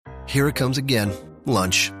Here it comes again.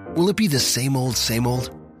 Lunch. Will it be the same old, same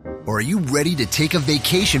old? Or are you ready to take a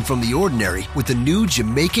vacation from the ordinary with the new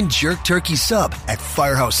Jamaican Jerk Turkey Sub at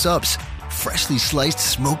Firehouse Subs? Freshly sliced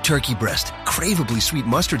smoked turkey breast, craveably sweet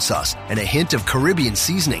mustard sauce, and a hint of Caribbean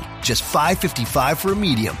seasoning. Just $5.55 for a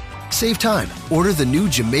medium. Save time. Order the new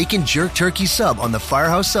Jamaican Jerk Turkey Sub on the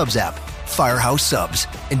Firehouse Subs app. Firehouse Subs.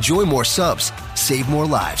 Enjoy more subs. Save more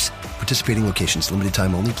lives. Participating locations. Limited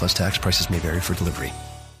time only, plus tax. Prices may vary for delivery.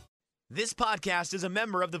 This podcast is a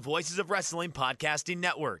member of the Voices of Wrestling Podcasting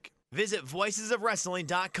Network. Visit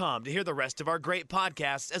voicesofwrestling.com to hear the rest of our great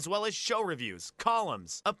podcasts, as well as show reviews,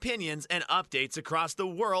 columns, opinions, and updates across the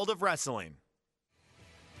world of wrestling.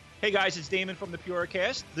 Hey guys, it's Damon from the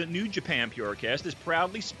Purocast. The New Japan Purocast is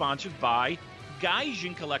proudly sponsored by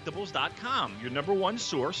GaijinCollectibles.com, your number one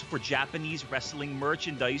source for Japanese wrestling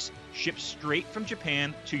merchandise shipped straight from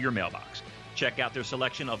Japan to your mailbox. Check out their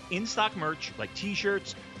selection of in-stock merch like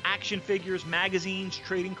t-shirts, action figures, magazines,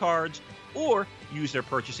 trading cards, or use their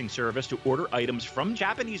purchasing service to order items from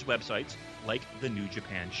Japanese websites like the New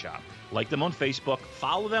Japan Shop. Like them on Facebook,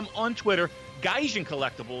 follow them on Twitter,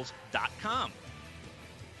 GaijinCollectibles.com.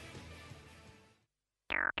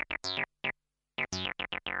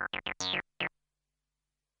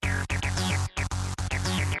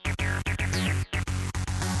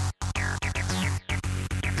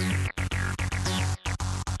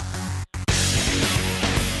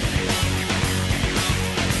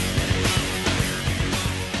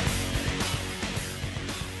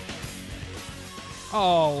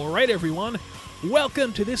 All right, everyone.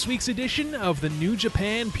 Welcome to this week's edition of the New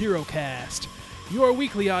Japan Purocast, your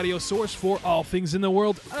weekly audio source for all things in the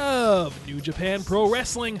world of New Japan Pro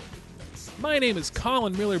Wrestling. My name is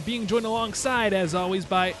Colin Miller, being joined alongside, as always,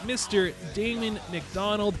 by Mr. Damon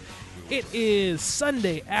McDonald. It is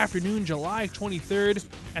Sunday afternoon, July 23rd,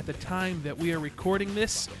 at the time that we are recording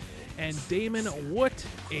this. And Damon, what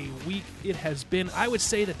a week it has been. I would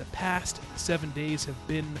say that the past 7 days have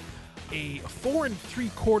been a 4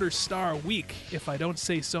 3/4 star week, if I don't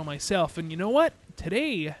say so myself. And you know what?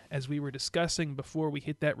 Today, as we were discussing before we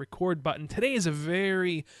hit that record button, today is a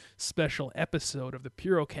very special episode of the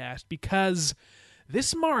Purocast because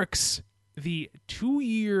this marks the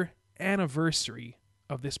 2-year anniversary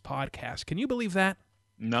of this podcast. Can you believe that?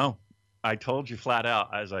 No, I told you flat out.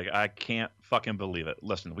 I was like, I can't fucking believe it.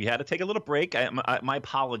 Listen, we had to take a little break. My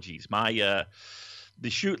apologies. The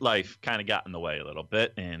shoot life kind of got in the way a little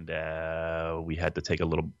bit, and we had to take a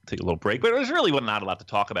little break. But it was really not a lot to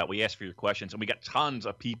talk about. We asked for your questions, and we got tons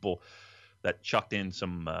of people that chucked in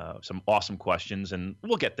some awesome questions, and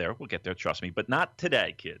we'll get there. We'll get there, trust me. But not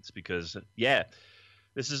today, kids, because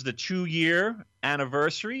this is the 2-year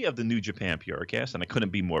anniversary of the New Japan Purocast, and I couldn't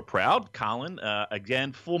be more proud. Colin,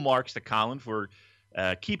 again, full marks to Colin for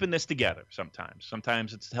keeping this together.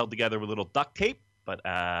 Sometimes it's held together with a little duct tape.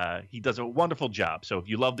 But he does a wonderful job. So if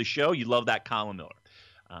you love the show, you love that Colin Miller.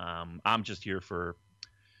 I'm just here for,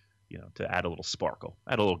 to add a little sparkle,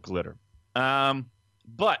 add a little glitter.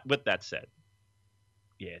 But with that said,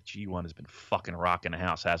 G1 has been fucking rocking the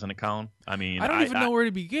house, hasn't it, Colin? I mean, I don't even know where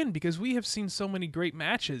to begin because we have seen so many great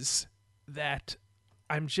matches that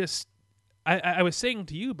I'm just. I was saying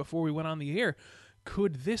to you before we went on the air,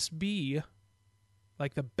 could this be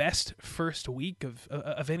like the best first week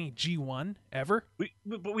of any G1 ever?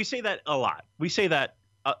 But we say that a lot. We say that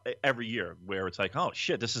every year, where it's like, oh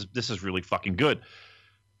shit, this is really fucking good.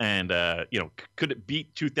 And could it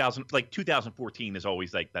beat 2000? Like 2014 is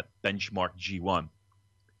always like that benchmark G1.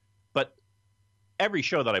 But every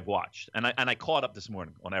show that I've watched, and I caught up this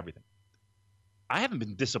morning on everything, I haven't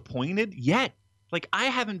been disappointed yet. Like I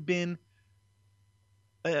haven't been,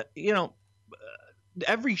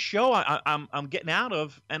 every show I'm getting out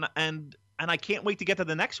of, and I can't wait to get to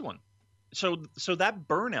the next one. So that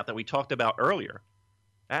burnout that we talked about earlier,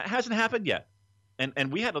 that hasn't happened yet.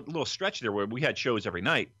 And we had a little stretch there where we had shows every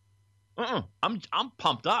night. I'm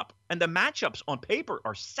pumped up, and the matchups on paper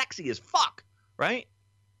are sexy as fuck, right?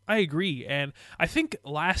 I agree, and I think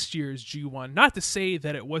last year's G1, not to say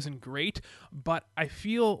that it wasn't great, but I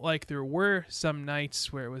feel like there were some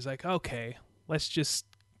nights where it was like, okay, let's just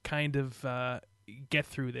kind of get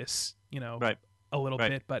through this, right. a little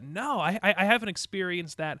bit. But no, I haven't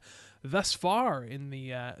experienced that thus far in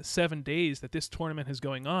the 7 days that this tournament is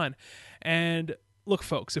going on. And look,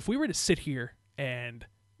 folks, if we were to sit here and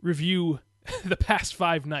review the past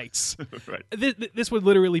 5 nights, right. This would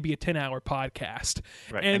literally be a 10-hour podcast.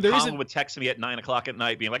 Right. And Colin would text me at 9 o'clock at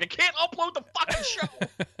night being like, I can't upload the fucking show.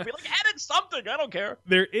 I'd be like, edit something. I don't care.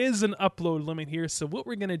 There is an upload limit here. So what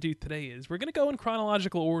we're going to do today is we're going to go in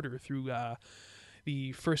chronological order through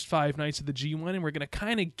the first 5 nights of the G1, and we're going to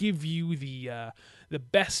kind of give you the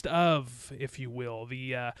best of, if you will,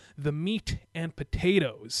 the meat and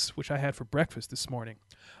potatoes, which I had for breakfast this morning,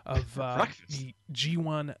 of the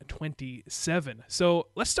G1 27. So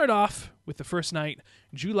let's start off with the first night,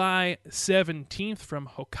 July 17th from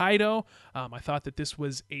Hokkaido. I thought that this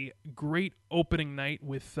was a great opening night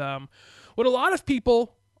with what a lot of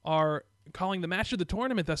people are calling the match of the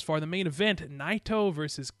tournament thus far, the main event, Naito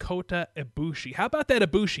versus Kota Ibushi. How about that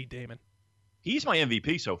Ibushi, Damon? He's my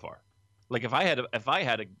MVP so far. Like if I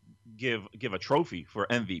had to give a trophy for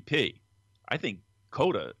MVP, I think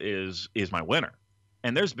Kota is my winner.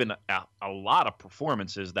 And there's been a lot of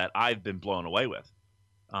performances that I've been blown away with.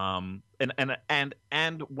 And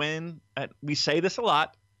when we say this a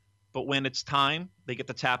lot, but when it's time, they get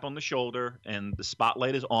the tap on the shoulder and the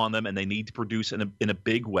spotlight is on them and they need to produce in a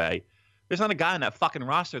big way. There's not a guy in that fucking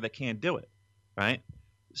roster that can't do it, right?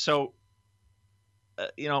 So,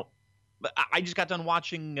 I just got done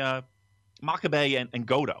watching Makabe and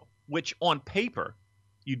Goto, which on paper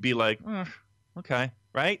you'd be like, okay,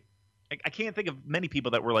 right? I can't think of many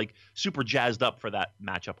people that were like super jazzed up for that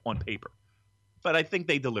matchup on paper, but I think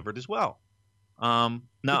they delivered as well. Now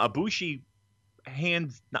Ibushi,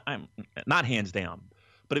 not hands down,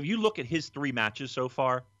 but if you look at his 3 matches so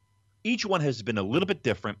far, each one has been a little bit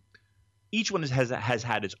different. Each one has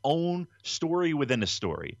had its own story within a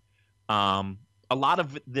story. A lot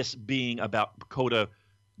of this being about Kota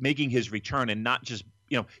making his return and not just,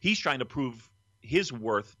 he's trying to prove his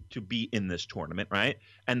worth to be in this tournament, right?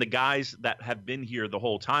 And the guys that have been here the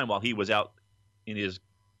whole time while he was out in his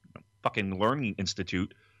fucking learning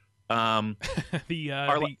institute, the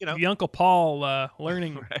Uncle Paul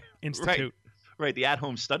Learning Institute, right? The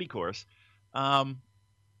at-home study course.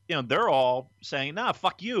 They're all saying, "Nah,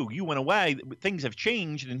 fuck you. You went away. Things have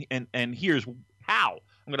changed, and here's how.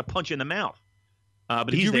 I'm going to punch you in the mouth." But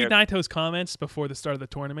did you read Naito's comments before the start of the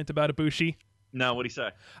tournament about Ibushi? No, what'd he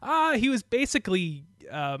say? He was basically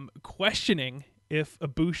questioning if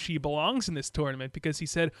Ibushi belongs in this tournament because he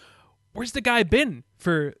said, where's the guy been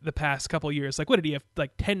for the past couple years? Like, what did he have,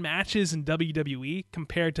 like 10 matches in WWE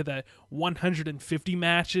compared to the 150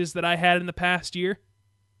 matches that I had in the past year?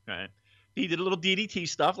 Right. He did a little DDT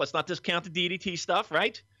stuff. Let's not discount the DDT stuff,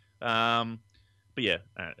 right? But yeah,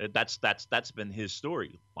 that's been his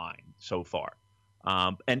storyline so far.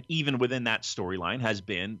 And even within that storyline has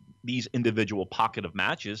been these individual pocket of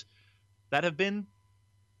matches that have been,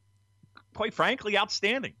 quite frankly,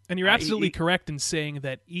 outstanding. And you're absolutely correct in saying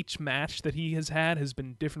that each match that he has had has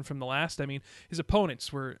been different from the last. I mean, his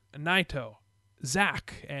opponents were Naito,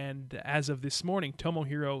 Zack, and as of this morning,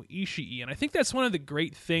 Tomohiro Ishii. And I think that's one of the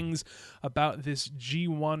great things about this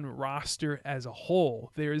G1 roster as a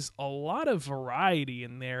whole. There's a lot of variety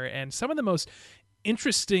in there, and some of the most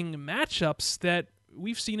interesting matchups that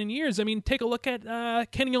we've seen in years. I mean, take a look at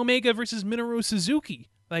Kenny Omega versus Minoru Suzuki.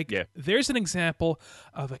 There's an example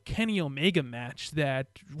of a Kenny Omega match that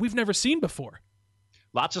we've never seen before.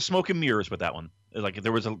 Lots of smoke and mirrors with that one. Like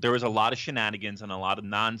there was a lot of shenanigans and a lot of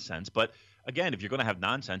nonsense. But again, if you're going to have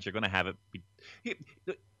nonsense, you're going to have it be.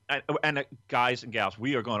 And guys and gals,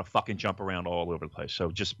 we are going to fucking jump around all over the place.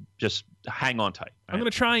 So just hang on tight. Right? I'm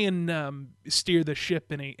going to try and steer the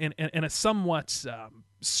ship in a somewhat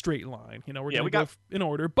straight line. We're going to go in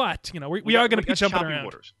order, but we are going to be jumping around.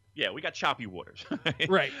 Waters. Yeah, we got choppy waters.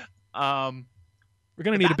 Right. We're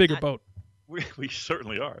going to need a bigger boat. We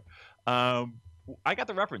certainly are. I got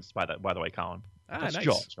the reference by the way, Colin. That's nice.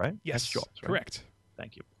 Jaws, right? Yes, that's Jaws, right? Correct.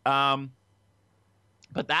 Thank you.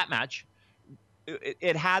 But that match,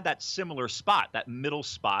 it had that similar spot, that middle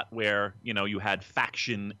spot where you had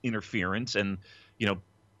faction interference, and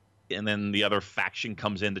and then the other faction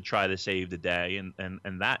comes in to try to save the day, and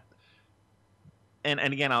that. And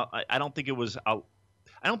again, I don't think it was.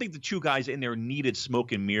 I don't think the two guys in there needed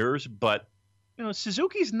smoke and mirrors, but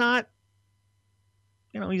Suzuki's not.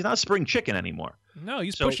 He's not spring chicken anymore. No,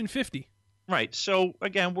 he's pushing 50. Right. So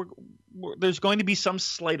again, there's going to be some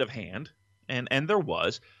sleight of hand, and there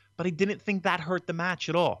was, but I didn't think that hurt the match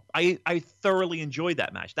at all. I thoroughly enjoyed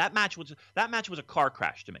that match. That match was a car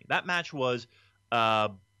crash to me. That match was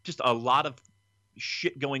just a lot of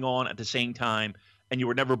shit going on at the same time, and you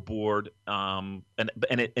were never bored. And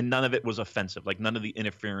none of it was offensive. Like none of the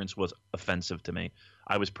interference was offensive to me.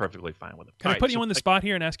 I was perfectly fine with it. Can I put you on the spot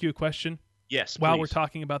here and ask you a question? Yes. While please. we're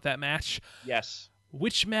talking about that match. Yes.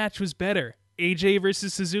 Which match was better, AJ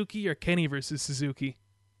versus Suzuki or Kenny versus Suzuki?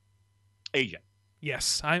 AJ.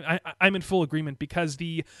 Yes, I'm in full agreement because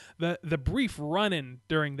the brief run-in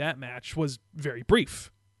during that match was very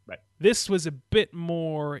brief. Right. This was a bit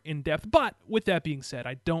more in-depth, but with that being said,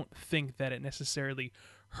 I don't think that it necessarily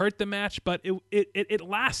hurt the match, but it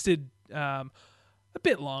lasted a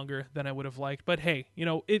bit longer than I would have liked. But hey,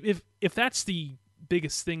 if that's the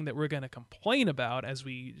biggest thing that we're going to complain about as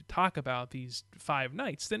we talk about these 5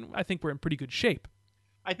 nights, then I think we're in pretty good shape.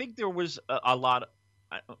 I think there was a lot,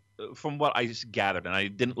 from what I gathered, and I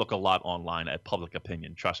didn't look a lot online at public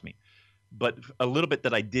opinion, trust me. But a little bit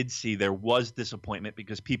that I did see, there was disappointment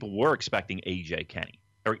because people were expecting AJ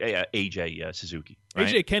Suzuki. Right?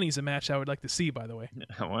 AJ Kenny's a match I would like to see, by the way.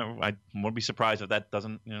 I wouldn't be surprised if that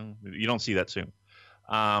doesn't, you don't see that soon.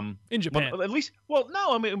 In Japan. Well, at least, well,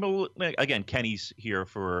 no, I mean, again, Kenny's here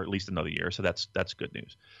for at least another year, so that's good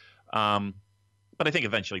news. But I think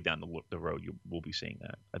eventually down the road you will be seeing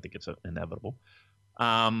that. I think it's inevitable.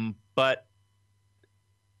 But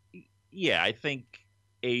yeah, I think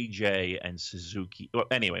AJ and Suzuki. Well,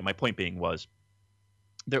 anyway, my point being was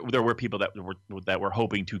there were people that were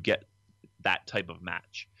hoping to get that type of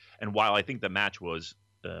match, and while I think the match was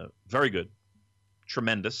very good,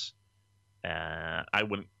 tremendous. I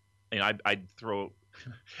wouldn't, I'd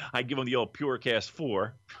give them the old Purecast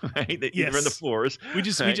 4, right? They're in the 4s. We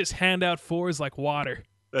just hand out 4s like water.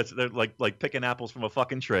 They're like picking apples from a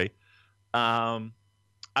fucking tray. I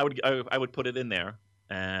would put it in there.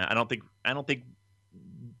 I don't think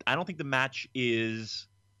the match is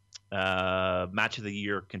match of the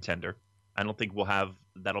year contender. I don't think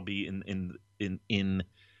that'll be in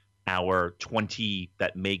our 20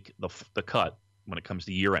 that make the cut. When it comes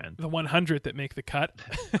to year end, the 100 that make the cut.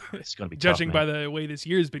 It's going to be judging tough, by the way this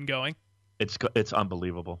year's been going. It's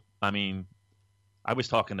unbelievable. I mean, I was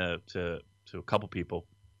talking to a couple people,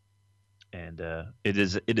 and it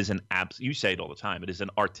is an you say it all the time. It is an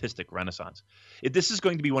artistic renaissance. This is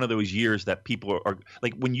going to be one of those years that people are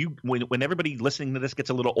like when everybody listening to this gets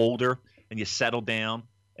a little older and you settle down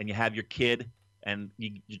and you have your kid and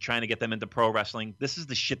you're trying to get them into pro wrestling. This is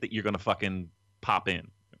the shit that you're going to fucking pop in.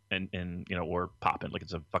 And or pop in like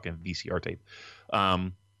it's a fucking VCR tape.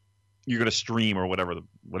 You're gonna stream or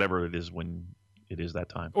whatever it is when it is that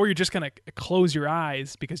time. Or you're just gonna close your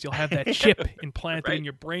eyes because you'll have that chip implanted in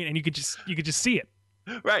your brain, and you could just see it.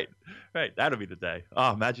 Right. That'll be the day.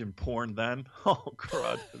 Oh, imagine porn then. Oh,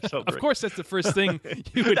 God. So great. Of course, that's the first thing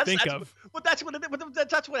you would think of. But that's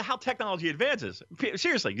how technology advances.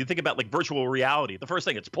 Seriously, you think about like virtual reality. The first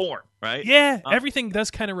thing, it's porn, right? Yeah, everything does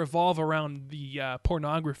kind of revolve around the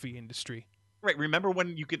pornography industry. Right. Remember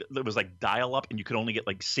when it was like dial-up and you could only get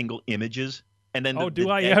like single images? And then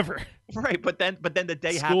ever? Right. But then the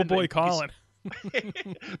day happened. Schoolboy calling.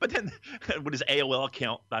 But then with his AOL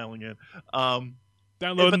account dialing in.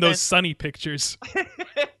 Downloading those sunny pictures.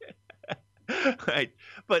 Right.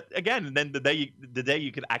 But again, then the day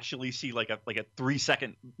you could actually see like a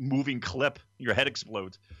 3-second moving clip, your head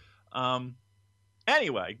explodes.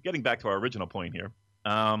 Anyway, getting back to our original point here.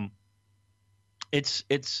 This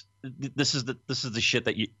is the shit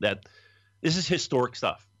that this is historic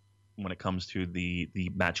stuff when it comes to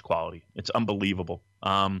the match quality. It's unbelievable.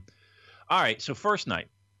 All right, so first night.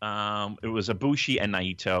 It was Ibushi and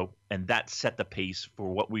Naito, and that set the pace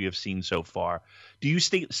for what we have seen so far. Do you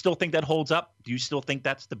still think that holds up? Do you still think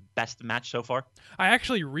that's the best match so far? I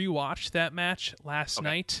actually rewatched that match last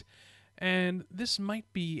night, and this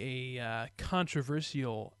might be a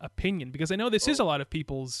controversial opinion because I know this is a lot of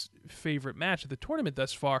people's favorite match of the tournament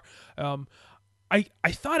thus far. I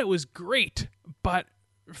thought it was great, but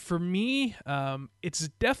for me, it's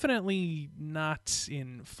definitely not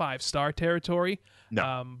in 5-star territory.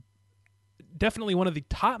 No. Definitely one of the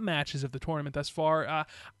top matches of the tournament thus far.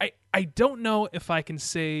 I don't know if I can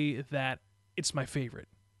say that it's my favorite.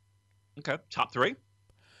 Okay, top 3?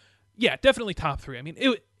 Yeah, definitely top 3. I mean,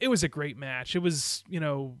 it was a great match. It was,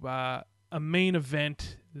 a main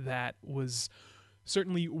event that was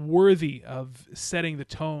certainly worthy of setting the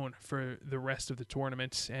tone for the rest of the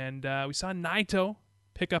tournament. And we saw Naito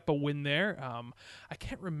pick up a win there. I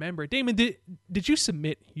can't remember. Damon, did you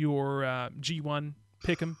submit your G1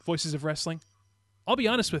 Pick'em Voices of Wrestling? I'll be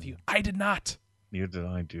honest with you, I did not. Neither did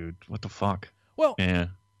I, dude. What the fuck? Well, yeah.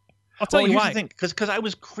 I'll tell you why. Because I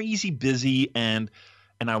was crazy busy and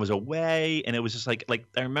I was away, and it was just like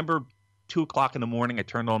I remember 2:00 in the morning. I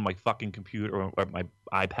turned on my fucking computer or my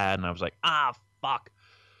iPad, and I was like, fuck,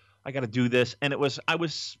 I got to do this, and I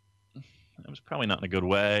was probably not in a good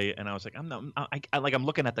way, and I was like, I'm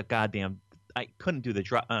looking at the goddamn. I couldn't do the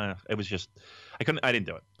drop. It was just, I didn't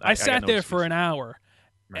do it. I sat there for an hour,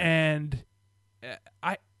 right. And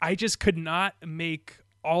I just could not make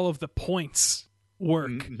all of the points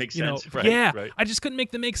work. Makes sense, right? Yeah, right. I just couldn't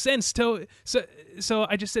make them make sense. So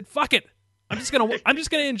I just said, fuck it. I'm just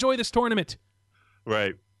gonna enjoy this tournament.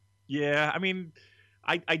 Right. Yeah. I mean,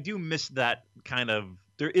 I do miss that kind of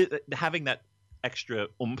having that extra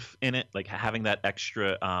oomph in it, like having that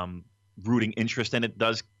extra rooting interest in it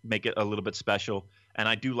does make it a little bit special. And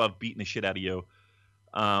I do love beating the shit out of you.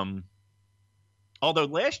 Although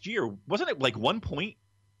last year, wasn't it like 1 point?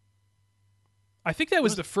 I think that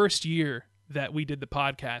was the first year that we did the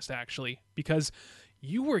podcast, actually, because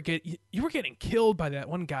you were getting killed by that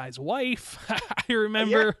one guy's wife. I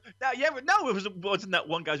remember. But no, wasn't that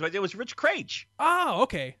one guy's wife. It was Rich Craich. Oh,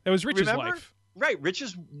 okay. That was Rich's wife. Right,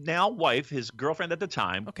 Rich's now wife, his girlfriend at the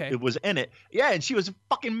time, okay, it was in it. Yeah, and she was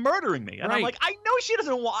fucking murdering me. And right. I'm like, I know she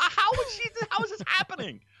doesn't want. How is this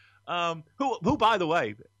happening? Who, by the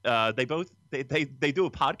way, they do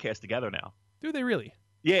a podcast together now. Do they really?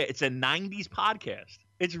 Yeah, it's a 90s podcast.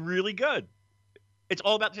 It's really good. It's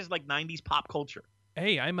all about just like 90s pop culture.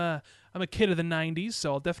 Hey, I'm a kid of the 90s,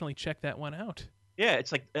 so I'll definitely check that one out. Yeah,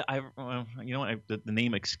 it's like the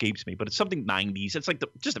name escapes me, but it's something 90s. It's like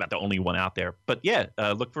just about the only one out there. But yeah,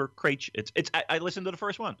 look for Craich. I listened to the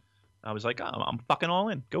first one. I was like, oh, I'm fucking all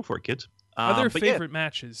in. Go for it, kids. Other favorite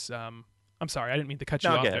matches. I'm sorry, I didn't mean to cut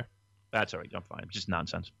you off there. That's all right. I'm fine. Just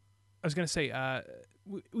nonsense. I was going to say,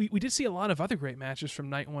 we did see a lot of other great matches from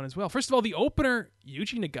night one as well. First of all, the opener,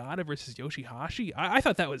 Yuji Nagata versus Yoshihashi, I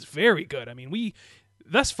thought that was very good. I mean,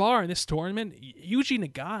 thus far in this tournament, Yuji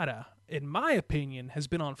Nagata, in my opinion, has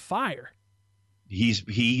been on fire. He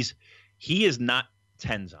is not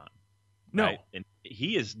Tenzan. No. Right? And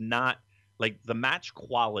he is not, like, the match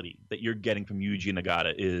quality that you're getting from Yuji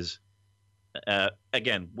Nagata is,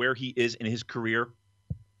 again, where he is in his career,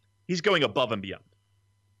 he's going above and beyond.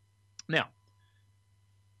 Now,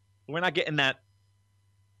 we're not getting that,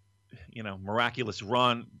 miraculous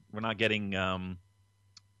run. We're not getting, for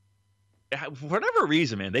whatever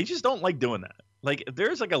reason, man, they just don't like doing that. Like, if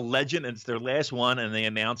there's like a legend and it's their last one and they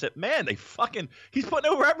announce it, man, he's putting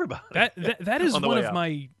over everybody. That is one of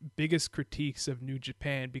my biggest critiques of New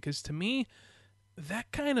Japan, because to me,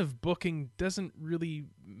 that kind of booking doesn't really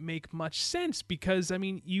make much sense, because, I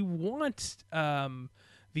mean, you want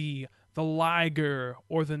the Liger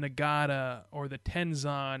or the Nagata or the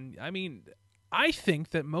Tenzan. I mean, I think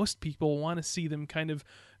that most people want to see them kind of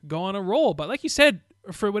go on a roll. But like you said,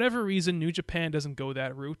 for whatever reason, New Japan doesn't go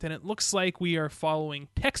that route, and it looks like we are following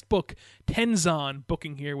textbook Tenzan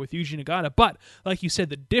booking here with Yuji Nagata. But like you said,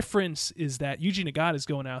 the difference is that Yuji Nagata is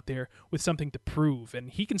going out there with something to prove, and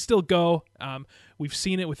he can still go. We've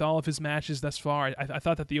seen it with all of his matches thus far. I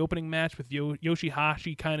thought that the opening match with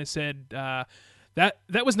Yoshihashi kind of said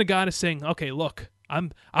that was Nagata saying, okay, look,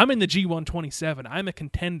 I'm in the G127. I'm a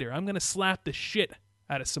contender. I'm going to slap the shit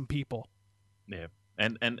out of some people. Yeah.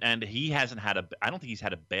 And he hasn't had I don't think he's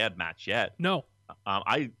had a bad match yet. No.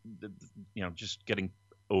 Just getting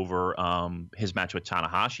over his match with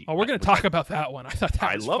Tanahashi. Oh, we're going to talk about that one. I thought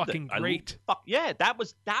that was fucking great. Yeah, that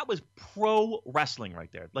was pro wrestling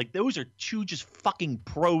right there. Like, those are two just fucking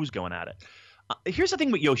pros going at it. Here's the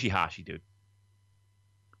thing with Yoshihashi, dude.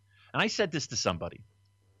 And I said this to somebody.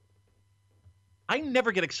 I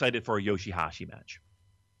never get excited for a Yoshihashi match.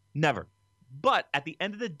 Never. But at the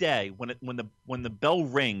end of the day, when the bell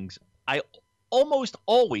rings, I almost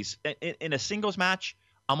always, in a singles match,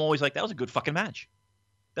 I'm always like, that was a good fucking match.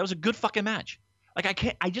 That was a good fucking match.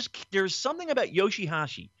 Like, there's something about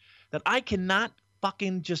Yoshihashi that I cannot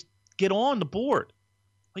fucking just get on the board.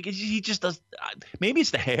 Like, he just does. Maybe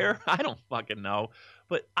it's the hair. I don't fucking know.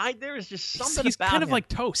 But there is just something about him. He's kind of like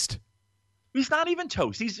toast. He's not even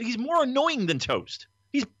toast. He's more annoying than toast.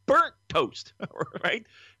 He's burnt toast, right?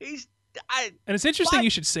 And it's interesting you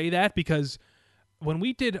should say that, because when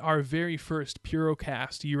we did our very first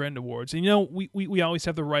Purocast year-end awards, and we always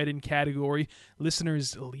have the write-in category,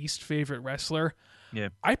 listeners' least favorite wrestler. Yeah.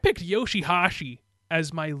 I picked Yoshihashi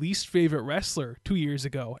as my least favorite wrestler 2 years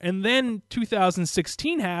ago. And then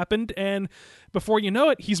 2016 happened, and before you know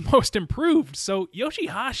it, he's most improved. So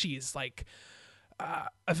Yoshihashi is like a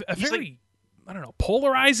very, I don't know,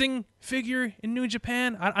 polarizing figure in New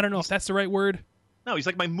Japan. I don't know if that's the right word. No, he's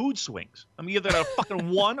like my mood swings. I'm either at a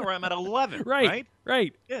fucking 1 or I'm at 11. Right.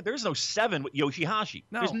 Yeah, there's no 7 with Yoshihashi.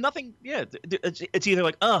 No. There's nothing. Yeah, it's either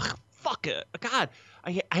like, ugh, fuck it. God,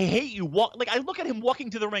 I hate you. Like, I look at him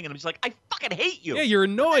walking to the ring and I'm just like, I fucking hate you. Yeah, you're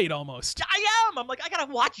annoyed almost. I am. I'm like, I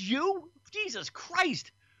gotta watch you? Jesus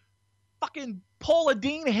Christ. Fucking Paula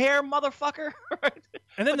Dean hair, motherfucker.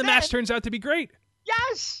 And then the match turns out to be great.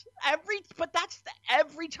 Yes. But that's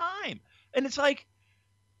every time. And it's like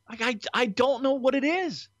I don't know what it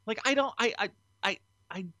is. Like, I don't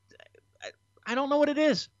know what it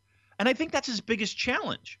is. And I think that's his biggest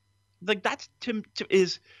challenge. Like, that's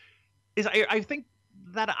I think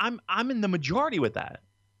that I'm in the majority with that.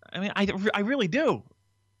 I mean, I really do.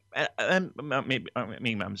 And maybe, I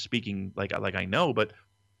mean, I'm speaking like I know, but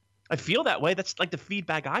I feel that way. That's like the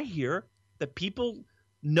feedback I hear, that people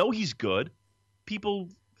know he's good. People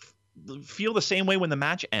feel the same way when the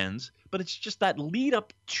match ends, but it's just that lead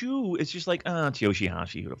up to, it's just like, it's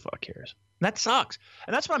Yoshihashi, who the fuck cares? And that sucks.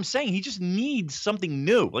 And that's what I'm saying. He just needs something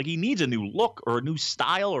new. Like, he needs a new look or a new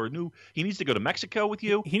style or he needs to go to Mexico with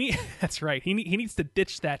you. That's right. He needs to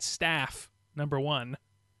ditch that staff, number one.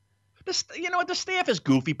 You know what? The staff is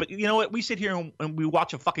goofy, but you know what? We sit here and we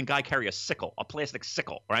watch a fucking guy carry a plastic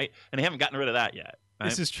sickle, right? And they haven't gotten rid of that yet. Right?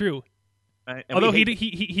 This is true. Right? Although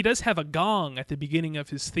he does have a gong at the beginning of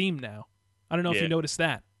his theme now. I don't know if you noticed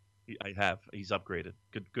that. I have. He's upgraded.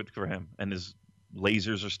 Good for him. And his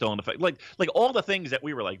lasers are still in effect. Like all the things that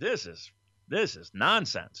we were like, this is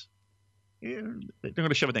nonsense. They're going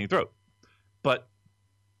to shove it down your throat. But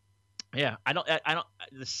yeah, I don't.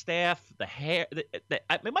 The staff, the hair.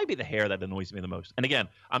 It might be the hair that annoys me the most. And again,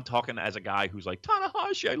 I'm talking as a guy who's like,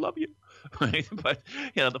 Tanahashi, I love you. Right? But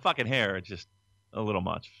the fucking hair, it's just a little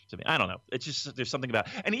much to me. I don't know. It's just there's something about.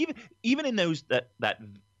 And even in those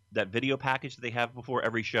that video package that they have before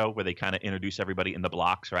every show where they kind of introduce everybody in the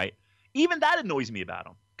blocks, right? Even that annoys me about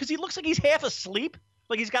him because he looks like he's half asleep.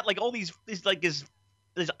 Like he's got like all these like his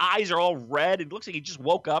eyes are all red. It looks like he just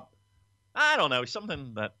woke up. I don't know.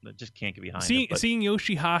 Something that just can't get behind. Seeing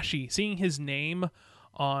Yoshihashi, seeing his name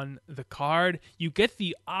on the card, you get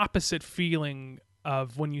the opposite feeling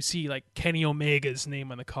of when you see like Kenny Omega's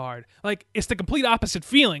name on the card. Like it's the complete opposite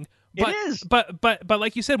feeling. But, it is. But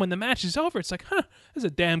like you said, when the match is over, it's like, this is a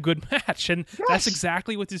damn good match, and that's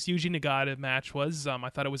exactly what this Yuji Nagata match was. I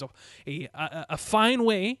thought it was a fine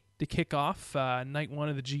way to kick off night one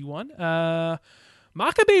of the G1.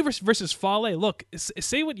 Makabe versus Fale. Look,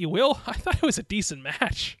 say what you will, I thought it was a decent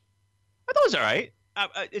match. I thought it was all right.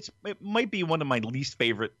 It might be one of my least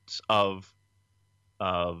favorites of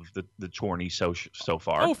the tourney so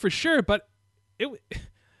far. Oh, for sure. But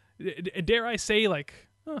dare I say, like,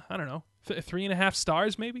 I don't know, 3.5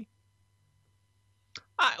 stars maybe.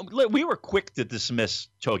 We were quick to dismiss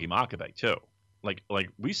Togi Makabe too. Like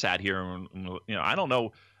we sat here and I don't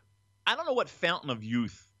know what fountain of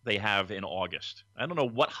youth they have in August. I don't know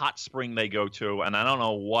what hot spring they go to, and I don't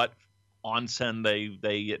know what onsen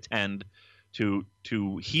they attend to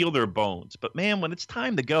heal their bones. But man, when it's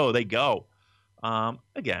time to go, they go.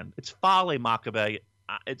 Again, it's Fale Makabe.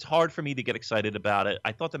 It's hard for me to get excited about it.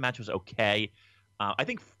 I thought the match was okay. I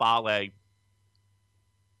think Fale,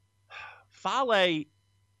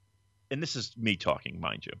 and this is me talking,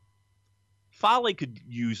 mind you, Fale could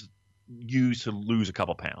use to lose a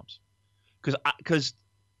couple pounds, because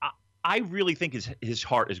I really think his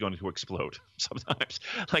heart is going to explode sometimes.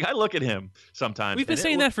 Like I look at him sometimes. We've been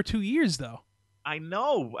saying that for 2 years, though. I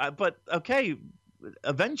know, but okay,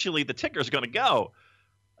 eventually the ticker's going to go.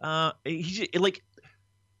 He's like.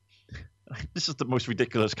 This is the most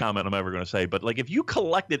ridiculous comment I'm ever going to say, but like if you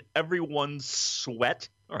collected everyone's sweat,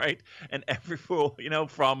 right, and every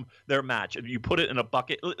from their match, and you put it in a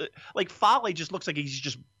bucket, like Fale just looks like he's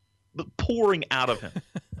just pouring out of him.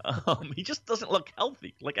 He just doesn't look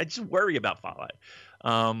healthy. Like I just worry about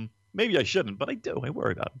Fale. Maybe I shouldn't, but I do. I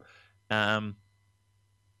worry about him.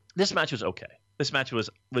 This match was okay. This match was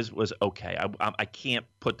okay. I can't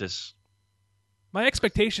put this. My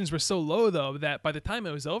expectations were so low, though, that by the time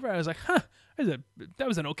it was over, I was like, that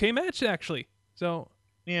was an okay match, actually. So,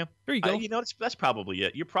 yeah. There you go. That's probably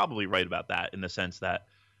it. You're probably right about that in the sense that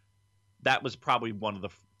was probably one of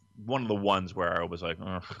the ones where I was like,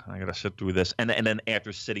 I got to sit through this. And then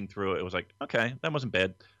after sitting through it, it was like, okay, that wasn't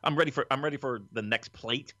bad. I'm ready for the next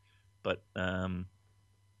plate. But it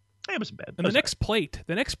wasn't bad. And the next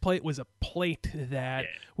plate was a plate that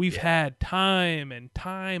we've had time and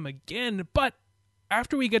time again, but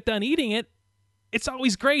after we get done eating it, it's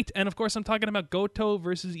always great. And of course, I'm talking about Goto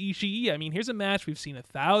versus Ishii. I mean, here's a match we've seen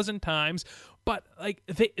 1,000 times, but like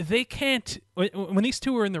they can't, when these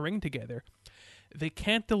two are in the ring together, they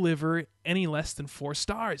can't deliver any less than 4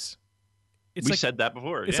 stars. We said that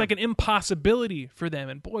before. It's like an impossibility for them.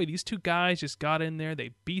 And boy, these two guys just got in there.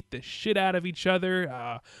 They beat the shit out of each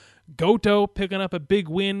other. Goto picking up a big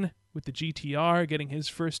win with the GTR, getting his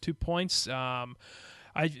first 2 points.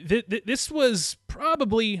 This was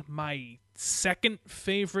probably my second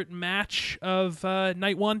favorite match of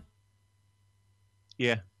night one.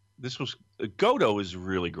 Yeah, this was Goto is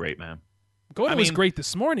really great, man. Goto was great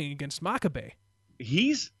this morning against Makabe.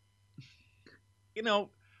 He's,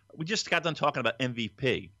 we just got done talking about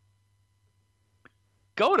MVP.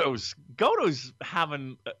 Goto's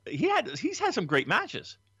having he's had some great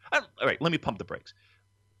matches. All right, let me pump the brakes.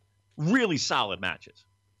 Really solid matches.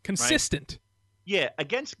 Consistent. Right? Yeah,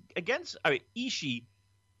 against Ishii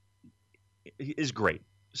is great.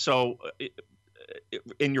 So,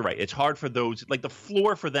 and you're right. It's hard for those. Like the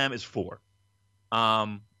floor for them is 4. But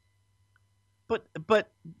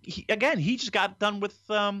he just got done with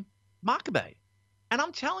Makabe, and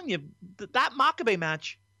I'm telling you that Makabe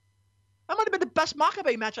match, that might have been the best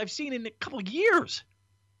Makabe match I've seen in a couple of years.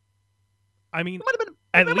 I mean,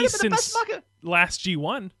 at least since last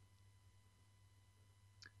G1.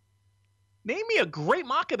 Name me a great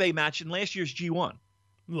Makabe match in last year's G1.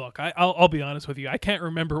 Look, I'll be honest with you. I can't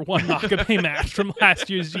remember one Makabe match from last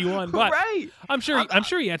year's G1, but right. I'm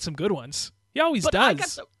sure he had some good ones. He always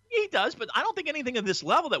does. He does, but I don't think anything of this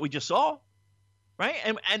level that we just saw, right?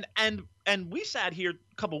 And we sat here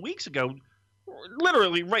a couple weeks ago,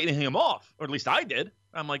 literally writing him off, or at least I did.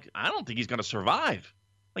 I'm like, I don't think he's going to survive.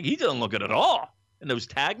 Like, he doesn't look good at all in those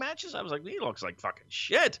tag matches. I was like, he looks like fucking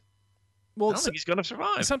shit. Well, I don't think he's going to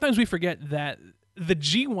survive. Sometimes we forget that the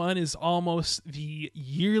G1 is almost the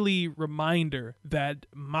yearly reminder that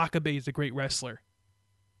Makabe is a great wrestler.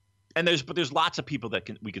 And there's lots of people that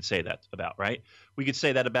we could say that about, right? We could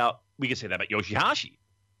say that about Yoshihashi.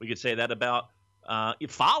 We could say that about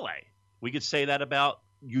Fale. We could say that about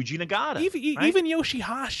Yuji Nagata. Even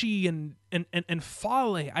Yoshihashi and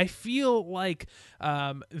Fale, I feel like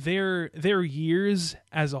their years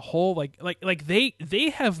as a whole, like they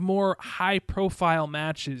have more high profile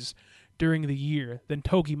matches during the year than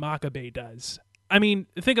Togi Makabe does. I mean,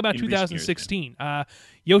 think about 2016.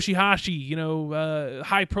 Yoshihashi,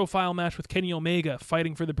 high profile match with Kenny Omega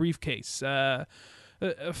fighting for the briefcase. Fale,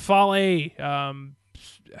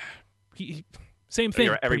 same thing,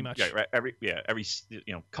 pretty much. Every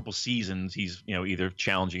couple seasons, he's either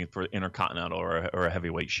challenging for Intercontinental or a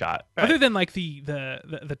heavyweight shot. Right. Other than like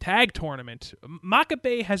the tag tournament,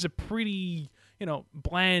 Makabe has a pretty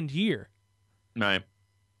bland year. Right.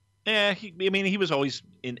 Yeah, he was always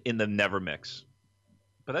in the never mix.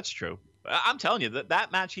 But that's true. I'm telling you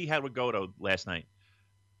that match he had with Goto last night,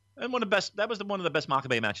 and one of the best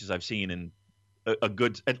Makabe matches I've seen in a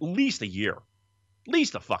good at least a year, at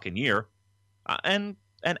least a fucking year. And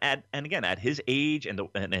again, at his age and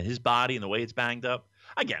his body and the way it's banged up,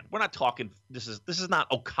 again, we're not talking. This is not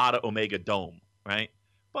Okada Omega Dome, right?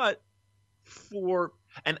 But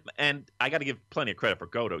and I got to give plenty of credit for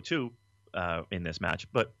Goto too in this match.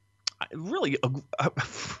 But really,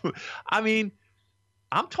 I mean,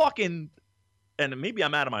 I'm talking, and maybe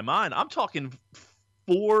I'm out of my mind. I'm talking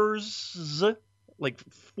 4s, like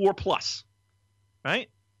 4+, right?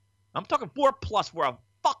 I'm talking 4+ for a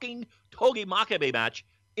fucking Togi Makabe match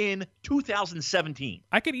in 2017.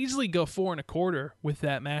 I could easily go 4 1/4 with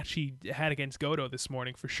that match he had against Goto this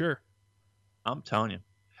morning for sure. I'm telling you.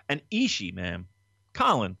 And Ishii, man,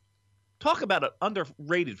 Colin, talk about an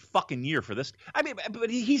underrated fucking year for this. I mean, but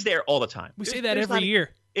he's there all the time. We say that every year.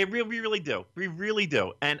 We really do. We really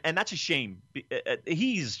do. And that's a shame.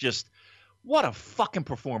 He's just, what a fucking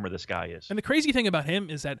performer this guy is. And the crazy thing about him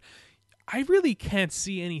is that I really can't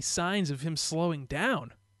see any signs of him slowing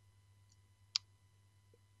down.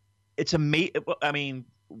 It's amazing. I mean,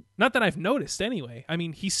 not that I've noticed anyway. I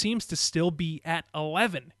mean, he seems to still be at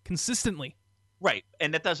 11 consistently. Right.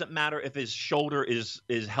 And that doesn't matter if his shoulder is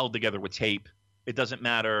held together with tape. It doesn't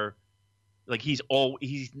matter. Like he I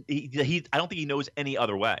don't think he knows any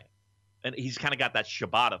other way. And he's kind of got that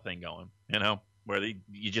Shibata thing going, where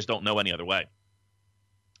you just don't know any other way.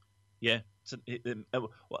 Yeah.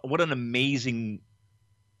 What an amazing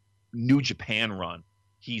New Japan run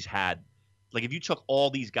he's had. Like, if you took all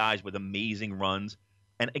these guys with amazing runs,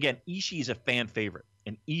 and again, Ishii is a fan favorite,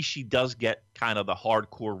 and Ishii does get kind of the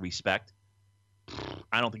hardcore respect.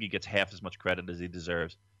 I don't think he gets half as much credit as he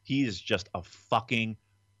deserves. He is just an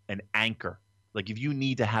anchor. Like, if you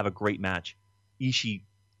need to have a great match, Ishii,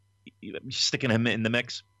 sticking him in the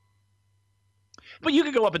mix. But you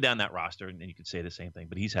could go up and down that roster, and you could say the same thing.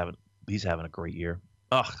 But he's having a great year.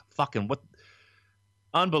 Ugh, fucking what?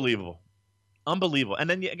 Unbelievable. And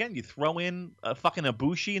then again, you throw in a fucking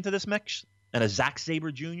Ibushi into this mix and a Zack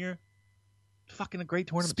Sabre Jr. Fucking a great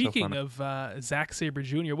tournament. Speaking of Zack Sabre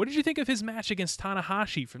Jr., what did you think of his match against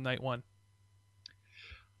Tanahashi from night one?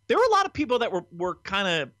 There were a lot of people that were kind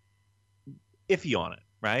of iffy on it,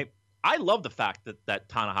 right? I love the fact that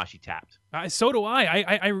Tanahashi tapped. So do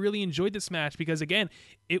I. I really enjoyed this match because, again,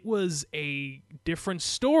 it was a different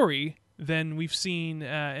story than we've seen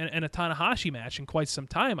in a Tanahashi match in quite some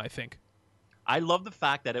time, I think. I love the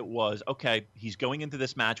fact that it was, okay, he's going into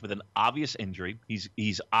this match with an obvious injury.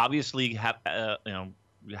 He's obviously has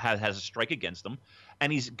a strike against him.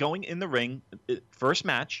 And he's going in the ring, first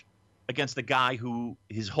match, against a guy who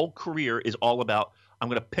his whole career is all about, I'm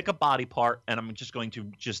going to pick a body part and I'm just going to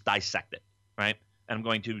just dissect it, right? And I'm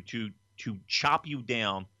going to chop you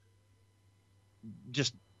down,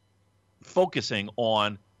 just focusing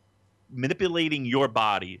on manipulating your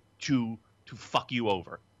body to to fuck you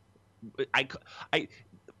over.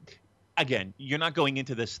 Again, you're not going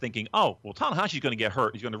into this thinking, oh, well, Tanahashi's going to get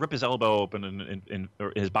hurt. He's going to rip his elbow open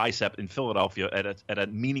or his bicep in Philadelphia at a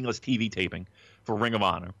meaningless TV taping for Ring of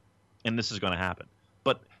Honor, and this is going to happen.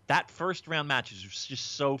 But that first round match is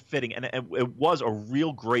just so fitting, and it was a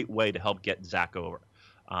real great way to help get Zack over.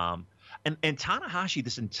 And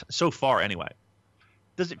Tanahashi, so far anyway,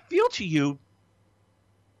 does it feel to you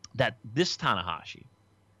that this Tanahashi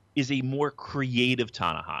is a more creative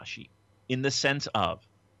Tanahashi in the sense of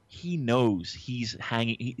he knows he's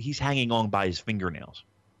hanging on by his fingernails,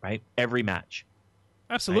 right? Every match.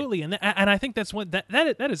 Absolutely, right? And I think that's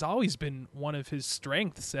that has always been one of his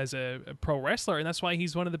strengths as a pro wrestler, and that's why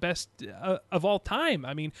he's one of the best of all time.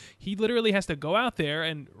 I mean, he literally has to go out there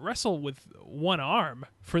and wrestle with one arm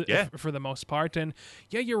for the most part. And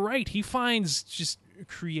yeah, you're right. He finds just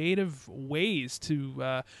creative ways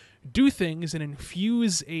to do things and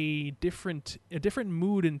infuse a different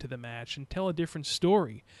mood into the match and tell a different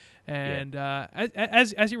story. And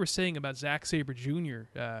as you were saying about Zack Sabre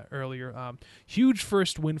Jr. Earlier, huge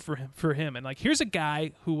first win for him. And like, here's a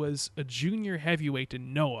guy who was a junior heavyweight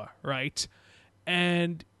in Noah, right?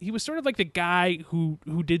 And he was sort of like the guy who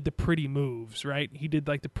did the pretty moves, right? He did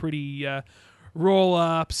like the pretty roll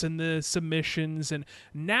ups and the submissions, and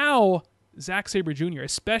now Zack Sabre Jr.,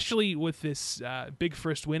 especially with this big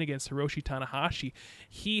first win against Hiroshi Tanahashi,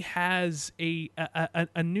 he has a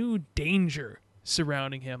new danger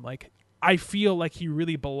surrounding him. Like, I feel like he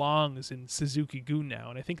really belongs in Suzuki-gun now,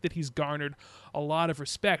 and I think that he's garnered a lot of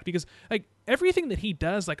respect because, like, everything that he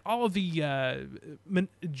does, like all of the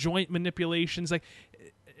joint manipulations, like,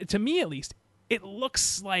 to me at least, it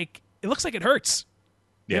looks like it hurts.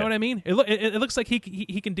 You know what I mean? It looks like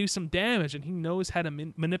he can do some damage, and he knows how to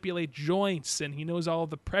manipulate joints, and he knows all of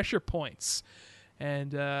the pressure points.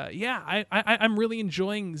 And I'm really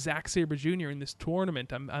enjoying Zack Sabre Jr. in this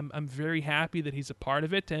tournament. I'm very happy that he's a part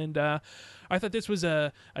of it, and I thought this was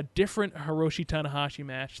a different Hiroshi Tanahashi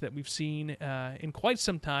match that we've seen in quite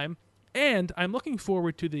some time, and I'm looking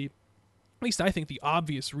forward to at least I think the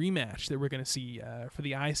obvious rematch that we're going to see for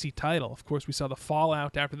the IC title. Of course, we saw the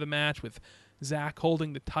fallout after the match with Zack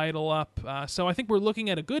holding the title up, so I think we're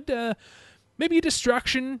looking at a good, maybe a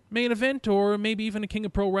Destruction main event, or maybe even a King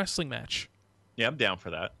of Pro Wrestling match. Yeah, I'm down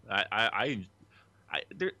for that.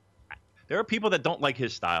 There are people that don't like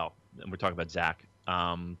his style, and we're talking about Zack.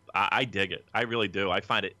 I dig it. I really do. I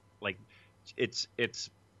find it like it's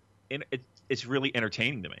really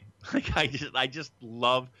entertaining to me. Like, I just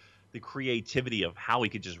love the creativity of how he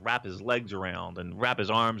could just wrap his legs around and wrap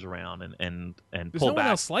his arms around and There's pull no back.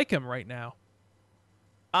 one else like him right now.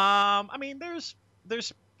 I mean, there's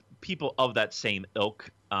people of that same ilk.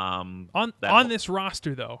 On this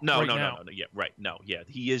roster, though. No. Yeah, right. No, yeah.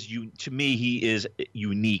 He is to me, he is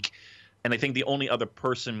unique, and I think the only other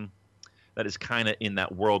person that is kind of in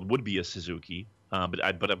that world would be a Suzuki. But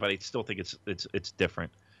I still think it's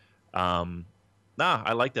different.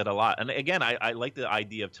 I like that a lot. And again, I like the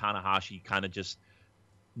idea of Tanahashi kind of just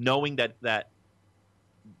knowing that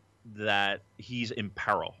he's in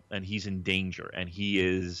peril and he's in danger, and he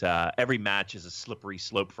is every match is a slippery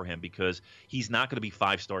slope for him because he's not going to be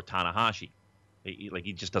 5-star Tanahashi.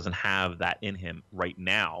 He just doesn't have that in him right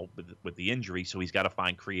now with the injury, so he's got to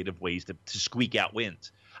find creative ways to squeak out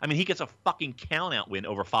wins. I mean, he gets a fucking count-out win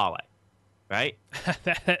over Fale, right?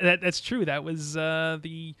 That's true. That was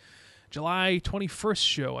the July 21st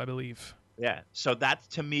show, I believe. Yeah, so that,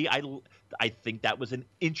 to me, I think that was an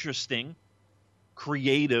interesting,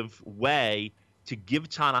 creative way to give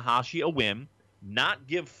Tanahashi a win, not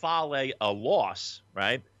give Fale a loss,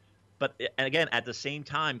 right? But again, at the same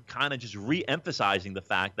time, kind of just re-emphasizing the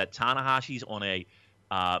fact that Tanahashi's on a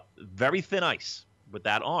very thin ice with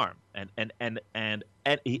that arm, and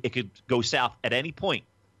it could go south at any point.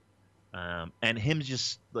 And him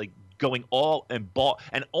just like going all and ball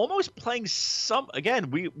and almost playing some. Again,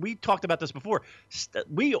 we talked about this before.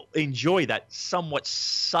 We enjoy that somewhat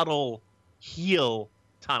subtle heel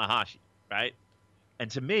Tanahashi, right? And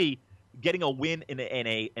to me, getting a win in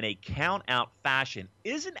a count out fashion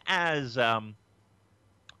isn't as what's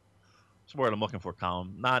the word I'm looking for,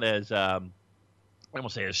 Colin? Not as I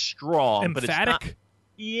won't say as strong, emphatic. But it's not,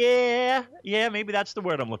 yeah, maybe that's the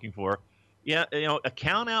word I'm looking for. Yeah, a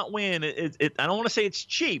count out win. I don't want to say it's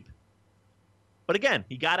cheap, but again,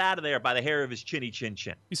 he got out of there by the hair of his chinny chin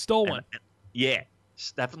chin. He stole one. Yeah,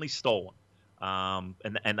 definitely stole one.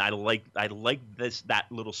 And I like that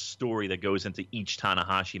little story that goes into each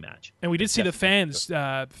Tanahashi match. And we did see the fans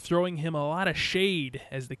throwing him a lot of shade,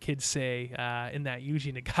 as the kids say, in that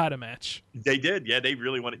Yuji Nagata match. They did, yeah. They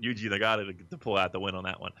really wanted Yuji Nagata to pull out the win on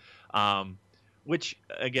that one. Which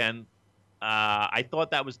again, I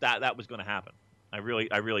thought that was going to happen. I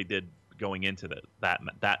really did going into that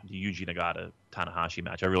Yuji Nagata Tanahashi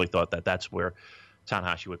match. I really thought that's where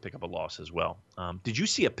Tanahashi would pick up a loss as well. Did you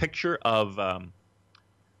see a picture of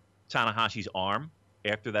Tanahashi's arm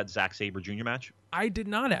after that Zack Sabre Jr. match? I did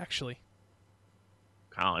not actually.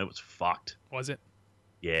 Kyle, it was fucked. Was it?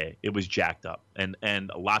 Yeah, it was jacked up,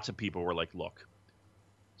 and lots of people were like, "Look,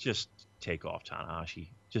 just take off Tanahashi.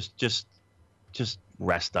 Just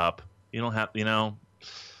rest up. You don't have,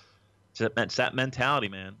 it's that mentality,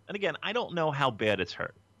 man." And again, I don't know how bad it's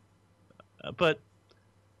hurt, but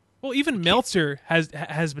well, even Meltzer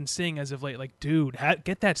has been saying as of late, like, dude,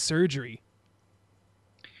 get that surgery.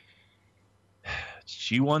 It's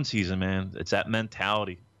G1 season, man. It's that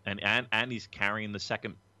mentality, and he's carrying the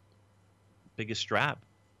second biggest strap.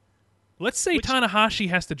 Let's say Tanahashi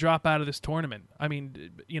has to drop out of this tournament. I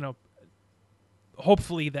mean,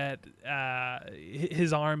 hopefully that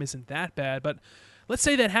his arm isn't that bad, but let's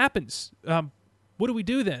say that happens. What do we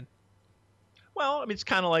do then? Well, I mean, it's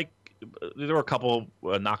kind of like there were a couple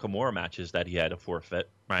Nakamura matches that he had to forfeit,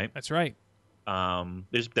 right? That's right.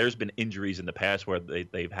 There's been injuries in the past where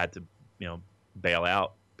they've had to, bail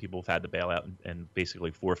out. People have had to bail out and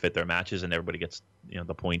basically forfeit their matches, and everybody gets,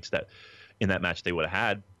 the points that in that match they would have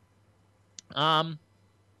had.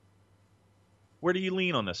 Where do you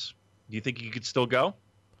lean on this? Do you think you could still go?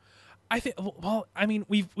 I think. Well, I mean,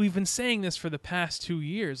 we've been saying this for the past 2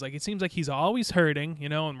 years. Like, it seems like he's always hurting,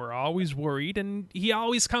 and we're always worried, and he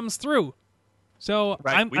always comes through. So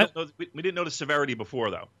right. We didn't know the severity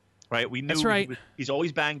before, though, right? We knew that's right. He's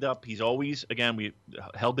always banged up. He's always, again, we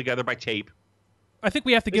held together by tape. I think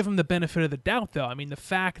we have to give him the benefit of the doubt, though. I mean, the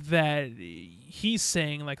fact that he's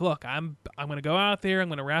saying, like, look, I'm going to go out there, I'm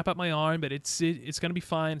going to wrap up my arm, but it's going to be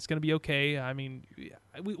fine, it's going to be okay. I mean,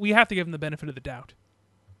 we have to give him the benefit of the doubt.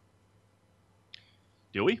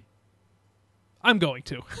 Do we? I'm going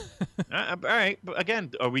to. All right, but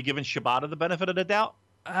again, are we giving Shibata the benefit of the doubt?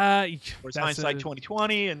 Or is hindsight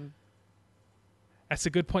 2020? And that's a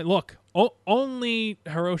good point. Look, only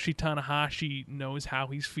Hiroshi Tanahashi knows how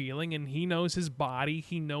he's feeling, and he knows his body.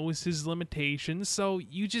 He knows his limitations. So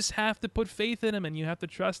you just have to put faith in him, and you have to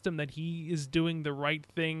trust him that he is doing the right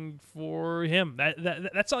thing for him.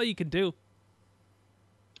 That's all you can do.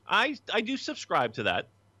 I do subscribe to that.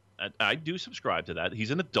 I do subscribe to that.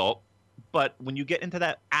 He's an adult, but when you get into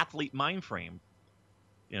that athlete mind frame,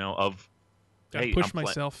 of hey, push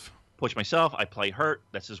myself. Push myself. I play hurt.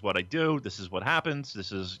 This is what I do. This is what happens.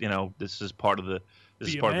 This is this is part of the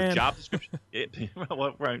the job description.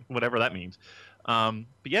 Whatever that means. But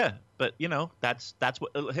that's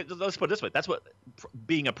what. Let's put it this way. That's what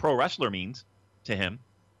being a pro wrestler means to him,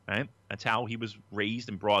 right? That's how he was raised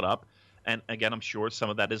and brought up. And again, I'm sure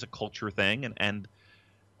some of that is a culture thing, and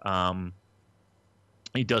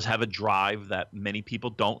he does have a drive that many people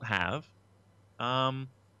don't have.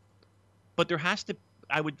 But there has to.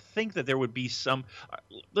 I would think that there would be some.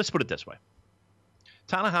 Let's put it this way: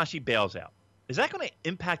 Tanahashi bails out. Is that going to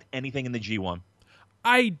impact anything in the G1?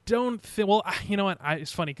 I don't think. Well, you know what?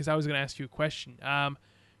 It's funny because I was going to ask you a question.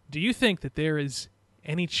 Do you think that there is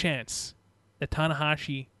any chance that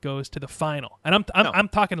Tanahashi goes to the final? And I'm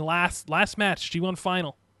talking last match, G1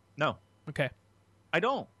 final. No. Okay. I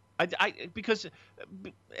don't. Because,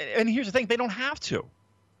 and here's the thing: they don't have to.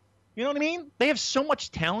 You know what I mean? They have so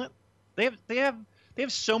much talent. They have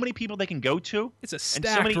so many people they can go to. It's a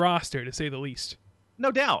stacked roster, to say the least.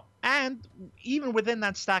 No doubt. And even within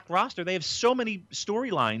that stacked roster, they have so many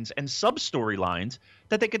storylines and sub-storylines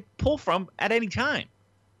that they could pull from at any time.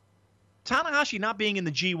 Tanahashi not being in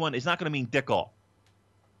the G1 is not going to mean dick all.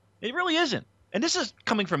 It really isn't. And this is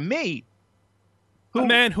coming from me. A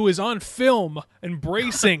man who is on film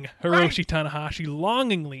embracing Hiroshi Tanahashi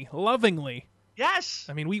longingly, lovingly. Yes.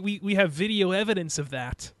 I mean, we have video evidence of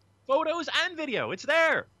that. Photos and video. It's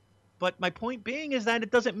there. But my point being is that it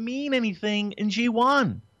doesn't mean anything in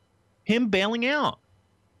G1. Him bailing out.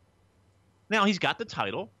 Now, he's got the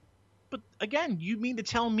title. But again, you mean to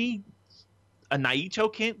tell me a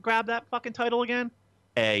Naito can't grab that fucking title again?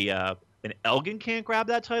 An Elgin can't grab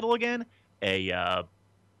that title again? A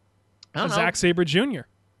Zack Sabre Jr.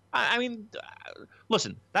 I mean,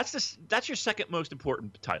 listen, that's your second most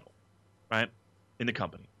important title, right, in the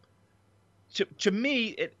company. To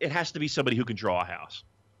me, it has to be somebody who can draw a house.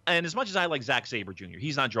 And as much as I like Zack Sabre Jr.,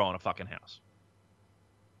 he's not drawing a fucking house.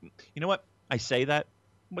 You know what? I say that.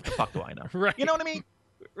 What the fuck do I know? Right. You know what I mean?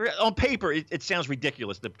 On paper, it sounds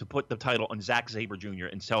ridiculous to put the title on Zack Sabre Jr.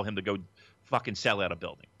 and tell him to go fucking sell out a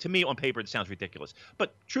building. To me, on paper, it sounds ridiculous.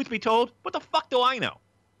 But truth be told, what the fuck do I know?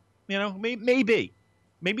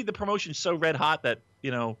 Maybe the promotion's so red hot that,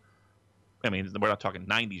 I mean, we're not talking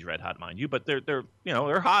 90s red hot, mind you, but they're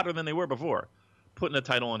hotter than they were before. Putting a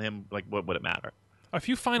title on him, like, what would it matter? A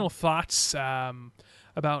few final thoughts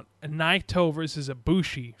about Naito versus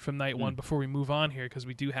Ibushi from night one before we move on here, because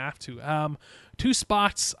we do have to. Two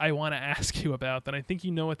spots I want to ask you about that I think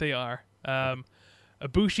you know what they are.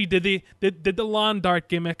 Ibushi did the lawn dart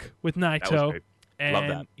gimmick with Naito. That was great. Love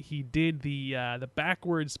And that. he did the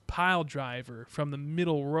backwards pile driver from the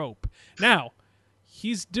middle rope. Now,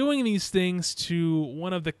 he's doing these things to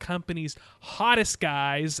one of the company's hottest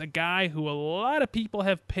guys, a guy who a lot of people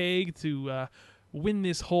have pegged to win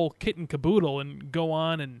this whole kit and caboodle and go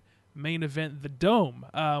on and main event the Dome.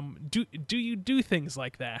 Do you do things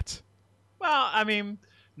like that? Well, I mean,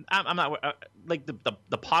 I'm not like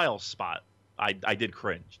the pile spot. I did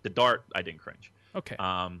cringe. The dart, I didn't cringe. Okay.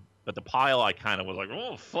 But the pile, I kind of was like,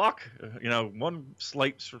 oh fuck, one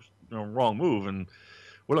slight wrong move, and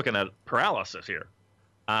we're looking at paralysis here.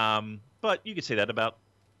 But you could say that about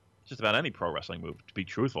just about any pro wrestling move, to be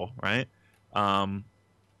truthful, right?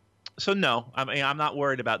 So no, I mean, I'm not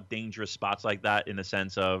worried about dangerous spots like that in the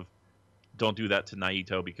sense of don't do that to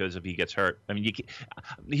Naito because if he gets hurt. I mean,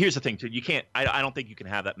 here's the thing too. You can't. I don't think you can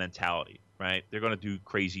have that mentality, right? They're going to do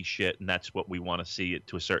crazy shit, and that's what we want to see it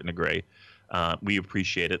to a certain degree. We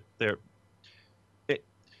appreciate it.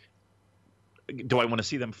 Do I want to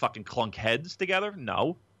see them fucking clunk heads together?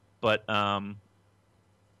 No, but I'm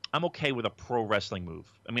okay with a pro wrestling move.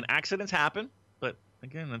 I mean, accidents happen, but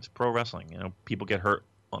again, it's pro wrestling. People get hurt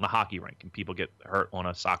on a hockey rink, and people get hurt on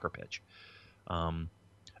a soccer pitch.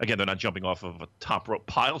 Again, they're not jumping off of a top rope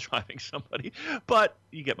pile driving somebody, but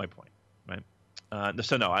you get my point, right?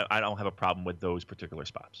 So no, I don't have a problem with those particular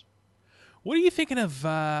spots. What are you thinking of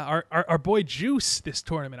our boy Juice this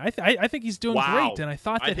tournament? I think he's doing great, and I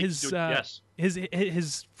thought that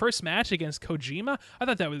his first match against Kojima, I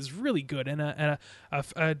thought that was really good, and a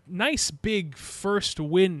nice big first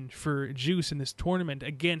win for Juice in this tournament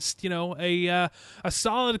against a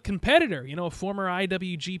solid competitor, a former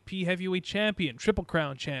IWGP Heavyweight Champion, Triple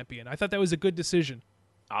Crown champion. I thought that was a good decision.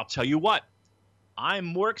 I'll tell you what, I'm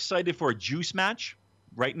more excited for a Juice match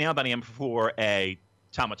right now than I am for a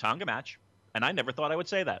Tama Tonga match. And I never thought I would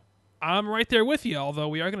say that. I'm right there with you, although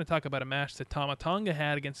we are going to talk about a match that Tama Tonga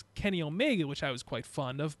had against Kenny Omega, which I was quite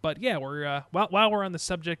fond of. But yeah, we're while we're on the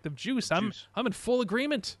subject of Juice, I'm in full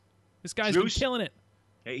agreement. This guy's been killing it.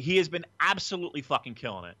 He has been absolutely fucking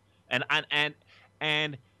killing it. And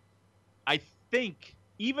I think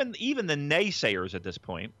even the naysayers at this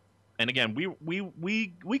point, and again,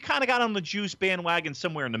 we kind of got on the Juice bandwagon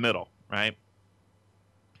somewhere in the middle, right?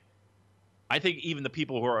 I think even the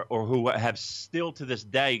people who have still to this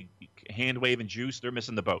day hand waving Juice, they're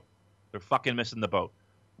missing the boat. They're fucking missing the boat.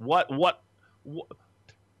 What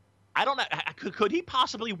I don't know. Could he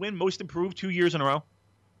possibly win Most Improved 2 years in a row?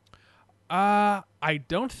 I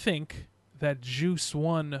don't think that Juice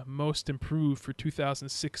won Most Improved for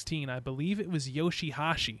 2016. I believe it was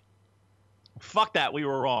Yoshihashi. Fuck that. We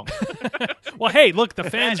were wrong. Well, hey, look, the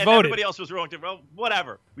fans and voted. Everybody else was wrong too. Well,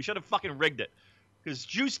 whatever. We should have fucking rigged it. Because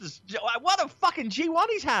Juice is what a fucking G1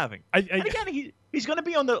 he's having. And again, he's going to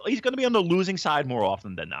be on the losing side more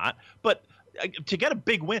often than not. But to get a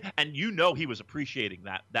big win, and he was appreciating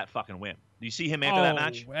that fucking win. Do you see him after that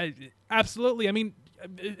match? Absolutely. I mean,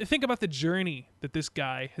 think about the journey that this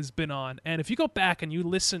guy has been on, and if you go back and you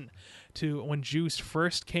listen to when Juice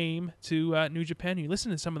first came to New Japan, you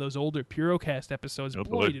listen to some of those older Purocast episodes.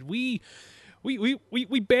 Boy, did we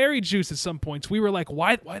buried Juice at some points. We were like,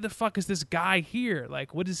 why the fuck is this guy here?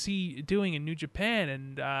 Like, what is he doing in New Japan?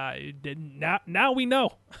 And now we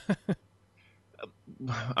know.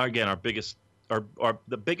 Again,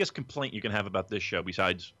 the biggest complaint you can have about this show,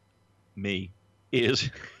 besides me,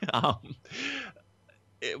 is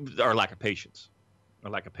our lack of patience.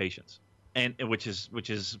 And which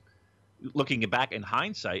is looking back in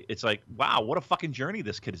hindsight, it's like, wow, what a fucking journey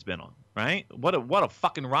this kid has been on, right? What a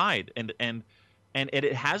fucking ride, and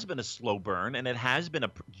it has been a slow burn, and it has been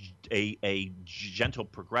a gentle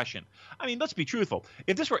progression. I mean, let's be truthful.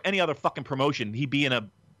 If this were any other fucking promotion, he'd be in a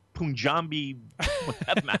Punjabi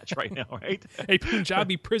match right now, right? A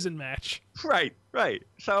Punjabi prison match. Right.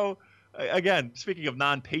 So, again, speaking of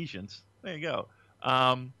non-patience, there you go.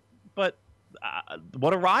 But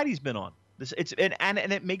what a ride he's been on. And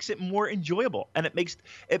it makes it more enjoyable, and it makes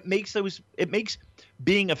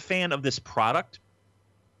being a fan of this product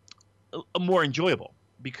more enjoyable,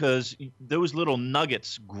 because those little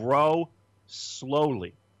nuggets grow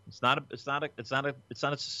slowly. It's not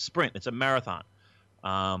a sprint. It's a marathon.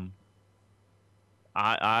 I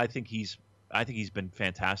think he's been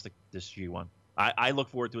fantastic this G1. I look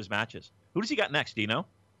forward to his matches. Who does he got next? Do you know?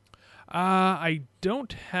 I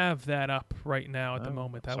don't have that up right now at the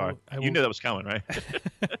moment. Sorry. I will, You knew that was coming, right?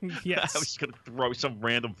 Yes. I was going to throw some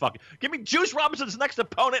random fucking. Give me Juice Robinson's next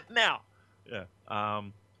opponent now. Yeah.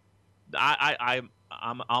 I'm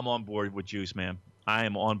on board with Juice, man. I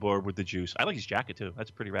am on board with the Juice. I like his jacket too. That's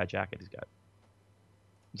a pretty rad jacket he's got.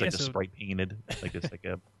 It's like spray painted, like it's like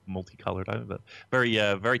a multicolored. But very,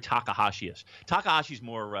 very Takahashi-ish. Takahashi's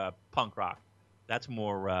more punk rock. That's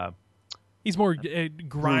more. He's more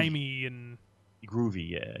grimy and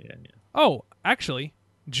groovy. Yeah. Oh, actually,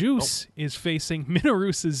 Juice is facing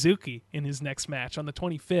Minoru Suzuki in his next match on the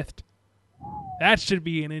 25th. That should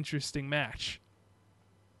be an interesting match.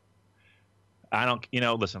 I don't,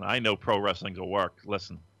 listen, I know pro wrestling's a work.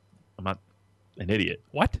 Listen, I'm not an idiot.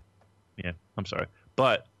 What? Yeah, I'm sorry.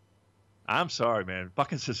 But I'm sorry, man.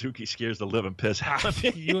 Fucking Suzuki scares the living piss out of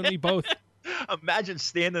me. You and me both. Imagine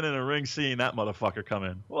standing in a ring seeing that motherfucker come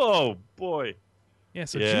in. Whoa, boy. Yeah,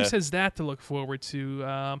 so Juice has that to look forward to.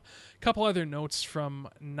 A couple other notes from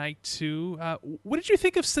night 2. What did you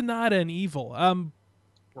think of Sonata and Evil?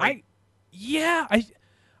 Right.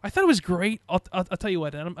 I thought it was great. I'll tell you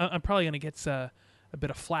what, and I'm probably going to get a bit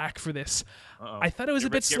of flack for this. Uh-oh. I thought it was a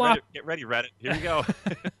bit sloppy. Get ready, Reddit. Here we go.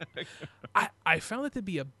 I found it to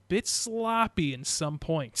be a bit sloppy in some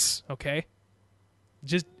points, okay?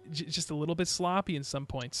 Just a little bit sloppy in some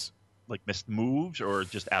points. Like missed moves or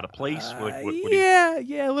just out of place? Yeah,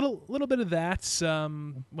 a little bit of that.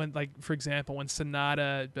 When, like, for example, when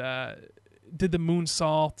Sonata did the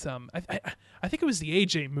moonsault, I think it was the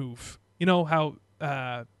AJ move. You know how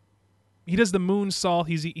he does the moonsault.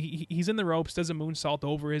 He's in the ropes, does a moonsault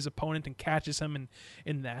over his opponent and catches him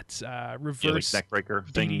in that reverse neckbreaker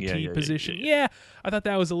thing, DDT position. Yeah, I thought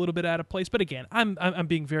that was a little bit out of place. But again, I'm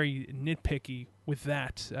being very nitpicky with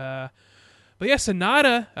that. But yeah,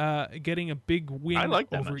 Sonata getting a big win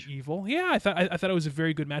over match. Evil. Yeah, I thought it was a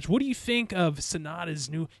very good match. What do you think of Sonata's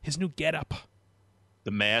new getup?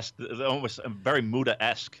 The mask, almost very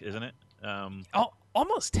Muta-esque, isn't it?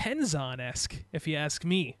 Almost Tenzan-esque, if you ask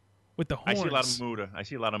me, with the horns. I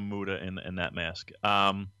see a lot of Muta in that mask.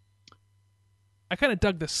 I kind of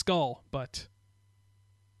dug the skull, but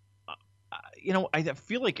I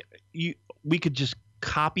feel like we could just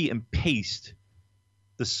copy and paste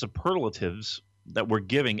the superlatives that we're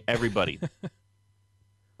giving everybody.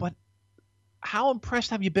 But how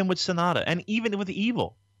impressed have you been with Sonata and even with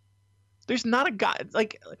Evil? There's not a guy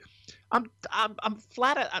like I'm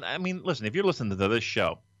flat out. I mean, listen, if you're listening to this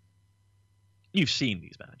show, you've seen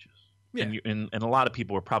these matches. Yeah. And a lot of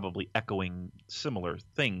people are probably echoing similar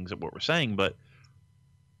things at what we're saying, but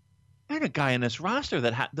there's a guy in this roster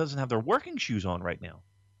that doesn't have their working shoes on right now.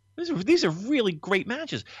 These are really great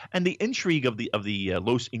matches, and the intrigue of the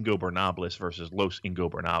Los Ingobernables versus Los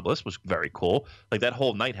Ingobernables was very cool. Like that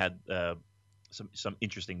whole night had some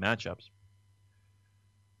interesting matchups.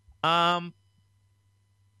 I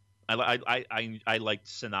liked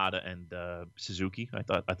Sonata and Suzuki. I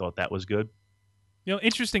thought that was good.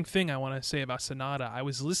 Interesting thing I want to say about Sonata. I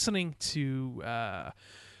was listening to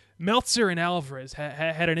Meltzer and Alvarez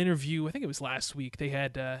had an interview. I think it was last week. They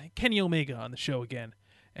had Kenny Omega on the show again,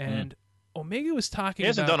 and Omega was talking. He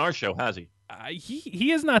hasn't done our show, has he? He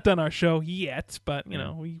has not done our show yet, but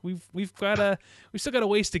we've still got a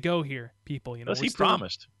ways to go here, people. He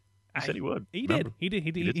promised. He said he would. He did. He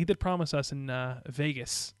did promise us in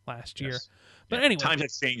Vegas last year. Yes. But anyway, times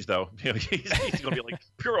have changed though. He's going to be like,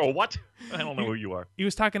 Puro, what? I don't know who you are. He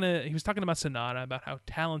was talking about Sonata, about how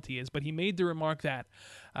talented he is, but he made the remark that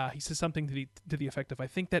he said something to the effect of, I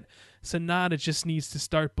think that Sonata just needs to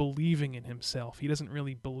start believing in himself. He doesn't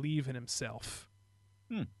really believe in himself.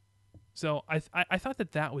 So I thought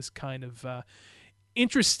that was kind of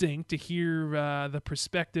interesting to hear the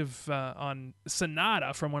perspective on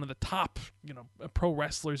Sonata from one of the top, pro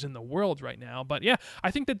wrestlers in the world right now. But yeah, I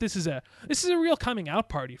think that this is a real coming out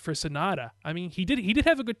party for Sonata. I mean, he did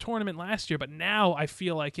have a good tournament last year, but now I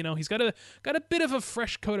feel like he's got a bit of a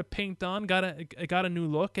fresh coat of paint on, got a new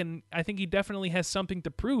look, and I think he definitely has something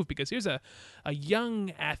to prove because here's a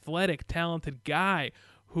young, athletic, talented guy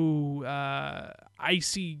who I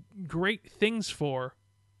see great things for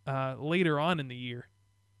later on in the year.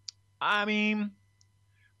 I mean,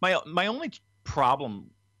 my only problem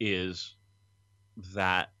is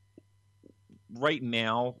that right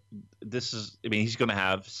now he's going to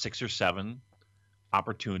have 6 or 7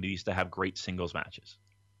 opportunities to have great singles matches.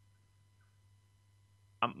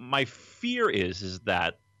 My fear is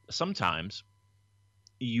that sometimes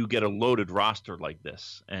you get a loaded roster like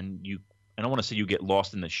this, and I don't want to say you get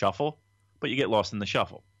lost in the shuffle, but you get lost in the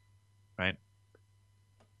shuffle, right?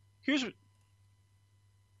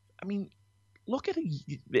 Look at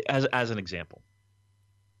it as an example.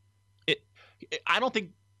 I don't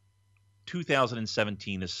think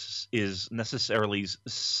 2017 is necessarily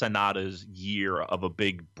Sonata's year of a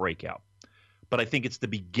big breakout, but I think it's the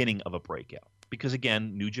beginning of a breakout because,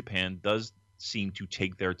 again, New Japan does seem to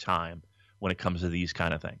take their time when it comes to these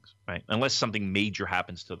kind of things, right? Unless something major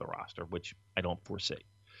happens to the roster, which I don't foresee.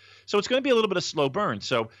 So it's going to be a little bit of slow burn.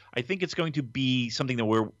 So I think it's going to be something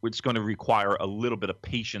that it's going to require a little bit of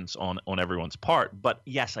patience on everyone's part. But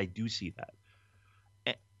yes, I do see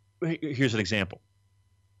that. Here's an example.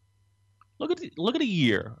 Look at a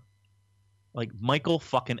year like Michael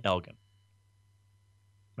fucking Elgin,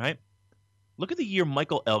 right? Look at the year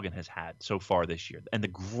Michael Elgin has had so far this year and the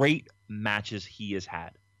great matches he has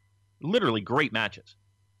had. Literally great matches.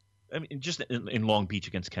 I mean, just in Long Beach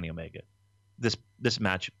against Kenny Omega. This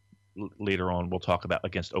match later on we'll talk about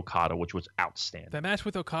against Okada, which was outstanding. That match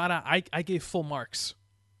with Okada, I gave full marks.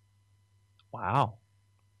 Wow.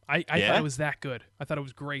 I thought it was that good. I thought it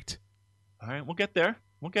was great. All right, we'll get there.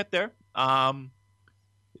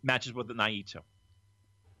 Matches with the Naito.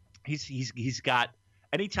 He's got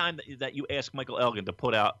anytime that you ask Michael Elgin to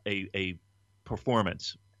put out a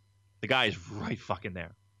performance, the guy is right fucking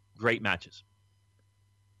there. Great matches.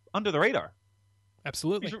 Under the radar.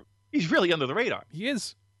 Absolutely. He's really under the radar. He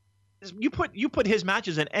is. You put his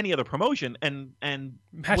matches in any other promotion and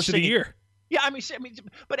match of the year. Yeah, I mean,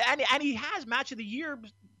 but he has match of the year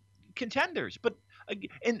contenders. But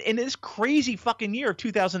in this crazy fucking year of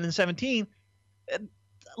 2017,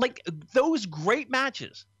 like those great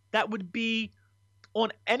matches that would be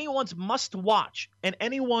on anyone's must watch and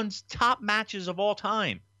anyone's top matches of all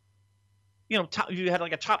time. You know, you had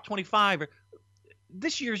like a top 25.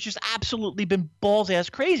 This year's just absolutely been balls ass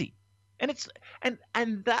crazy, and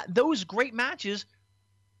those great matches,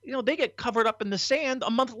 you know, they get covered up in the sand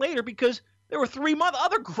a month later because there were 3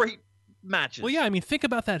 other great matches. Well, yeah, I mean, think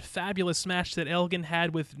about that fabulous match that Elgin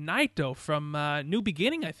had with Naito from New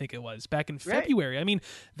Beginning, I think it was, back in February. I mean,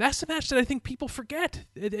 that's a match that I think people forget.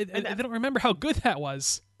 They don't remember how good that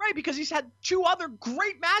was. Right, because he's had 2 other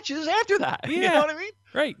great matches after that. Yeah. You know what I mean?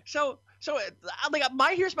 Right. So like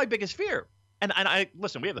here's my biggest fear. And I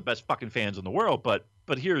listen, we have the best fucking fans in the world, but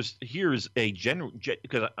here's a general,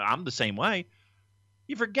 because I'm the same way.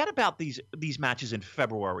 You forget about these matches in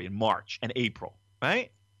February and March and April,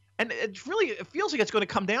 right? And it feels like it's going to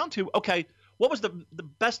come down to, okay, what was the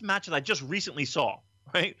best match that I just recently saw,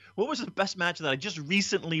 right? What was the best match that I just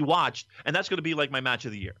recently watched? And that's going to be like my match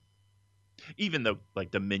of the year. Even though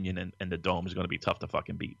like Dominion and the Dome is going to be tough to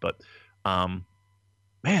fucking beat, but man,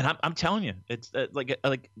 I'm telling you, it's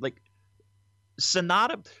like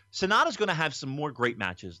Sonata's going to have some more great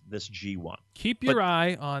matches this G1. Keep your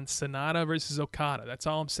eye on Sonata versus Okada. That's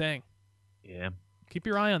all I'm saying. Yeah. Keep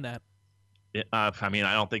your eye on that. I mean,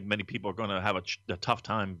 I don't think many people are going to have a tough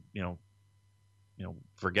time,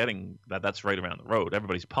 forgetting that that's right around the road.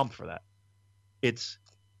 Everybody's pumped for that. It's,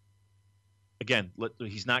 again,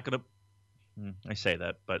 he's not going to, I say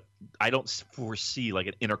that, but I don't foresee like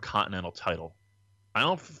an Intercontinental title. I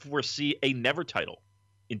don't foresee a never title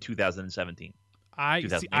in 2017. I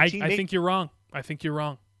think you're wrong. I think you're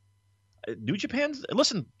wrong. New Japan's,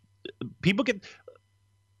 listen, people get,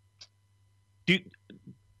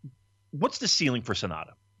 what's the ceiling for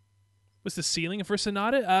Sonata? What's the ceiling for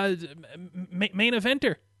Sonata? Main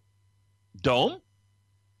eventer. Dome?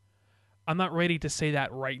 I'm not ready to say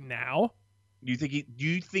that right now. Do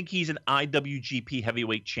you think he's an IWGP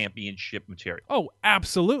Heavyweight Championship material? Oh,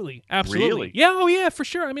 absolutely. Really? Yeah, oh yeah, for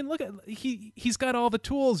sure. I mean, look at he's got all the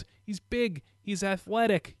tools. He's big, he's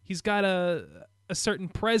athletic, he's got a certain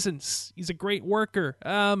presence. He's a great worker.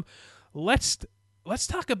 Let's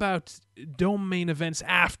talk about Dome main events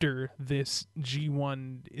after this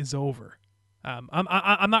G1 is over.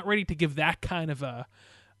 I'm not ready to give that kind of a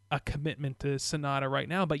commitment to Sonata right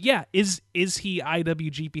now, but yeah, is he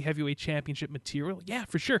IWGP Heavyweight Championship material? Yeah,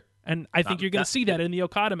 for sure. And I think you're going to see that in the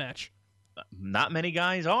Okada match. Not many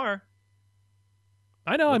guys are.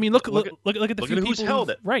 I know. I mean, look at the few people who's held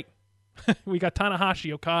it. Right. We got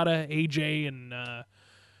Tanahashi, Okada, AJ, and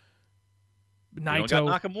Naito. You don't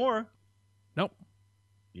got Nakamura. Nope.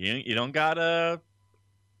 You don't got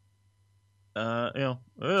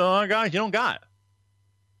guys you don't got.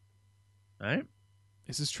 All right.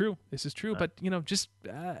 This is true. But just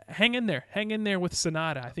hang in there. Hang in there with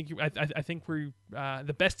Sonata. I think we're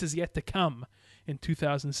the best is yet to come in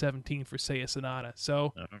 2017 for Seiya Sonata.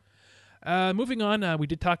 So, moving on, we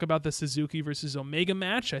did talk about the Suzuki versus Omega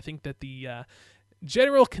match. I think that the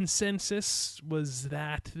general consensus was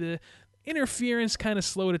that the interference kind of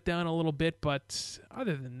slowed it down a little bit, but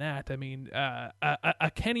other than that, I mean,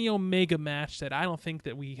 a Kenny Omega match that I don't think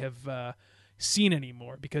that we have seen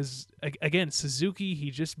anymore, because again, Suzuki,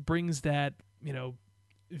 he just brings that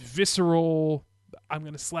visceral, I'm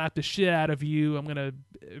going to slap the shit out of you, I'm going to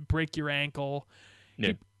break your ankle.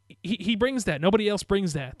 Yeah. He brings that. Nobody else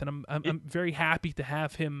brings that. And I'm very happy to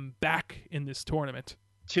have him back in this tournament.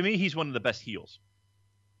 To me, he's one of the best heels.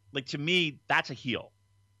 Like, to me, that's a heel.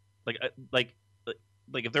 Like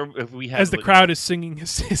if we had, as the crowd is singing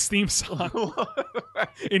his theme song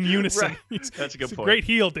in unison. Right. That's a good point. Great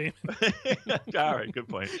heel, Damon. All right, good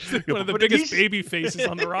point. One of the biggest baby faces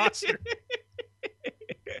on the roster.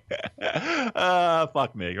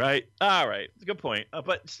 Fuck me, right? All right, good point.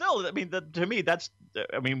 But still, I mean, to me, that's.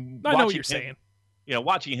 I mean, I know what you're saying.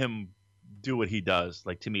 Watching him do what he does,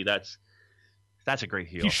 like, to me, that's a great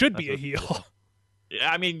heel. He should be a heel.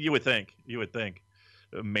 I mean, you would think.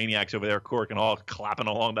 Maniacs over there, Cork and all, clapping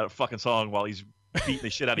along that fucking song while he's beating the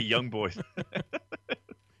shit out of young boys,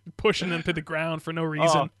 pushing them to the ground for no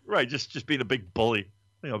reason. Right, just being a big bully,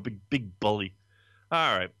 big bully.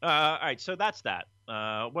 All right. So that's that.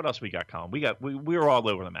 What else we got, Colin? We were all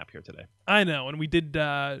over the map here today. I know, and we did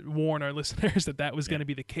warn our listeners that was going to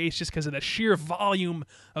be the case just because of the sheer volume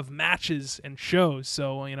of matches and shows.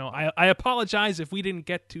 So, I apologize if we didn't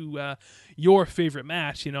get to your favorite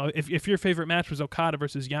match. If your favorite match was Okada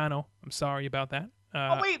versus Yano, I'm sorry about that.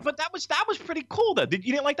 Wait, but that was pretty cool, though. You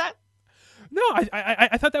didn't like that? No,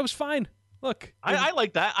 I thought that was fine. Look, I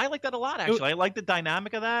like that. I like that a lot, actually. I like the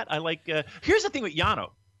dynamic of that. I like. Here's the thing with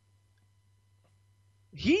Yano.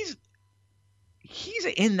 He's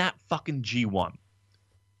in that fucking G1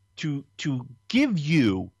 to give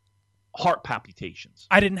you heart palpitations.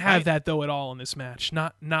 I didn't have that though at all in this match.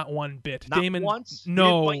 Not one bit. Not Damon, once.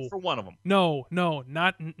 No, he didn't fight for one of them. No,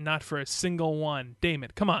 not for a single one.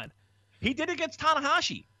 Damon, come on. He did against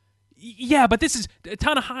Tanahashi. Yeah, but this is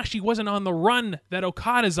Tanahashi wasn't on the run that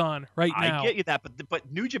Okada's on now. I get you that,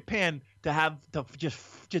 but New Japan to just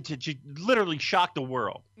literally shock the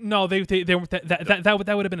world. No, they that would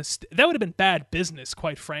have been that would have been bad business,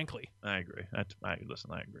 quite frankly. I agree. Listen,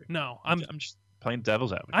 I agree. No, I'm just playing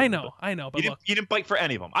devil's advocate. I know, but you didn't bite for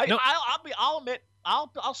any of them. I'll admit.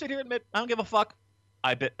 I'll sit here and admit. I don't give a fuck.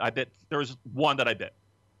 I bit. There's one that I bit.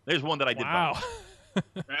 There's one that I did. Wow.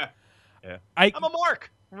 Yeah. I'm a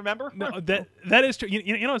mark. Remember? No, that is true.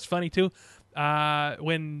 You know what's funny too?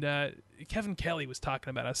 When Kevin Kelly was talking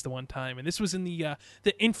about us the one time, and this was in the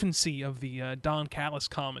infancy of the Don Callis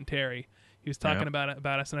commentary. He was talking about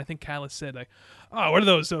us, and I think Callis said, like, "Oh, what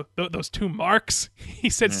are those two marks?" He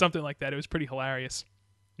said something like that. It was pretty hilarious.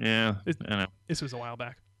 Yeah, I know. This was a while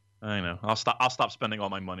back. I know. I'll stop spending all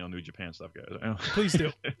my money on New Japan stuff, guys. Please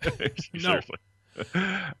do. Seriously.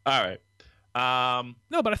 All right.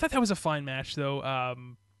 No, but I thought that was a fine match,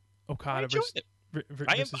 though. Okada versus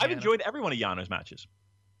I've enjoyed every one of Yano's matches.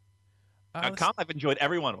 I've enjoyed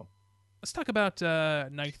every one of them. Let's talk about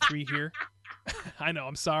night 3 here. I know.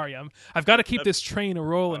 I'm sorry. I've got to keep this train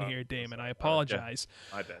rolling here, Damon. I apologize.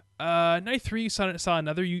 I bet. Night 3 saw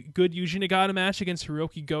another good Yuji Nagata match against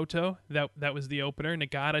Hiroki Goto. That was the opener.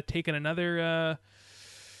 Nagata taking another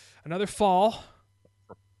fall.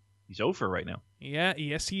 He's over right now. Yeah,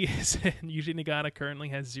 yes, he is. Yuji Nagata currently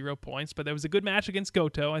has 0 points, but that was a good match against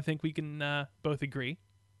Goto. I think we can both agree.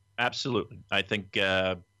 Absolutely. I think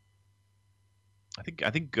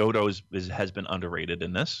Goto has been underrated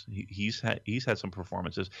in this. He's had some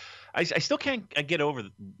performances. I still can't get over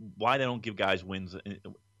why they don't give guys wins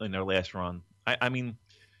in their last run. I mean,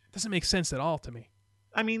 it doesn't make sense at all to me.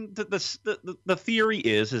 I mean, the theory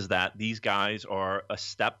is that these guys are a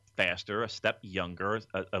step faster, a step younger,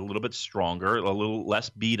 a little bit stronger, a little less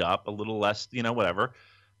beat up, a little less, whatever.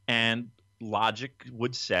 And logic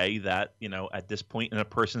would say that, at this point in a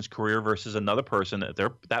person's career versus another person at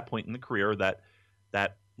that point in the career,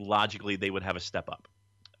 that logically they would have a step up.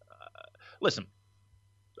 Listen,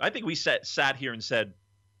 I think we sat here and said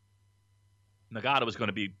Nagata was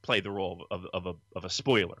going to play the role of a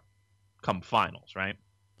spoiler come finals, right?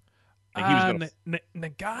 And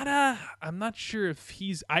Nagata, I'm not sure if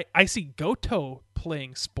he's... I see Goto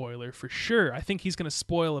playing spoiler for sure. I think he's going to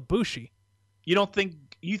spoil Ibushi. You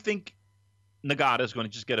think Nagata is going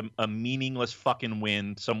to just get a meaningless fucking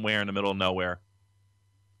win somewhere in the middle of nowhere?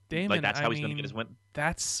 Damon, that's how he's going to get his win?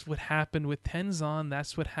 That's what happened with Tenzan.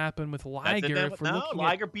 That's what happened with Liger.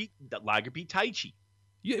 Liger beat Taichi.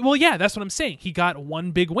 Well, yeah, that's what I'm saying. He got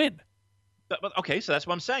one big win. But okay, so that's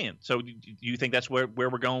what I'm saying. So do you think that's where we're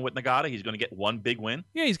going with Nagata? He's going to get one big win?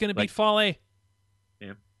 Yeah, he's going to beat Fale.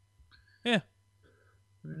 Yeah.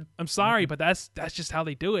 I'm sorry, but that's just how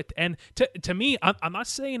they do it. And to me, I'm not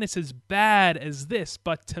saying it's as bad as this,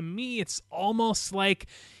 but to me, it's almost like,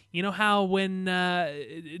 how when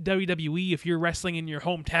WWE, if you're wrestling in your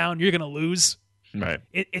hometown, you're going to lose. Right.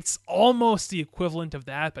 It's almost the equivalent of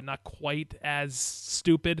that, but not quite as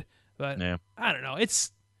stupid. But Yeah. I don't know.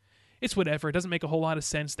 It's whatever. It doesn't make a whole lot of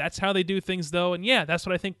sense. That's how they do things, though. And yeah, that's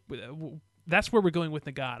what I think. That's where we're going with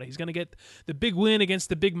Nagata. He's going to get the big win against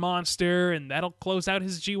the big monster, and that'll close out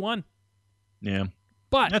his G1. Yeah.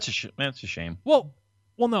 But That's a shame. well,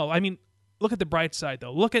 no. I mean, look at the bright side,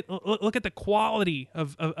 though. Look at the quality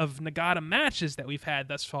of Nagata matches that we've had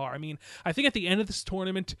thus far. I mean, I think at the end of this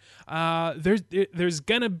tournament, there's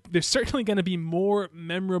certainly gonna be more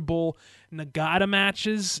memorable Nagata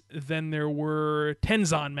matches than there were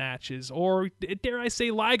Tenzan matches, or dare I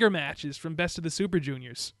say Liger matches from Best of the Super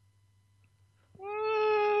Juniors.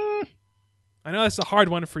 I know that's a hard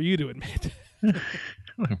one for you to admit.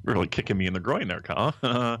 Really kicking me in the groin there, Kyle.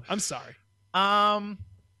 I'm sorry.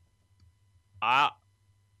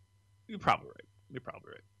 You're probably right. You're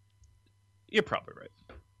probably right.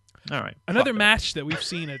 All right. Another match that we've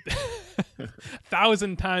seen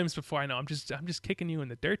 1,000 times before. I know I'm just kicking you in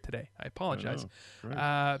the dirt today. I apologize.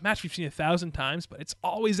 Match we've seen 1,000 times, but it's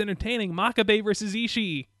always entertaining. Makabe versus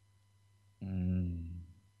Ishii. You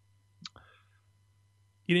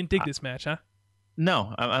didn't dig this match, huh?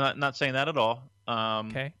 No, I'm not saying that at all.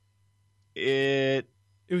 Okay. It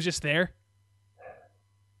was just there.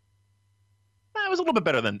 It was a little bit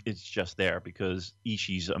better than it's just there because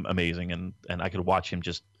Ishii's amazing, and I could watch him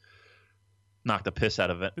just knock the piss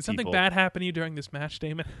out of it. Did something bad happen to you during this match,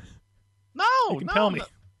 Damon? No, you can tell me.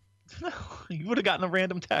 No, you would have gotten a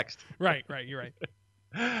random text. Right, you're right.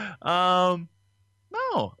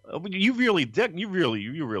 No, you really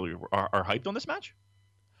are hyped on this match.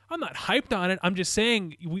 I'm not hyped on it. I'm just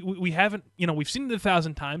saying we haven't, we've seen it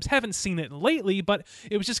 1,000 times, haven't seen it lately, but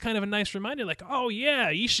it was just kind of a nice reminder, like, oh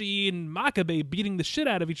yeah, Ishii and Makabe beating the shit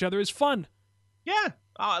out of each other is fun. Yeah.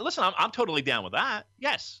 Listen, I'm totally down with that.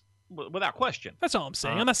 Yes, without question. That's all I'm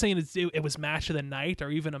saying. I'm not saying it was match of the night or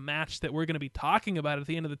even a match that we're going to be talking about at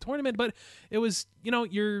the end of the tournament, but it was, your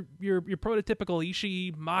prototypical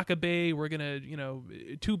Ishii, Makabe. We're gonna,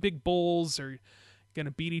 two big bulls are gonna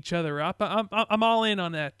beat each other up. I'm all in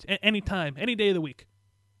on that. Anytime, any day of the week.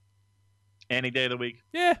 Any day of the week.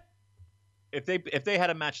 Yeah. If they had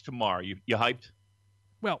a match tomorrow, you hyped?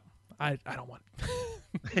 Well, I don't want.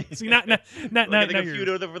 See, not a feud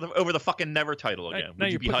over the fucking Never title again.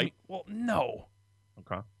 Would you be hyped? Well, no.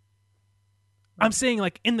 Okay. I'm saying,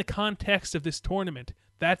 like, in the context of this tournament,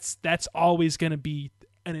 that's always gonna be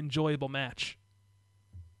an enjoyable match.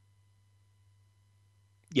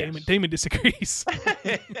 Yes. Damon disagrees.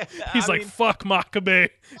 He's like, fuck Makabe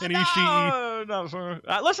and Ishii. No.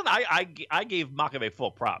 Listen, I gave Makabe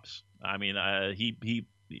full props. I mean,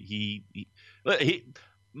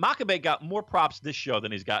 Makabe got more props this show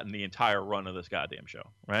than he's gotten the entire run of this goddamn show,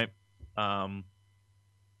 right?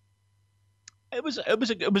 It was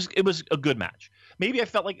a good match. Maybe I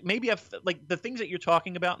felt like the things that you're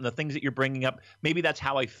talking about and the things that you're bringing up. Maybe that's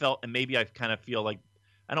how I felt, and maybe I kind of feel like.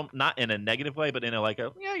 I don't, not in a negative way, but in a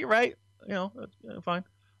yeah, you're right. Fine.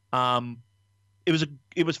 It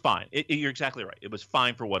was fine. You're exactly right. It was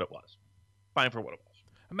fine for what it was.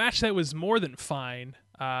 A match that was more than fine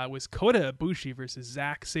was Kota Ibushi versus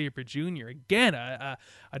Zack Sabre Jr. Again, a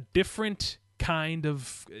different kind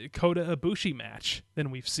of Kota Ibushi match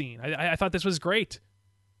than we've seen. I thought this was great.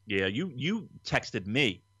 Yeah, you texted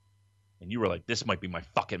me, and you were like, "This might be my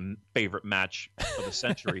fucking favorite match of the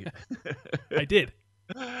century." I did.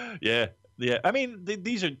 Yeah. I mean,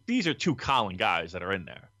 these are two Colin guys that are in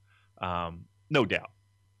there, no doubt.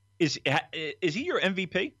 Is he your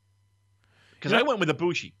MVP? Because I went with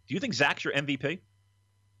Ibushi. Do you think Zach's your MVP?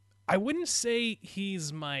 I wouldn't say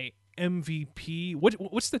he's my MVP.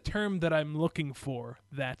 What's the term that I'm looking for?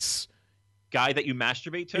 That's guy that you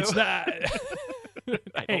masturbate to. It's not.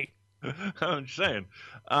 Hey, I'm just saying.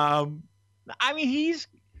 I mean,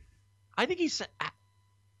 I think he's.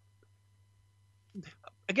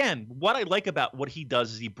 Again, what I like about what he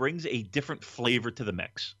does is he brings a different flavor to the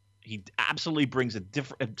mix. He absolutely brings a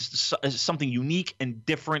different, something unique and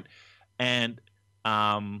different. And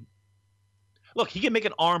look, he can make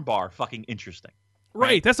an armbar fucking interesting.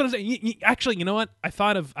 Right. That's what I'm saying. Actually, you know what?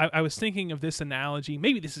 I was thinking of this analogy.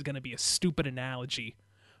 Maybe this is going to be a stupid analogy,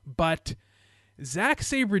 but Zack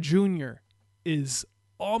Sabre Jr. is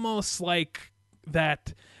almost like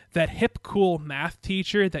that hip, cool math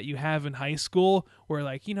teacher that you have in high school where,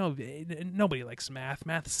 like, nobody likes math.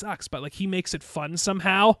 Math sucks, but, like, he makes it fun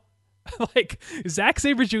somehow. Like, Zack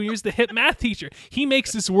Sabre Jr. is the hip math teacher. He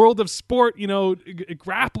makes this world of sport,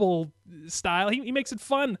 grapple style. He makes it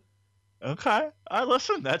fun. Okay.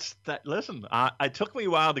 Listen, listen, it took me a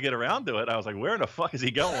while to get around to it. I was like, where in the fuck is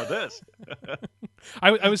he going with this?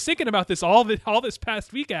 I was thinking about this all this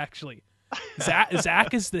past week, actually.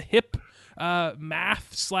 Zach is the hip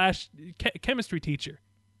math / chemistry teacher.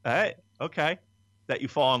 Hey, okay. That you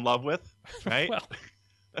fall in love with, right? Well,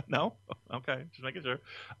 no? Okay, just making sure.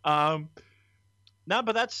 No,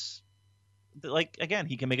 but that's, like, again,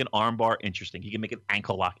 he can make an armbar interesting. He can make an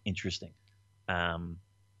ankle lock interesting. And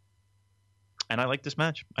I like this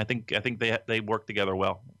match. I think they work together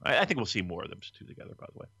well. I think we'll see more of them two together, by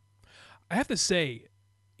the way. I have to say,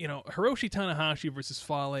 Hiroshi Tanahashi versus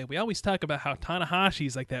Fale, we always talk about how Tanahashi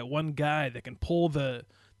is like that one guy that can pull the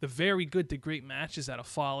very good to great matches out of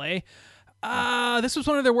Fale. This was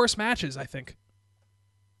one of their worst matches, I think.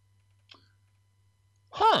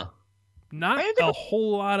 Huh. Not a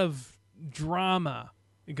whole lot of drama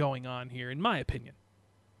going on here, in my opinion.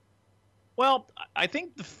 Well, I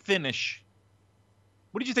think the finish...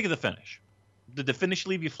 What did you think of the finish? Did the finish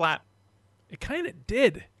leave you flat? It kind of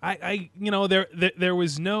did. There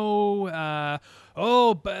was no,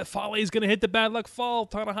 Fale's going to hit the bad luck fall.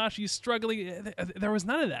 Tanahashi's struggling. There was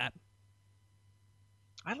none of that.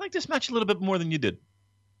 I like this match a little bit more than you did.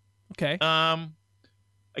 Okay.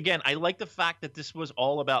 Again, I like the fact that this was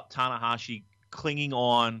all about Tanahashi clinging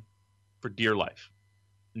on for dear life,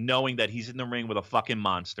 knowing that he's in the ring with a fucking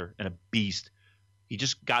monster and a beast. He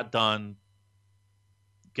just got done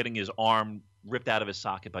getting his arm ripped out of his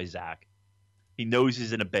socket by Zach. He knows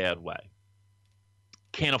he's in a bad way.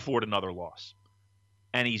 Can't afford another loss.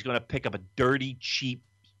 And he's going to pick up a dirty, cheap,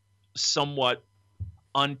 somewhat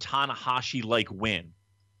un-Tanahashi-like win.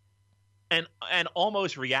 And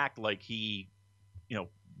almost react like he,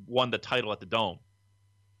 won the title at the Dome.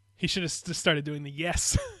 He should have just started doing the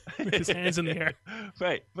yes with his hands in the air.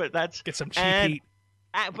 Right, but that's... Get some cheap heat.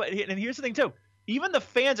 And here's the thing, too. Even the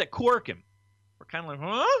fans at Corkin were kind of like,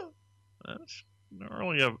 huh? That's not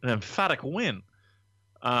really an emphatic win.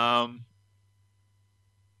 Because,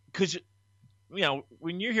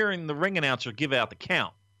 when you're hearing the ring announcer give out the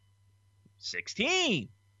count, 16,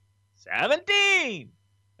 17,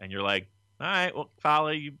 and you're like, all right, well,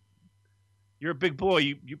 Fale, you're a big boy.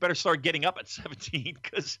 You better start getting up at 17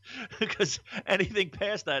 because anything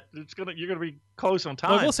past that, you're gonna be close on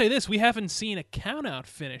time. Well, we'll say this: we haven't seen a count-out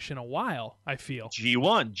finish in a while. I feel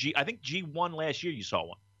G1. I think G1 last year you saw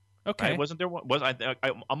one. Okay, right? Wasn't there one?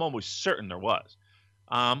 I'm almost certain there was.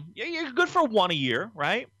 You're good for one a year,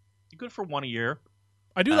 right? You're good for one a year.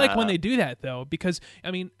 I do like when they do that, though, because,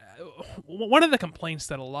 one of the complaints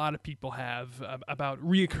that a lot of people have about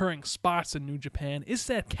reoccurring spots in New Japan is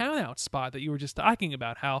that count-out spot that you were just talking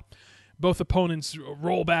about, how both opponents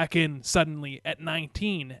roll back in suddenly at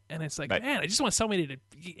 19, and it's like, right. Man, I just want somebody to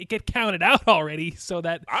get counted out already so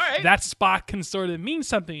that that spot can sort of mean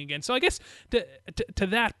something again. So I guess to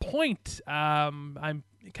that point, I'm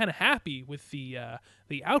kind of happy with the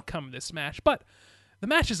outcome of this match, but the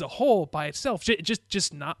match as a whole, by itself,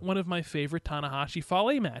 just not one of my favorite Tanahashi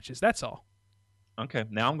Fale matches. That's all. Okay,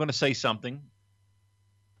 now I'm going to say something.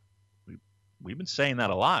 We've been saying that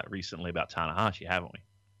a lot recently about Tanahashi, haven't we?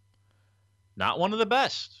 Not one of the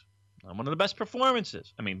best. Not one of the best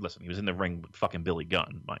performances. I mean, listen, he was in the ring with fucking Billy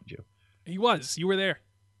Gunn, mind you. He was. You were there.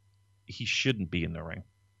 He shouldn't be in the ring.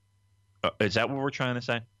 Is that what we're trying to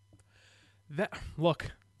say?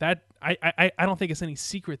 I don't think it's any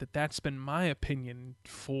secret that that's been my opinion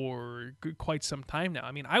for quite some time now.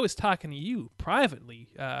 I mean, I was talking to you privately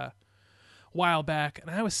a while back,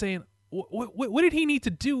 and I was saying, what did he need to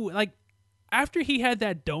do? Like, after he had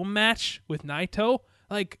that Dome match with Naito,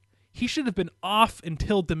 like, he should have been off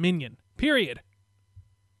until Dominion, period.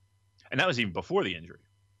 And that was even before the injury.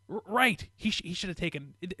 Right. He should have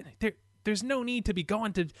taken... There's no need to be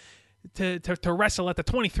going to wrestle at the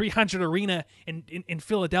 2300 Arena in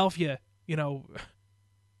Philadelphia, No.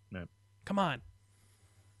 Come on.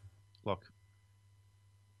 Look.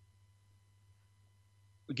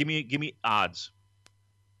 Give me odds.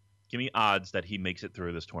 Give me odds that he makes it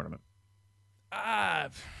through this tournament. I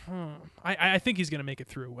think he's going to make it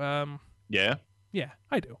through. Yeah? Yeah,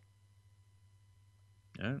 I do.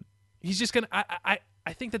 Yeah. He's just going to...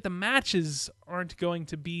 I think that the matches aren't going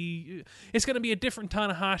to be... It's going to be a different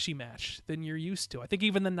Tanahashi match than you're used to. I think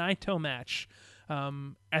even the Naito match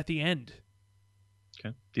at the end.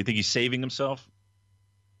 Okay. Do you think he's saving himself?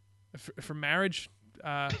 For marriage?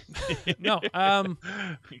 No.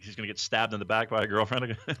 He's going to get stabbed in the back by a girlfriend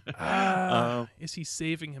again? Is he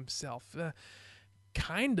saving himself?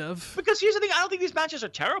 Kind of. Because here's the thing. I don't think these matches are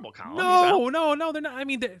terrible, Colin. No, they're not. I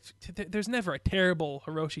mean, there's never a terrible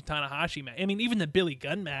Hiroshi Tanahashi match. I mean, even the Billy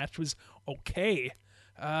Gunn match was okay.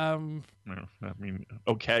 I mean,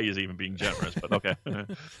 okay is even being generous, but okay.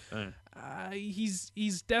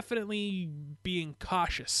 He's definitely being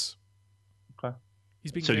cautious. Okay.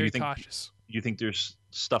 He's being very cautious. You think there's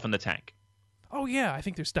stuff in the tank? Oh yeah, I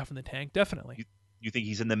think there's stuff in the tank, definitely. You think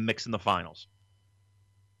he's in the mix in the finals?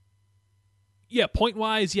 Yeah, point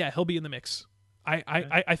wise, yeah, he'll be in the mix.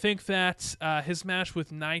 I think that his match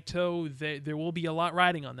with Naito, there will be a lot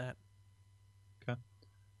riding on that. Okay.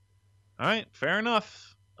 All right, fair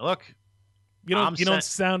enough. Look, you don't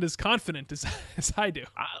sound as confident as I do.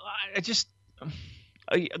 I just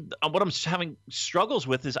what I'm having struggles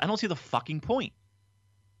with is I don't see the fucking point.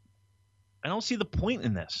 I don't see the point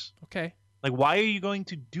in this. Okay. Like, why are you going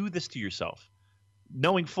to do this to yourself,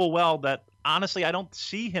 knowing full well that honestly I don't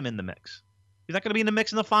see him in the mix. He's not going to be in the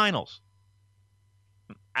mix in the finals.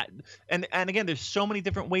 And again, there's so many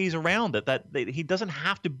different ways around it that he doesn't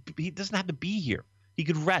have to be here. He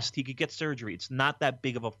could rest. He could get surgery. It's not that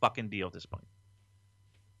big of a fucking deal at this point.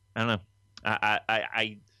 I don't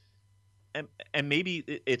know. And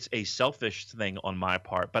maybe it's a selfish thing on my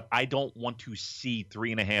part, but I don't want to see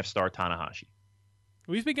 3.5-star Tanahashi.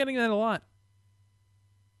 We've been getting that a lot.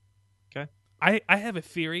 Okay. I have a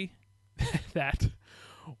theory that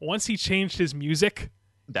once he changed his music,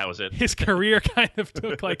 that was it. His career kind of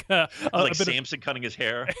took like a like bit Samson cutting his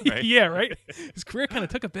hair. Right? Yeah, right. His career kind of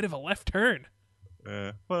took a bit of a left turn.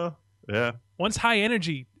 Well, yeah. Once High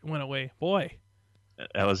Energy went away, boy,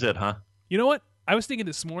 that was it, huh? You know what? I was thinking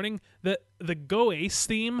this morning that the Go Ace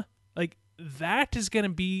theme, like that, is going to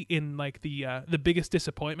be in like the biggest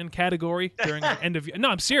disappointment category during the end of. No,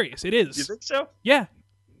 I'm serious. It is. You think so? Yeah.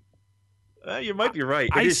 You might be right.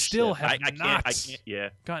 I still have I not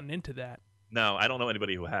can't gotten into that. No, I don't know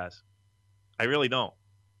anybody who has. I really don't.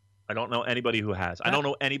 I don't know anybody who has. I don't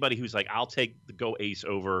know anybody who's like, I'll take the Go Ace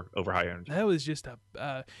over High Energy. That was just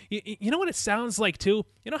a. You know what it sounds like too.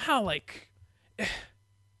 You know how like.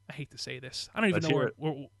 I hate to say this. I don't even know where.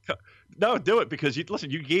 No, do it, because you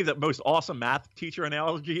gave the most awesome math teacher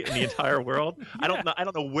analogy in the entire world. Yeah. I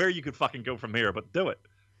don't know where you could fucking go from here, but do it.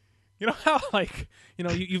 You know how like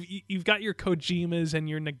you've got your Kojimas and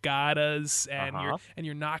your Nagatas and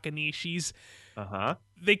your Nakanishis.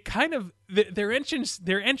 They kind of their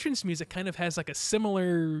entrance music kind of has like a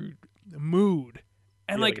similar mood.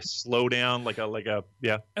 And like a slow down, like a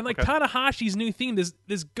yeah. And like Tanahashi's new theme,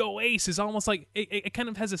 this Go Ace is almost like it kind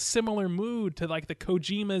of has a similar mood to like the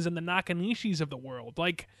Kojimas and the Nakanishis of the world.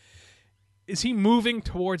 Like, is he moving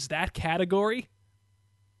towards that category?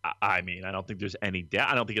 I mean, I don't think there's any doubt.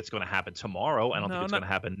 I don't think it's going to happen tomorrow. I don't think it's going to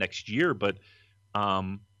happen next year. But, I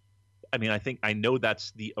mean, I know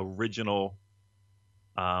that's the original.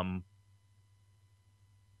 I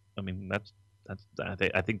mean,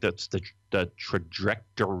 I think that's the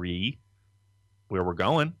trajectory where we're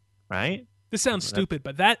going, right? This sounds stupid,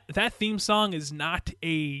 but that theme song is not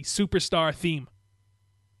a superstar theme.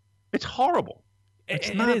 It's horrible.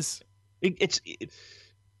 It is. It's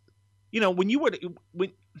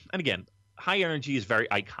and again, High Energy is very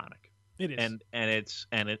iconic. It is,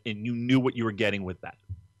 and you knew what you were getting with that.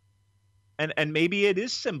 And maybe it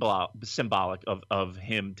is symbolic of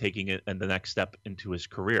him taking it and the next step into his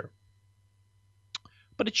career.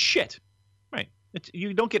 But it's shit, right?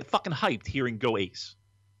 You don't get fucking hyped hearing Go Ace.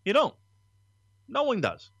 You don't. No one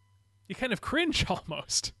does. You kind of cringe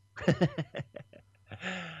almost.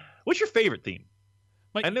 What's your favorite theme?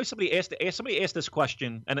 I know somebody asked this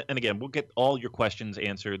question, and again, we'll get all your questions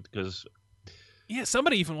answered because. Yeah,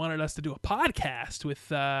 somebody even wanted us to do a podcast with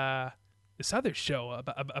this other show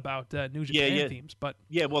about New Japan themes, but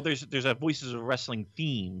well, there's a Voices of Wrestling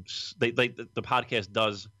themes. The podcast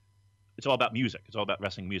does. It's all about music. It's all about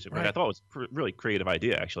wrestling music. Right? I thought it was a really creative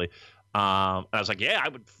idea, actually. And I was like, yeah, I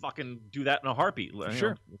would fucking do that in a heartbeat.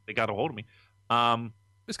 Sure. They got a hold of me.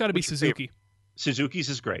 It's got to be Suzuki. Suzuki's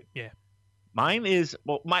is great. Yeah. Mine is,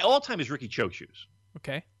 my all-time is Ricky Choke Shoes.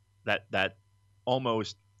 Okay. That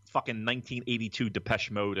almost fucking 1982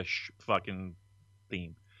 Depeche Mode-ish fucking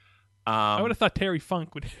theme. I would have thought Terry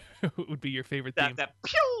Funk would be your favorite theme. I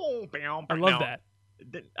love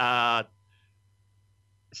that.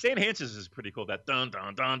 Stan Hansen's is pretty cool. That dun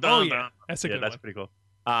dun dun dun. Oh yeah, dun. that's a good one. That's pretty cool.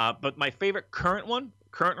 But my favorite current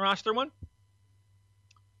roster one,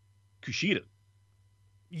 Kushida.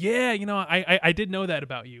 Yeah, I did know that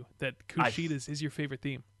about you. That Kushida is your favorite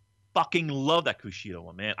theme. Fucking love that Kushida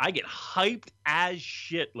one, man. I get hyped as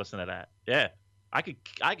shit listening to that. Yeah, I could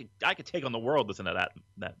take on the world listening to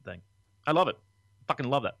that thing. I love it. Fucking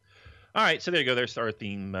love that. All right, so there you go. There's our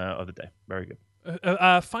theme of the day. Very good.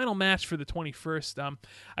 Final match for the 21st.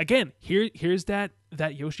 Again, here's that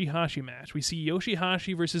Yoshihashi match. We see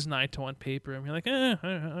Yoshihashi versus Naito on paper, and we're like, all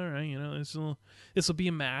right, this will be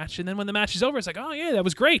a match. And then when the match is over, it's like, oh yeah, that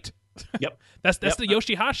was great. Yep, that's the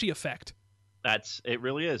Yoshihashi effect. It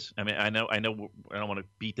really is. I mean, I know. I don't want to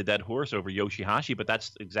beat the dead horse over Yoshihashi, but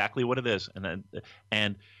that's exactly what it is.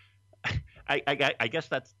 And I guess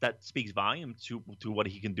that speaks volume to what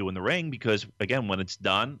he can do in the ring, because again, when it's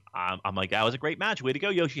done, I'm like, that was a great match, way to go,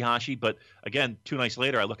 Yoshihashi. But again, 2 nights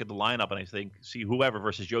later, I look at the lineup and I think, see whoever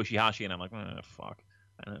versus Yoshihashi, and I'm like, fuck,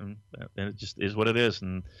 and it just is what it is,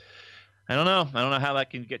 and I don't know how that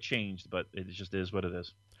can get changed, but it just is what it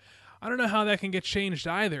is. I don't know how that can get changed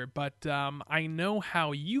either, but I know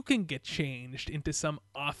how you can get changed into some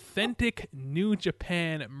authentic New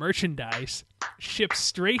Japan merchandise shipped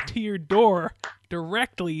straight to your door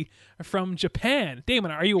directly from Japan. Damon,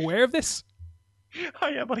 are you aware of this?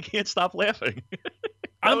 I am, but I can't stop laughing.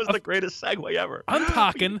 That was the greatest segue ever. I'm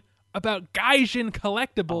talking about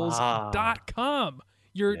GaijinCollectibles.com,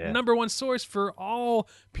 your number one source for all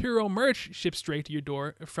Puro merch shipped straight to your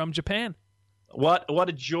door from Japan. What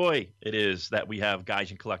a joy it is that we have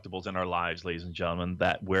Gaijin Collectibles in our lives, ladies and gentlemen,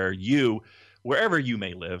 that wherever you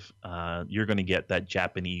may live, you're going to get that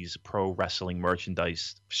Japanese pro wrestling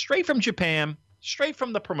merchandise straight from Japan, straight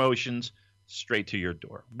from the promotions, straight to your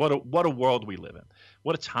door. What a world we live in.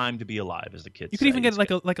 What a time to be alive, as the kids say. You could even get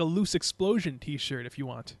like a Loose Explosion t-shirt if you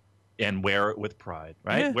want. And wear it with pride,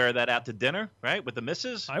 right? Yeah. Wear that out to dinner, right? With the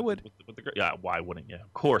missus? I would. Yeah, why wouldn't you?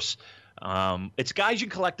 Of course. It's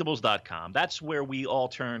GaijinCollectibles.com. That's where we all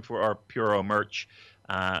turn for our Puro merch,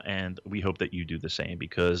 and we hope that you do the same,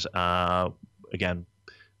 because, again,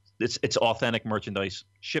 it's authentic merchandise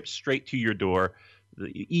shipped straight to your door.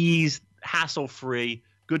 The ease, hassle-free,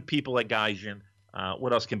 good people at Gaijin.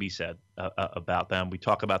 What else can be said about them? We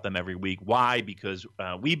talk about them every week. Why? Because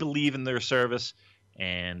we believe in their service,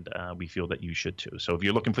 and we feel that you should too. So if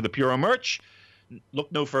you're looking for the Puro merch,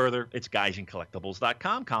 look no further. It's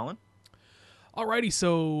GaijinCollectibles.com, Colin. Alrighty,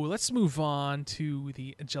 so let's move on to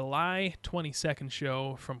the July 22nd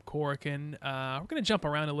show from Korakuen. We're going to jump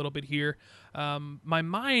around a little bit here. My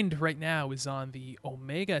mind right now is on the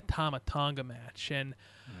Omega Tama Tonga match, and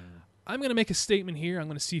I'm going to make a statement here. I'm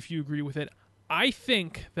going to see if you agree with it. I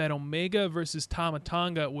think that Omega versus Tama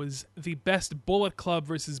Tonga was the best Bullet Club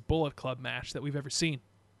versus Bullet Club match that we've ever seen.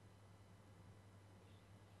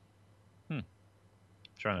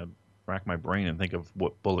 Trying to rack my brain and think of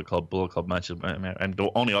what Bullet Club matches. And the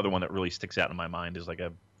only other one that really sticks out in my mind is like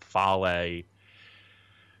a Fale.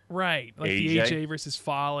 Right, like AJ? the AJ versus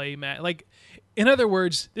Fale match. Like, in other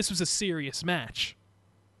words, this was a serious match.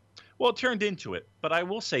 Well, it turned into it, but I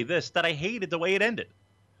will say this, that I hated the way it ended.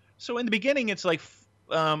 So in the beginning, it's like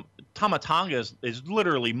Tama Tonga is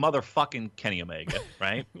literally motherfucking Kenny Omega,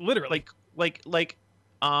 right? Literally. Well,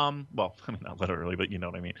 I mean, not literally, but you know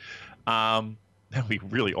what I mean. That would be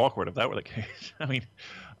really awkward if that were the case. I mean,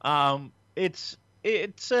 it's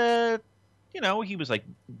he was like,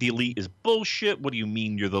 the Elite is bullshit. What do you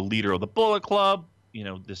mean you're the leader of the Bullet Club? You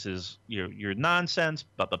know, this is your nonsense.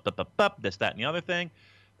 This, that, and the other thing.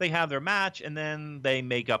 They have their match, and then they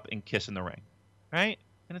make up and kiss in the ring, right?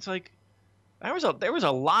 And it's like, there was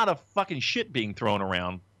a lot of fucking shit being thrown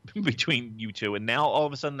around between you two, and now all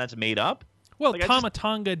of a sudden that's made up. Well, Like, Tama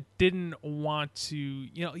Tonga didn't want to,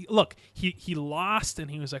 look, he lost, and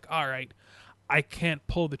he was like, all right, I can't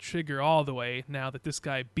pull the trigger all the way now that this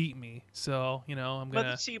guy beat me. So, I'm going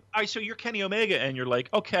to... But see, so you're Kenny Omega, and you're like,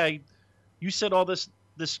 okay, you said all this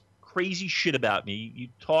crazy shit about me. You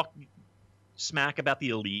talk smack about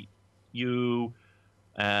the Elite. You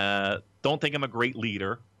don't think I'm a great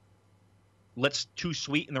leader. Let's too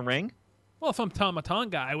sweet in the ring. Well, if I'm Tama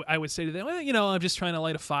Tonga, I would say to them, well, I'm just trying to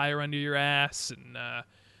light a fire under your ass and,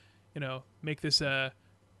 make this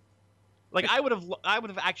Like, I would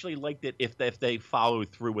have actually liked it if they followed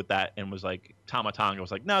through with that and was like, Tama Tonga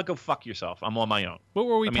was like, no, go fuck yourself. I'm on my own. What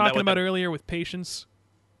were we talking about earlier with patience?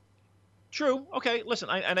 True. Okay. Listen.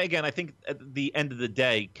 I think at the end of the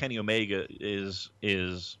day, Kenny Omega is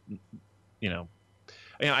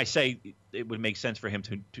I say it would make sense for him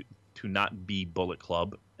to not be Bullet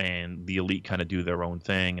Club, and the Elite kind of do their own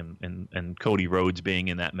thing, and Cody Rhodes being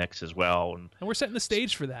in that mix as well, and we're setting the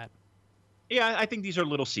stage for that. Yeah, I think these are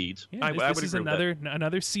little seeds. Yeah, this is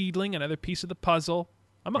another seedling, another piece of the puzzle.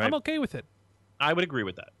 I'm okay with it. I would agree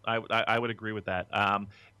with that. I would agree with that.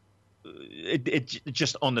 It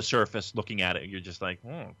just on the surface, looking at it, you're just like,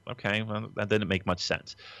 okay, well, that didn't make much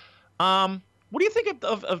sense. What do you think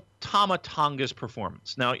of Tama Tonga's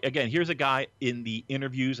performance? Now, again, here's a guy in the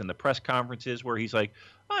interviews and the press conferences where he's like,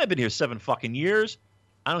 I've been here 7 fucking years.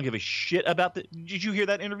 I don't give a shit about the. Did you hear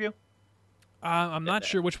that interview? I'm not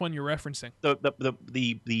sure which one you're referencing.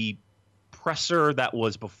 The presser that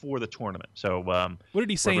was before the tournament. So what did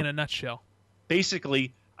he say in a nutshell?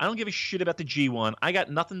 Basically, I don't give a shit about the G1. I got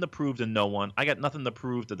nothing to prove to no one. I got nothing to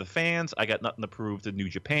prove to the fans. I got nothing to prove to New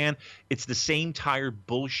Japan. It's the same tired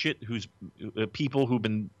bullshit who's people who've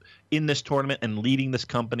been in this tournament and leading this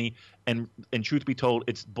company. And truth be told,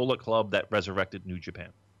 it's Bullet Club that resurrected New Japan.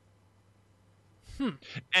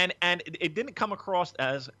 And it didn't come across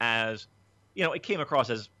as it came across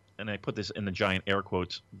as, and I put this in the giant air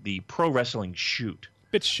quotes, the pro wrestling shoot.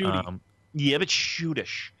 Bit shooty. Yeah, but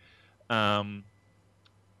shootish.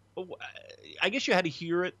 I guess you had to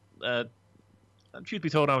hear it. Truth be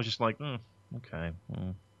told, I was just like, okay,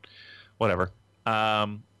 whatever.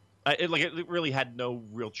 It really had no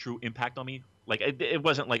real true impact on me. Like it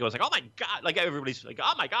wasn't like it was like, oh my god, like everybody's like,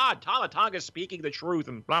 oh my god, Tama Tonga's speaking the truth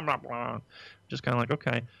and blah blah blah. Just kind of like,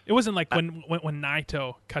 okay. It wasn't like when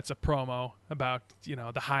Naito cuts a promo about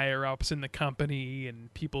the higher ups in the company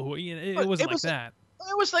and people who it wasn't like that.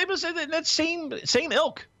 It was that same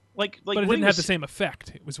ilk. But it didn't have the same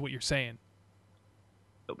effect. It was what you're saying.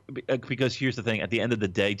 Because here's the thing: at the end of the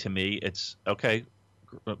day, to me, it's okay.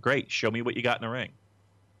 Great, show me what you got in the ring.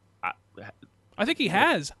 I think he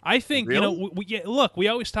has. I think really? Look, we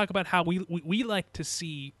always talk about how we like to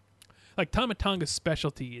see, like Tama Tonga's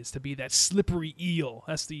specialty is to be that slippery eel.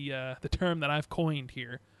 That's the term that I've coined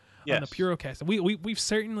here on the Purocast. We've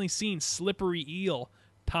certainly seen slippery eel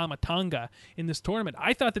Tama Tonga in this tournament.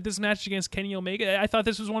 I thought that this match against Kenny Omega, I thought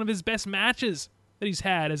this was one of his best matches that he's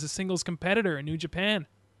had as a singles competitor in New Japan.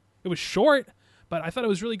 It was short, but I thought it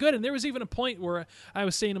was really good. And there was even a point where I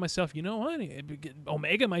was saying to myself, you know what?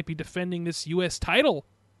 Omega might be defending this U.S. title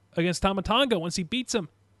against Tama Tonga once he beats him.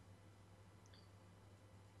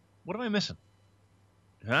 What am I missing?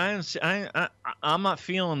 I'm not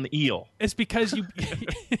feeling the eel. It's because you.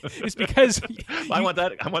 It's because I want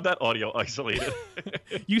that audio isolated.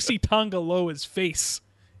 You see Tonga Loa's face.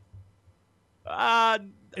 I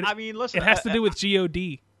mean, listen. It has to do with God.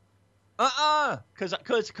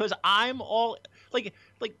 Because I'm all like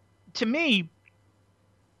to me.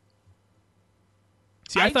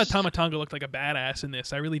 See, I thought Tama Tonga looked like a badass in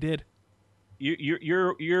this. I really did.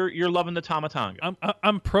 You're loving the Tama Tonga.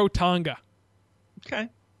 I'm pro Tonga. Okay.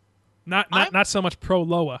 Not so much pro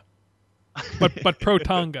Loa, but pro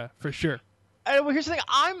Tonga for sure. Well, here's the thing.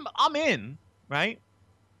 I'm in, right?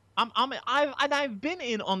 I've been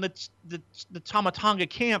in on the Tama Tonga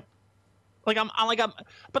camp. But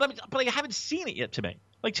I haven't seen it yet. To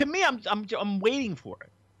me, I'm waiting for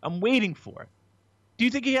it. I'm waiting for it. Do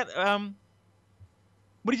you think he had?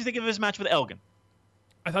 What did you think of his match with Elgin?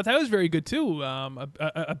 I thought that was very good too.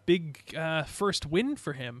 A big first win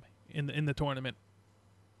for him in the tournament.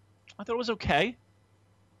 I thought it was okay.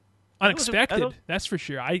 Unexpected, that's for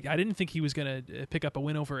sure. I didn't think he was going to pick up a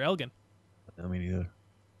win over Elgin. I mean, either.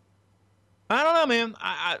 I don't know, man.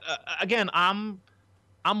 Again, I'm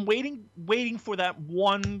waiting for that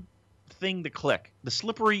one thing to click. The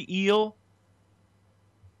slippery eel.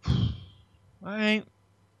 I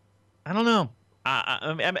don't know.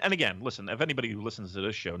 And again, listen. If anybody who listens to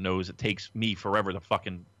this show knows it takes me forever to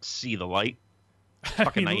fucking see the light.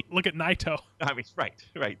 Look at Naito. I mean, right.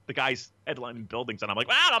 The guy's headlining buildings, and I'm like,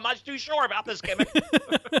 wow, I'm not too sure about this gimmick.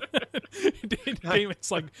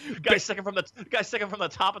 It's like guy's second from the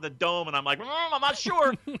top of the dome, and I'm like, I'm not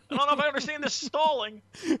sure. I don't know if I understand this stalling.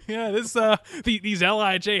 Yeah, this these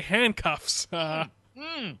LIJ handcuffs. Yeah.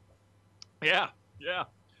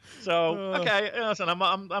 So okay, listen,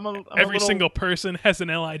 every single person has an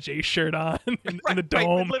LIJ shirt on in the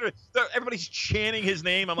dome. Right, literally, everybody's chanting his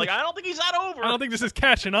name. I'm like, I don't think he's that over. I don't think this is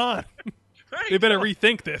catching on. Right, they better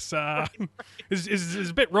rethink this.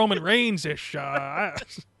 Is a bit Roman Reigns-ish. Right.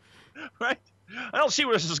 I don't see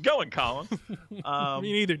where this is going, Colin. Me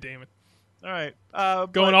neither, Damon. All right.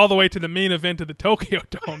 Going all the way to the main event of the Tokyo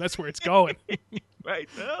Dome. That's where it's going. Right.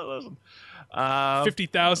 Listen.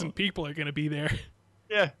 50,000 people are going to be there.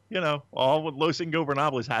 Yeah, all with Los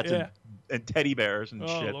Ingobernables hats and teddy bears and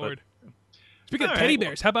shit. Oh, Lord. Speaking of teddy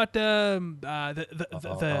bears, how about the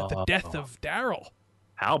death of Daryl?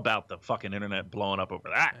 How about the fucking internet blowing up over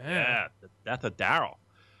that? Yeah, the death of Daryl.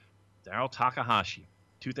 Daryl Takahashi,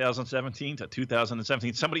 2017 to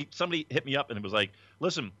 2017. Somebody hit me up and it was like,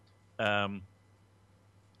 listen, on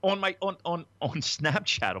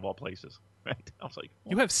Snapchat of all places, right? I was like,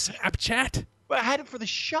 you have Snapchat? But I had it for the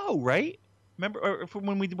show, right? Remember, or for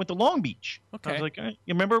when we went to Long Beach? Okay. I was like,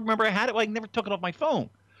 you remember I had it? Well, I never took it off my phone.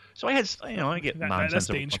 So I had, I get nonsense. That's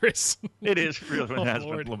dangerous. It is really. Oh, has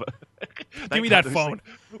Lord. been, Give me that phone.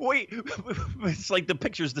 Wait, it's like the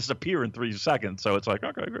pictures disappear in 3 seconds. So it's like,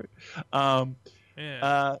 okay, great.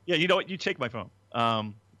 Yeah, you know what? You take my phone.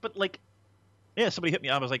 But like, yeah, somebody hit me.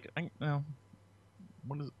 I was like,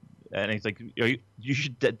 what is? And he's like, you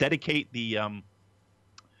should dedicate the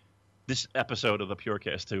this episode of the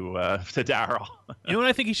Purecast to Daryl. You know what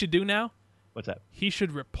I think he should do now? What's that? He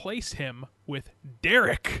should replace him with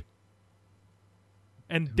Derek.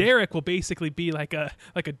 And Derek will basically be like a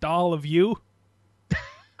doll of you.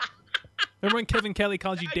 Remember when Kevin Kelly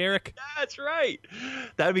called you Derek? That's right.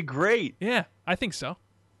 That'd be great. Yeah, I think so.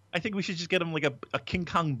 I think we should just get him like a King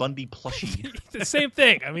Kong Bundy plushie. The same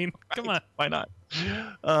thing. I mean, come on. Why not?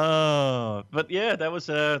 But yeah, that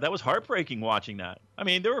was heartbreaking watching that. I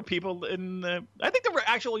mean, there were people I think there were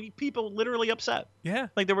actually people literally upset. Yeah.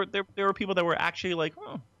 Like there were people that were actually like,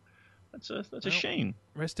 oh, that's a shame.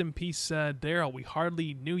 Rest in peace, Daryl. We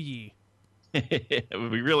hardly knew ye.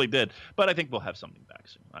 We really did. But I think we'll have something back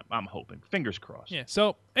soon. I'm hoping. Fingers crossed. Yeah.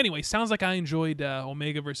 So anyway, sounds like I enjoyed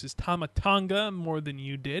Omega versus Tama Tonga more than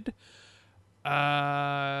you did.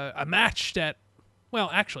 A match that, well,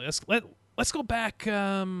 actually, let's go back.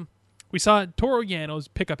 We saw Toru Yano's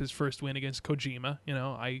pick up his first win against Kojima. You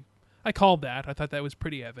know, I called that. I thought that was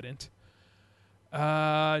pretty evident.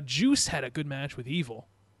 Juice had a good match with Evil.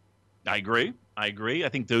 I agree. I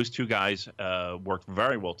think those two guys worked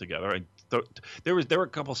very well together. There were a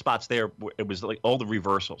couple spots there where it was like all the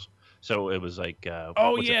reversals. So it was like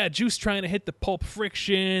Juice trying to hit the pulp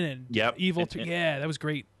friction and Evil. Yeah, that was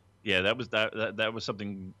great. Yeah, that was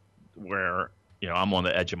something where I'm on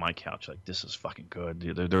the edge of my couch like this is fucking good.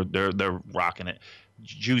 They're rocking it.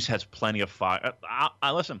 Juice has plenty of fire.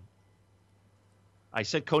 I listen. I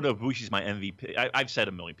said Kota Ibushi's my MVP. I've said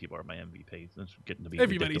a million people are my MVP. That's getting to be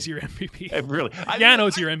everybody's ridiculous. Your MVP. Really,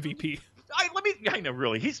 Yano's your MVP. I know,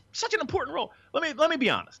 really. He's such an important role. Let me be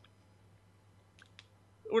honest,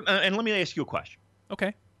 and let me ask you a question.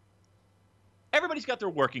 Okay. Everybody's got their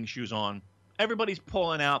working shoes on. Everybody's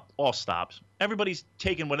pulling out all stops. Everybody's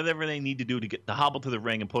taking whatever they need to do to get the hobble to the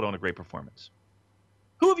ring and put on a great performance.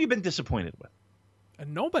 Who have you been disappointed with?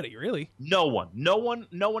 Nobody, really. No one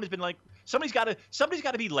has been like. Somebody's got to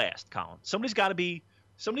be last, Colin. Somebody's got to be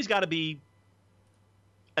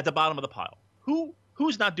at the bottom of the pile.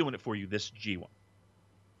 Who's not doing it for you this G1?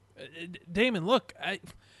 Damon, look,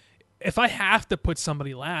 if I have to put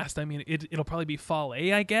somebody last, I mean it'll probably be Fale,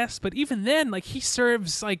 I guess. But even then, like he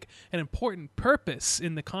serves like an important purpose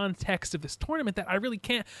in the context of this tournament that I really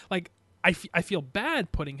can't like. I feel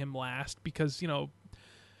bad putting him last because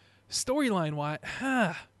storyline wise.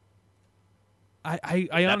 I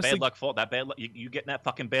honestly, bad luck fault. That bad luck. You getting that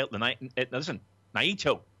fucking bad. Listen,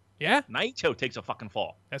 Naito. Yeah, Naito takes a fucking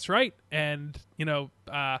fall. That's right. And there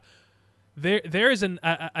is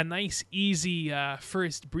a nice easy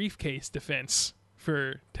first briefcase defense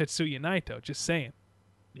for Tetsuya Naito. Just saying.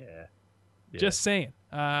 Yeah. Just saying.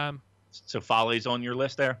 So Fale's on your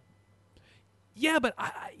list there. Yeah, but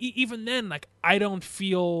even then, like I don't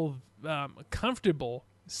feel comfortable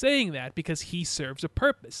saying that because he serves a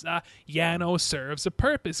purpose. Yano serves a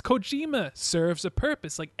purpose. Kojima serves a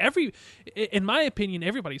purpose. Like in my opinion,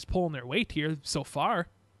 everybody's pulling their weight here so far.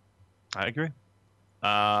 I agree.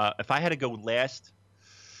 If I had to go last,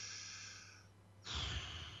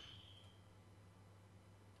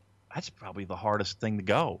 that's probably the hardest thing to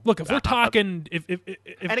go. Look, if we're talking,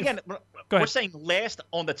 we're saying last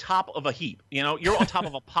on the top of a heap. You're on top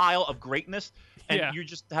of a pile of greatness, and you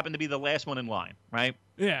just happen to be the last one in line, right?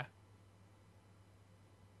 Yeah.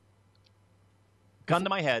 Gun to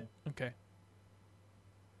my head. Okay.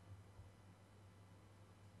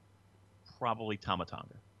 Probably Tama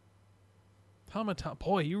Tonga.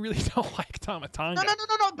 Boy, you really don't like Tama Tonga. No.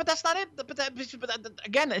 But that's not it. But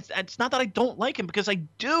again, it's not that I don't like him because I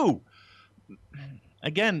do.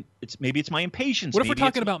 Again, maybe it's my impatience. What if we're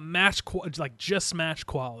talking about just match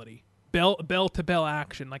quality, bell to bell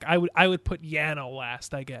action? Like I would put Yano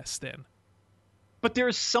last, I guess. Then. But there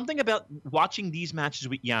is something about watching these matches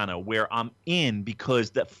with Yano where I'm in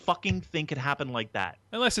because that fucking thing could happen like that.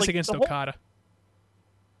 Unless it's against Okada.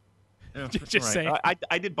 Just right. saying.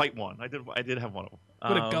 I did bite one. I did have one of them.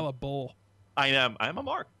 What a gullah bull. I am a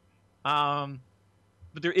mark.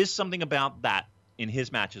 But there is something about that in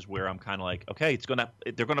his matches where I'm kind of like, okay,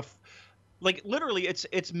 they're gonna, like literally,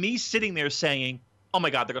 it's me sitting there saying, oh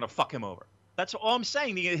my god, they're gonna fuck him over. That's all I'm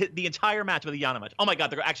saying. The entire match with the Yano match. Oh my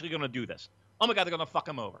god, they're actually gonna do this. Oh my god, they're gonna fuck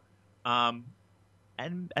him over. And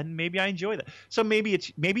maybe I enjoy that. So maybe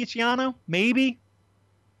it's Yano. Maybe.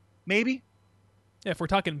 Yeah, if we're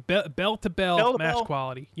talking bell to bell match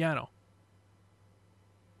quality, Yano.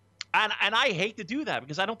 And I hate to do that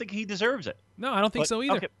because I don't think he deserves it. No, I don't think so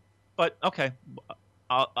either. Okay, but okay,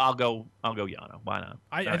 I'll go Yano. Why not?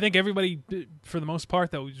 I think everybody, for the most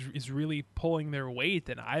part, though, is really pulling their weight,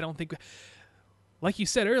 and I don't think, like you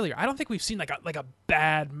said earlier, I don't think we've seen like a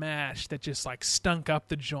bad match that just like stunk up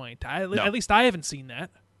the joint. At least I haven't seen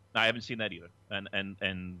that. I haven't seen that either.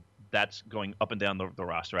 And that's going up and down the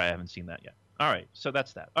roster. I haven't seen that yet. All right, so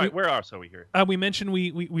that's that. All right, where else are we here? We mentioned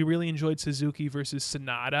we really enjoyed Suzuki versus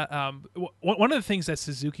Sonata. One of the things that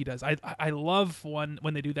Suzuki does, I love when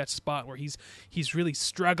they do that spot where he's really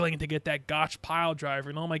struggling to get that Gotch pile driver,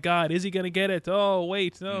 and oh my God, is he gonna get it? Oh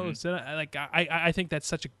wait, no. Mm-hmm. I think that's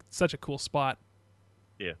such a cool spot.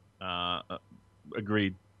 Yeah,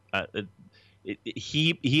 agreed.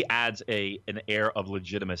 He adds an air of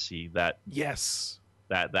legitimacy that yes.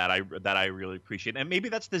 That I really appreciate, and maybe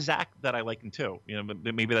that's the Zach that I like him too. You know,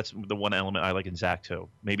 maybe that's the one element I like in Zach too.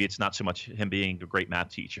 Maybe it's not so much him being a great math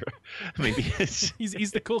teacher. Maybe it's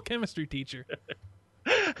he's the cool chemistry teacher.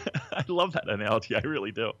 I love that analogy. I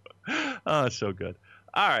really do. Oh, so good.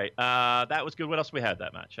 All right, that was good. What else we had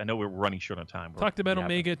that match? I know we're running short on time. Talked about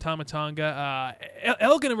Omega, Tamatonga,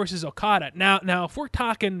 Elgin versus Okada. Now, if we're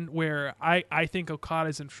talking where I think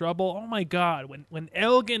Okada's in trouble, oh my God, when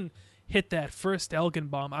Elgin hit that first Elgin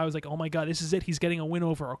bomb, I was like, oh my God, this is it. He's getting a win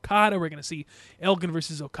over Okada. We're going to see Elgin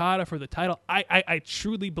versus Okada for the title. I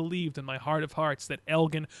truly believed in my heart of hearts that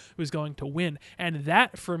Elgin was going to win. And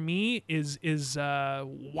that, for me, is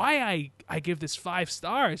why I give this 5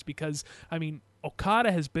 stars, because, I mean,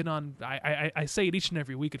 Okada has been on, I say it each and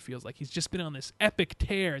every week, it feels like. He's just been on this epic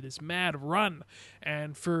tear, this mad run.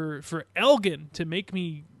 And for Elgin to make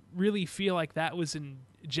me really feel like that was in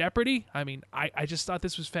jeopardy, I mean, I just thought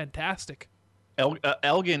this was fantastic.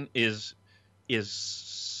 Elgin is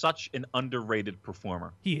such an underrated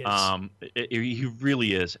performer. He is. He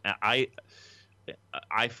really is. I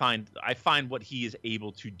find what he is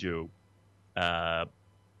able to do,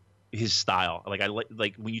 his style. Like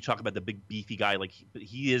like when you talk about the big beefy guy, like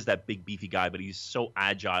he is that big beefy guy, but he's so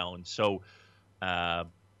agile and so like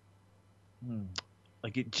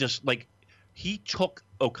it just like he took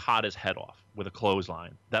Okada's head off with a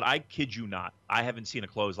clothesline that, I kid you not, I haven't seen a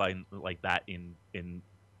clothesline like that in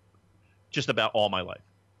just about all my life.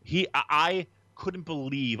 I couldn't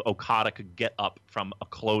believe Okada could get up from a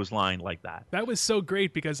clothesline like that. That was so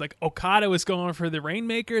great because like Okada was going for the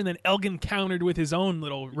Rainmaker and then Elgin countered with his own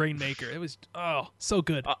little Rainmaker. It was so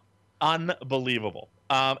good. Unbelievable.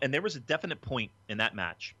 And there was a definite point in that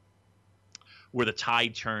match where the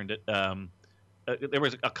tide turned. There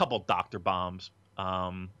was a couple Dr. bombs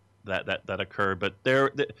that occurred, but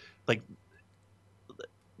they're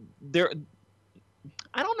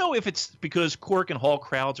I don't know if it's because Cork and Hall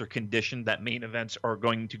crowds are conditioned that main events are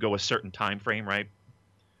going to go a certain time frame, right?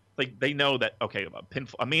 Like they know that, okay,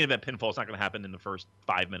 a main event pinfall is not going to happen in the first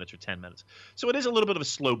 5 minutes or 10 minutes, so it is a little bit of a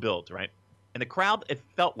slow build, right? And the crowd, it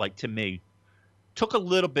felt like to me, took a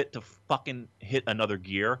little bit to fucking hit another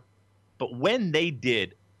gear, but when they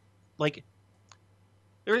did, like,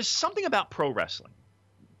 there is something about pro wrestling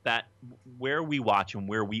that where we watch and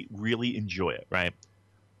where we really enjoy it, right?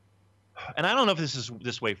 And I don't know if this is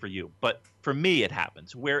this way for you, but for me it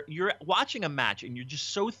happens where you're watching a match and you're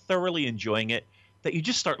just so thoroughly enjoying it that you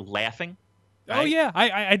just start laughing. Right? Oh yeah,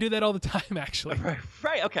 I do that all the time actually.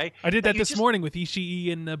 Right, okay. I did that this morning with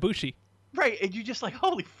Ishii and Bushi. Right, and you're just like,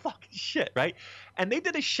 holy fucking shit, right? And they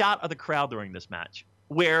did a shot of the crowd during this match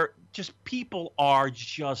where just people are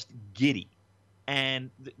just giddy.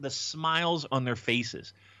 And the smiles on their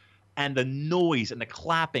faces and the noise and the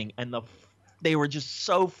clapping and they were just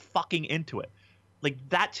so fucking into it. Like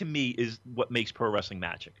that to me is what makes pro wrestling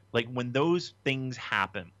magic. Like when those things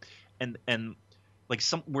happen and like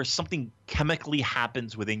where something chemically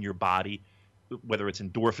happens within your body, whether it's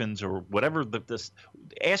endorphins or whatever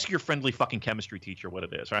ask your friendly fucking chemistry teacher what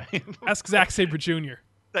it is, right? Ask Zack Sabre Jr.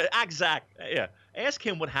 Zach, yeah. Ask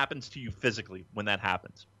him what happens to you physically when that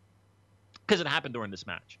happens. Because it happened during this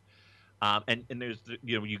match, and there's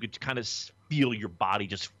you could kind of feel your body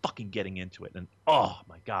just fucking getting into it, and oh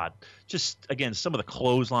my God, just again some of the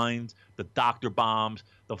clotheslines, the Dr. bombs,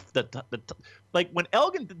 the like when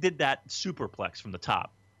Elgin did that superplex from the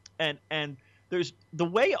top, and there's the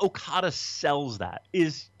way Okada sells that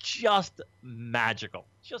is just magical,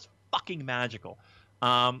 just fucking magical.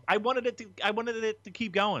 I wanted it to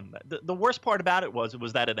keep going. The worst part about it was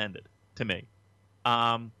that it ended to me.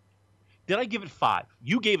 Did I give it 5?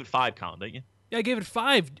 You gave it 5, Colin, didn't you? Yeah, I gave it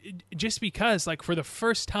 5 just because, like, for the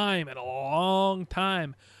first time in a long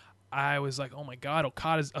time, I was like, oh my God,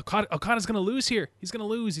 Okada's going to lose here. He's going to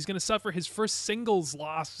lose. He's going to suffer his first singles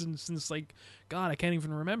loss since like, God, I can't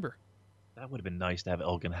even remember. That would have been nice to have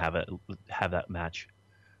Elgin have that match.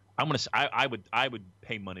 I would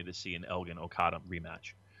pay money to see an Elgin Okada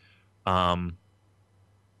rematch.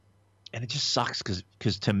 And it just sucks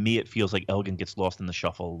because to me it feels like Elgin gets lost in the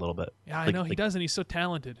shuffle a little bit. Yeah, I know he doesn't. He's so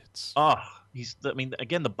talented.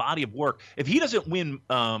 Again, the body of work. If he doesn't win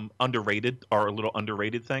underrated or a little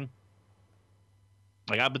underrated thing,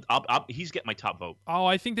 Like he's getting my top vote. Oh,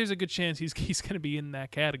 I think there's a good chance he's going to be in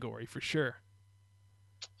that category for sure.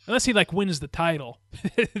 Unless he like wins the title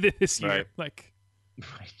this year, Right. like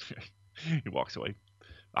He walks away.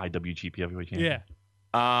 IWGP Heavyweight Champion.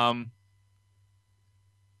 yeah.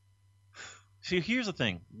 See, here's the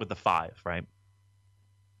thing with the 5, right?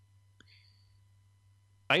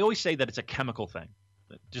 I always say that it's a chemical thing,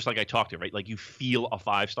 just like I talked to, right? Like you feel a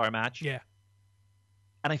 5-star match. Yeah.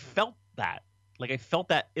 And I felt that. Like I felt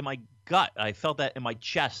that in my gut. I felt that in my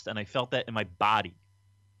chest, and I felt that in my body.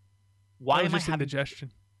 Why That was am I just having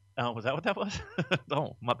indigestion? Oh, was that what that was?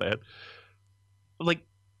 Oh, my bad. Like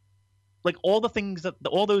all the things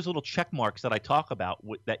all those little check marks that I talk about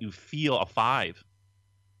that you feel a 5.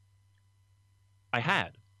 I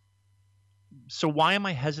had. So why am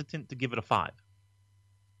I hesitant to give it a 5?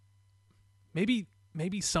 Maybe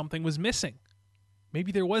something was missing.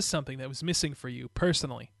 Maybe there was something that was missing for you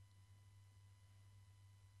personally.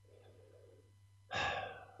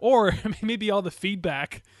 Or maybe all the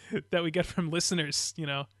feedback that we get from listeners,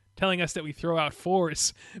 telling us that we throw out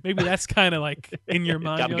 4s. Maybe that's kind of like in your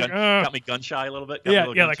mind. Got me gun shy a little bit. Yeah,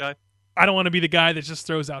 like, I don't want to be the guy that just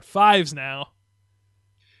throws out 5s now.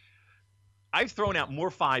 I've thrown out more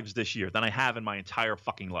 5s this year than I have in my entire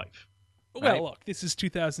fucking life. Well, right? Look, this is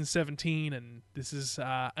 2017, and this is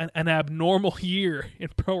an abnormal year in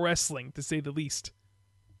pro wrestling, to say the least.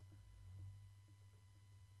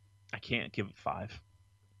 I can't give it 5.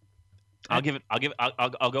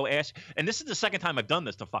 I'll go ask. And this is the second time I've done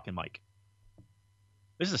this to fucking Mike.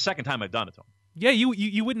 This is the second time I've done it to him. Yeah,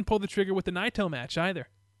 you wouldn't pull the trigger with the Naito match either.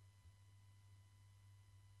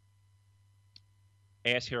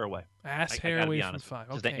 Ass hair away. Ass hair away from 5.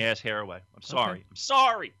 Just Okay. the ass hair away. I'm sorry. Okay. I'm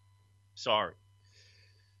sorry.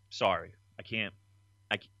 Sorry. I can't.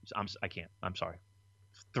 I can't. I'm sorry.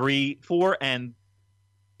 3, 4, and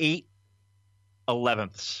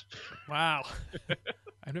 8/11ths. Wow.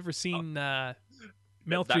 I've never seen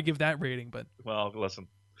Meltzer give that rating, but Well, listen.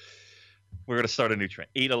 We're gonna start a new trend.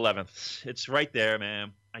 8/11ths. It's right there,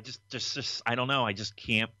 man. I just I don't know. I just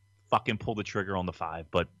can't fucking pull the trigger on the 5.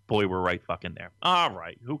 But boy, we're right fucking there. All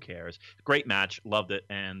right. Who cares? Great match. Loved it.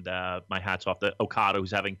 And my hat's off to Okada,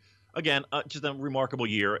 who's having again just a remarkable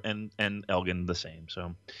year, and Elgin the same.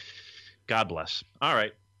 So God bless. All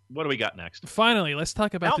right. What do we got next? finally, let's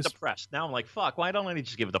talk about Now I'm this. depressed. Now I'm like, fuck. Why don't I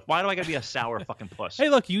just give it the? Why do I gotta be a sour fucking puss? Hey,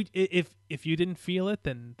 look, if you didn't feel it,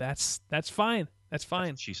 then that's fine. That's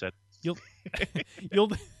fine. She said. You'll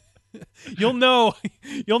know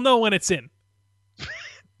when it's in.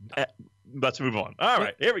 Let's move on. All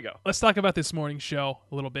right, here we go. Let's talk about this morning's show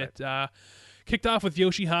a little bit. Kicked off with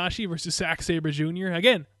Yoshihashi versus Zack Sabre Jr.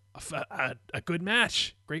 Again, a good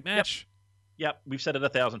match. Great match. Yep, we've said it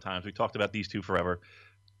 1,000 times. We talked about these two forever.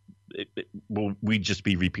 We'd just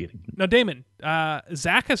be repeating. Now, Damon,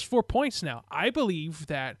 Zack has 4 points now. I believe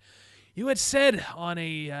that you had said on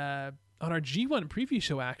our G1 preview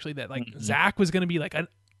show, actually, that like Zack was going to be like an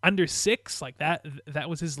under 6, like that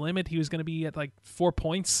was his limit. He was going to be at like 4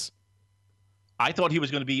 points. I thought he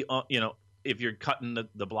was going to be, if you're cutting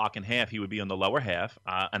the block in half, he would be on the lower half.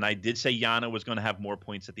 And I did say Yano was going to have more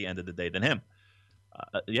points at the end of the day than him.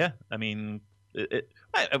 Yeah, I mean,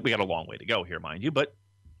 we got a long way to go here, mind you, but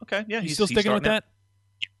okay, yeah. He's still sticking with that?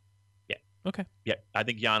 Yeah. Okay. Yeah, I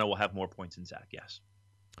think Yano will have more points than Zack, yes.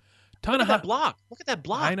 Look at that block. Look at that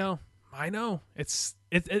block. I know. It's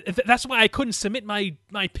that's why I couldn't submit my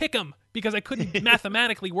pick'em, because I couldn't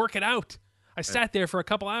mathematically work it out. I sat there for a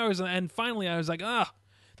couple hours, and finally I was like,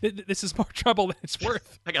 this is more trouble than it's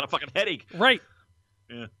worth. I got a fucking headache. Right.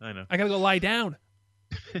 Yeah, I know. I gotta go lie down.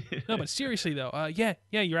 No, but seriously though, yeah,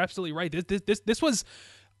 you're absolutely right. This was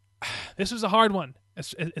a hard one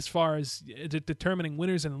as far as determining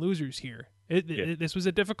winners and losers here. This was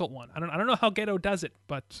a difficult one. I don't know how Gedo does it,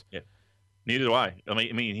 but yeah. Neither do I. I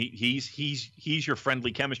mean, he's your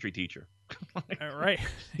friendly chemistry teacher. All right.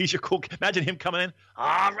 He's your cool. Imagine him coming in.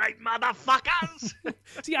 All right, motherfuckers.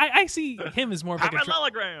 See, I see him as more of like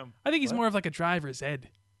parallelogram. I think he's more of like a driver's ed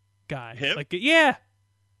guy. Him? Like, yeah.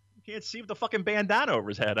 You can't see with the fucking bandana over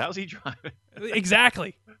his head. How's he driving?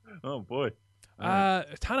 Exactly. Oh boy.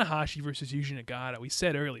 Tanahashi versus Yuji Nagata. We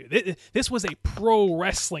said earlier, this was a pro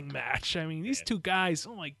wrestling match. I mean, these two guys,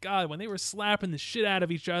 oh my god, when they were slapping the shit out of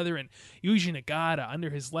each other, and Yuji Nagata under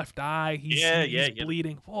his left eye, he's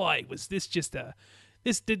bleeding. Boy, was this just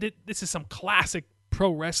this is some classic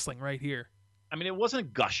pro wrestling right here. I mean, it wasn't a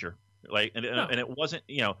gusher, and it wasn't,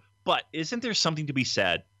 but isn't there something to be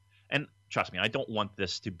said? And trust me, I don't want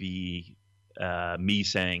this to be me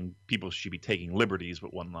saying people should be taking liberties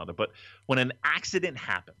with one another, but when an accident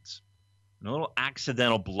happens, and a little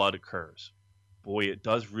accidental blood occurs, boy, it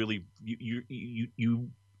does really you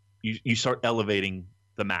start elevating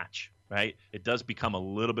the match, right? It does become a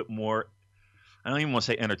little bit more. I don't even want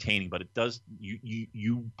to say entertaining, but it does.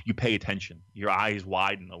 You pay attention. Your eyes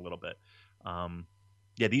widen a little bit.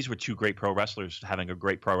 Yeah, these were two great pro wrestlers having a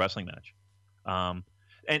great pro wrestling match. And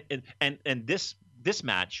this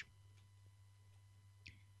match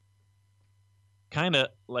kind of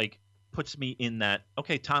like puts me in that,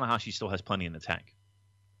 okay, Tanahashi still has plenty in the tank.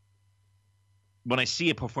 When I see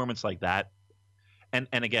a performance like that, and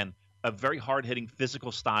again, a very hard-hitting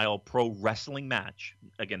physical style pro wrestling match,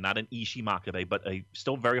 again, not an Ishii Makabe, but a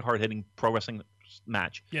still very hard-hitting pro wrestling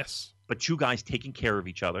match. Yes. But two guys taking care of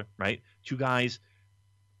each other, right? Two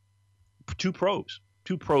pros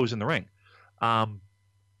in the ring.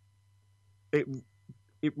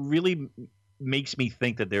 It really makes me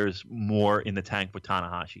think that there's more in the tank for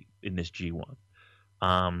Tanahashi in this G1.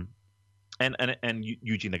 And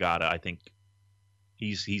Yuji Nagata, I think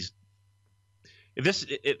he's if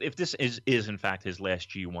this is in fact his last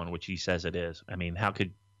G1, which he says it is. I mean, how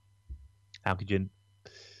could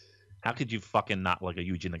you fucking not like a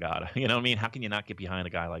Yuji Nagata? You know what I mean? How can you not get behind a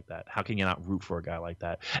guy like that? How can you not root for a guy like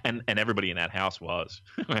that? And everybody in that house was,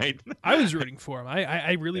 right? I was rooting for him.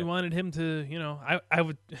 I really wanted him to, you know, I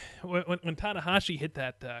would when Tanahashi hit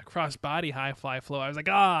that cross body high fly flow, I was like,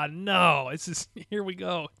 no, it's just, here we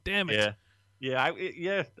go. Damn it. Yeah.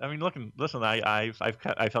 I mean, listen, I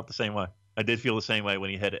felt the same way. I did feel the same way when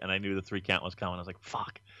he hit it, and I knew the 3 count was coming. I was like,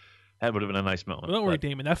 fuck. That would have been a nice moment. Well, don't worry,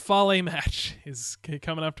 Damon. That Fale match is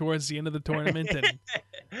coming up towards the end of the tournament, and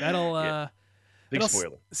that'll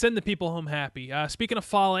spoiler. Send the people home happy. Speaking of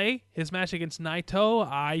Fale, his match against Naito,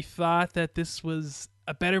 I thought that this was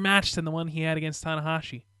a better match than the one he had against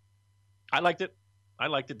Tanahashi. I liked it.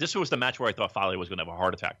 This was the match where I thought Fale was going to have a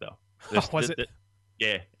heart attack, though. Was it?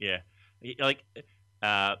 Yeah. Like,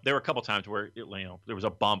 there were a couple times where there was a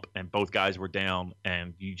bump and both guys were down,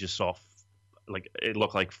 and you just saw. Like, it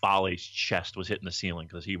looked like Fale's chest was hitting the ceiling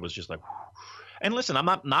because he was just like, whew. And listen, I'm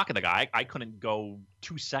not knocking the guy. I couldn't go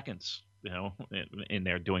 2 seconds, in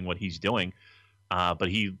there doing what he's doing. But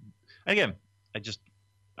he, again,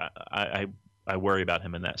 I worry about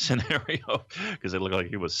him in that scenario because it looked like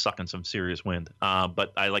he was sucking some serious wind.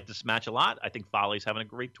 But I like this match a lot. I think Fale's having a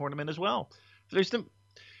great tournament as well.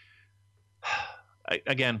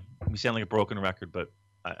 Again, we sound like a broken record, but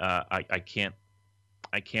I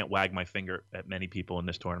can't wag my finger at many people in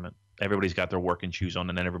this tournament. Everybody's got their working shoes on,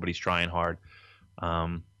 and then everybody's trying hard.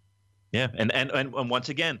 And once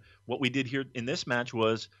again, what we did here in this match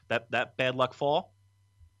was that bad luck fall.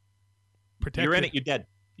 Protected. You're in it, you're dead.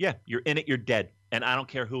 Yeah, you're in it, you're dead. And I don't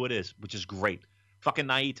care who it is, which is great. Fucking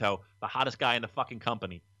Naito, the hottest guy in the fucking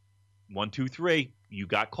company. 1, 2, 3, you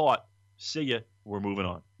got caught. See ya. We're moving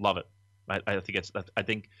on. Love it. I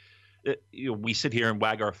think we sit here and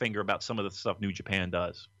wag our finger about some of the stuff New Japan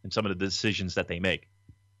does and some of the decisions that they make.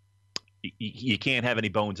 You can't have any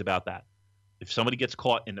bones about that. If somebody gets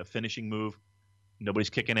caught in a finishing move, nobody's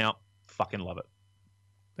kicking out. Fucking love it.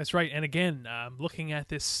 That's right. And again, looking at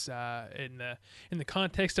this in the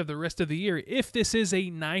context of the rest of the year, if this is a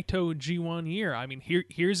Naito G1 year, I mean,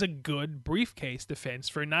 here's a good briefcase defense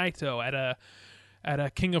for Naito at a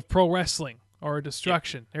King of Pro Wrestling or a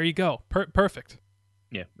Destruction. Yeah. There you go. Perfect.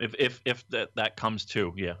 Yeah, if that comes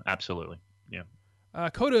to, yeah, absolutely, yeah.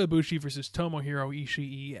 Kota Ibushi versus Tomohiro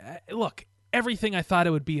Ishii. Look, everything I thought it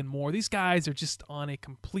would be and more. These guys are just on a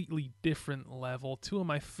completely different level. Two of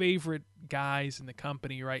my favorite guys in the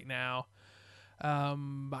company right now.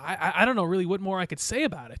 I don't know really what more I could say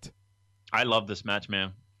about it. I love this match,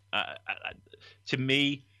 man. To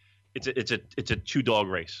me, it's a 2-dog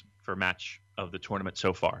race for match of the tournament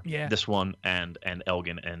so far. Yeah. This one and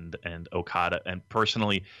Elgin and Okada. And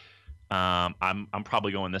personally, I'm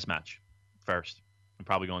probably going this match first.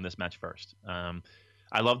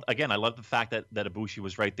 I love the fact that Ibushi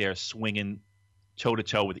was right there swinging toe to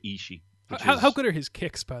toe with Ishii. How good are his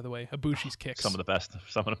kicks, by the way? Ibushi's kicks. Some of the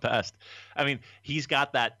best. I mean, he's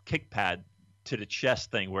got that kick pad to the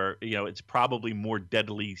chest thing where, it's probably more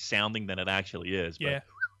deadly sounding than it actually is. But yeah.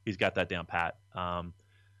 He's got that down pat.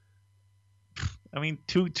 I mean,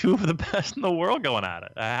 two of the best in the world going at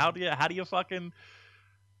it. How do you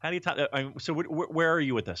so where are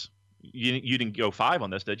you with this? You didn't go 5 on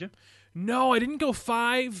this, did you? No, I didn't go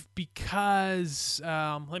 5 because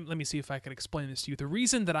let me see if I can explain this to you. The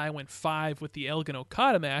reason that I went 5 with the Elgin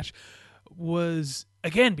Okada match was,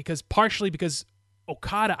 again, partially because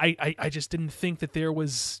Okada, I just didn't think that there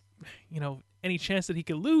was, any chance that he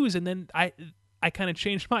could lose, and then I kind of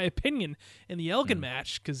changed my opinion in the Elgin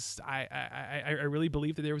match because I really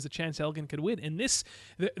believed that there was a chance Elgin could win. In this,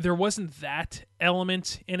 there wasn't that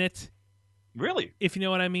element in it. Really? If you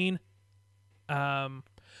know what I mean. I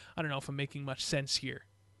don't know if I'm making much sense here.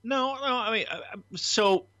 No. I mean,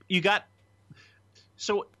 so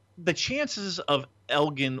the chances of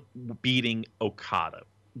Elgin beating Okada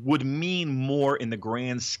would mean more in the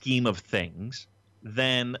grand scheme of things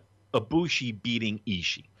than Ibushi beating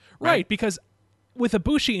Ishii. Right, because with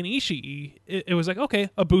Ibushi and Ishii, it was like, okay,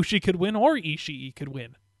 Ibushi could win or Ishii could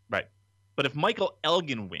win. Right. But if Michael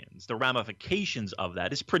Elgin wins, the ramifications of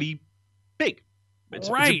that is pretty big. It's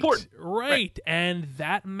important. Right. And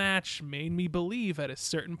that match made me believe at a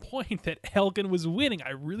certain point that Elgin was winning.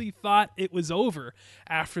 I really thought it was over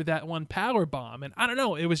after that one power bomb. And I don't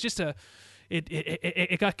know, it was just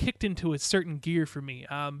it got kicked into a certain gear for me.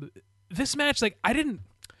 This match, like, I didn't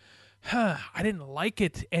like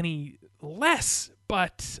it any less,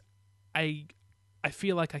 but I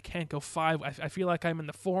feel like I can't go 5. I feel like I'm in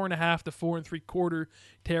the 4.5 to 4 3/4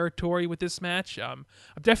 territory with this match. I'm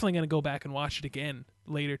definitely going to go back and watch it again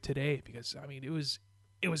later today because I mean it was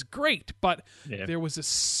great, but there was a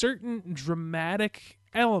certain dramatic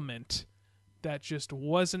element that just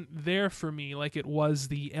wasn't there for me, like it was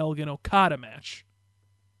the Elgin Okada match.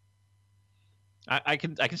 I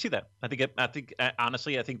can see that. I think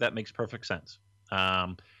honestly, I think that makes perfect sense.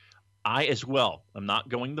 I as well. I'm not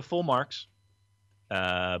going the full marks.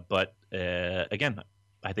 But again,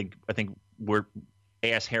 I think we're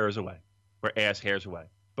ass hairs away. We're ass hairs away.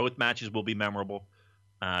 Both matches will be memorable.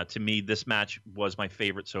 To me, this match was my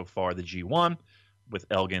favorite so far, the G1, with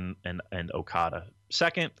Elgin and Okada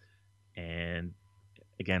second. And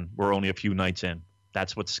again, we're only a few nights in.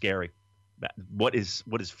 That's what's scary. What is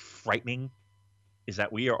frightening is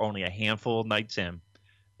that we are only a handful of nights in,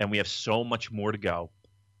 and we have so much more to go.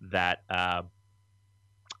 That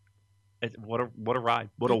what a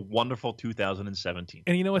ride. What a wonderful 2017.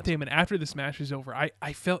 And you know what, Damon? After this match was over,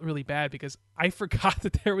 I felt really bad because I forgot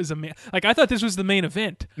that there was I thought this was the main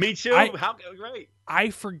event. Me too. How great.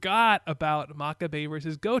 I forgot about Makabe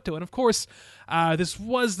versus Goto. And of course, this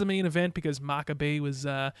was the main event because Makabe was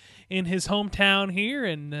in his hometown here.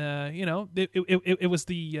 And, it was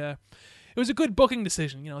it was a good booking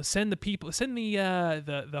decision. Send the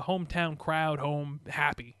hometown crowd home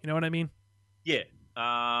happy. You know what I mean? Yeah.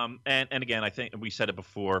 And again, I think we said it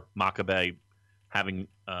before, Makabe having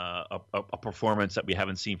a performance that we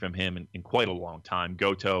haven't seen from him in quite a long time.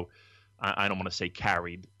 Goto, I don't want to say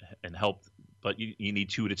carried and helped, but you need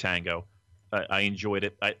two to tango. I enjoyed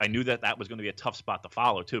it. I knew that was going to be a tough spot to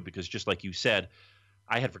follow, too, because just like you said,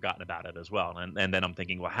 I had forgotten about it as well. And then I'm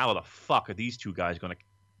thinking, well, how the fuck are these two guys going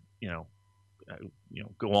to,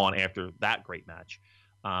 go on after that great match?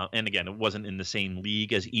 And again, it wasn't in the same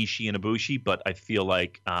league as Ishii and Ibushi, but I feel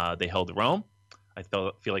like they held their own. I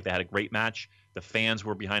feel like they had a great match. The fans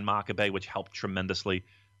were behind Makabe, which helped tremendously.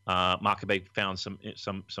 Makabe found some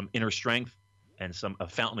inner strength and a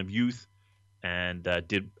fountain of youth, and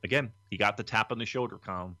he got the tap on the shoulder,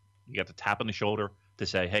 Colin. He got the tap on the shoulder to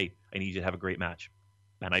say, hey, I need you to have a great match.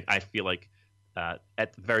 And I feel like at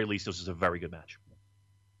the very least, this was a very good match.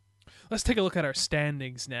 Let's take a look at our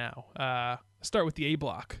standings now. Let's start with the A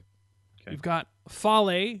block. Okay. We've got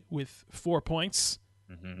Fale with 4 points.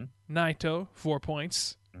 Mm-hmm. Naito, 4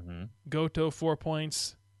 points. Mm-hmm. Goto, 4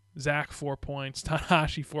 points. Zack, 4 points.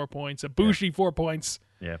 Tanahashi, 4 points. Ibushi, 4 points.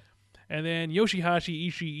 Yeah. And then Yoshihashi,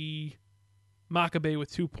 Ishii, Makabe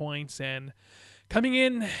with 2 points. And coming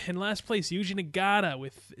in last place, Yuji Nagata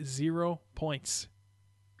with 0 points.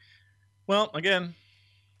 Well, again,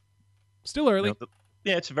 still early.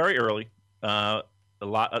 Yeah, it's very early. A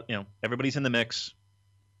lot, everybody's in the mix.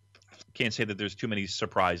 Can't say that there's too many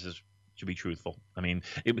surprises, to be truthful. I mean,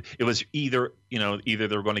 it was either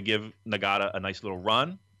they're going to give Nagata a nice little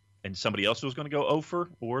run, and somebody else was going to go over,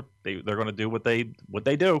 or they're going to do what they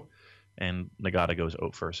do, and Nagata goes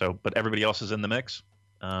over. So, but everybody else is in the mix.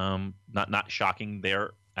 Not shocking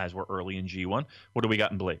there as we're early in G1. What do we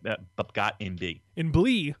got in B? In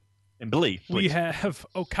Blee, please. We have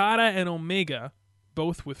Okada and Omega,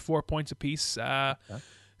 both with 4 points apiece.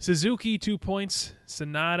 Suzuki, 2 points.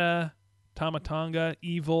 Sonata, Tamatonga,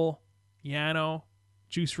 Evil, Yano,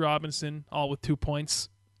 Juice Robinson, all with 2 points.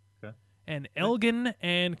 Okay. And Elgin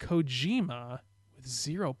and Kojima with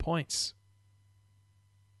 0 points.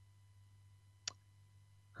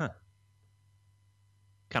 Huh.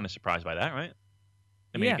 Kind of surprised by that, right?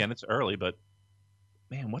 I mean, again, it's early, but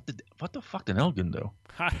man, what the fuck did Elgin do?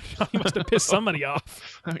 I don't know. He must have pissed somebody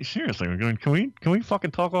off. I mean, seriously, can we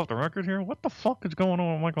fucking talk off the record here? What the fuck is going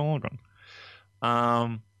on with Michael Elgin?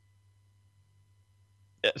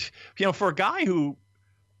 For a guy who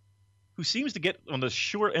seems to get on the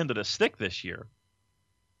short end of the stick this year,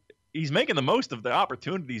 he's making the most of the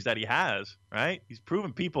opportunities that he has, right? He's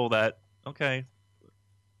proven people that okay,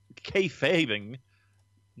 kayfabing,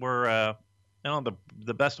 we're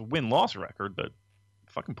the best win-loss record, but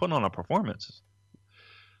fucking putting on a performance.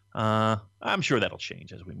 I'm sure that'll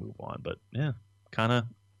change as we move on, but yeah, kind of.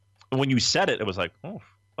 When you said it, it was like, oh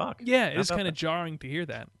fuck. Yeah, it is kind of jarring to hear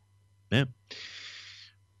that. Yeah.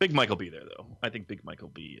 Big Mike will be there though. I think Big Mike will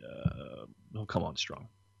be. He'll come on strong.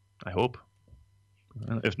 I hope.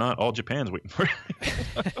 If not, all Japan's waiting for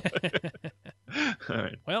it. All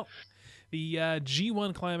right. Well, the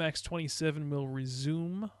G1 Climax 27 will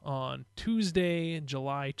resume on Tuesday,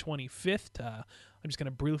 July 25th. I'm just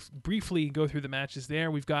going to briefly go through the matches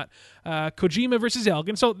there. We've got Kojima versus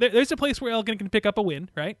Elgin. So there's a place where Elgin can pick up a win,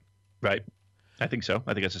 right? Right. I think so.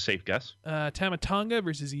 I think that's a safe guess. Tama Tonga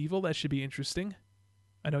versus Evil. That should be interesting.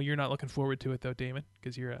 I know you're not looking forward to it, though, Damon,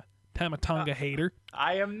 because you're a Tama Tonga hater.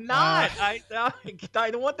 I am not. I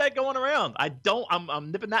don't want that going around. I don't.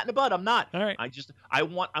 I'm nipping that in the bud. I'm not. All right. I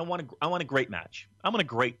want a great match. I want a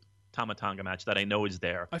great Tama Tonga match that I know is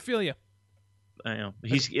there. I feel you. I know.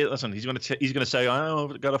 He's gonna say, I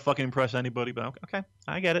don't gotta fucking impress anybody, but okay,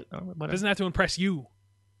 I get it. Doesn't have to impress you.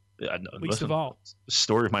 Least of all.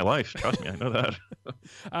 Story of my life. Trust me, I know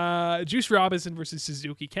that. Juice Robinson versus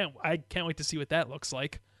Suzuki. I can't wait to see what that looks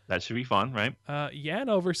like. That should be fun, right?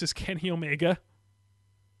 Yano versus Kenny Omega.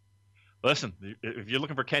 Listen, if you're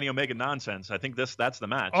looking for Kenny Omega nonsense, I think that's the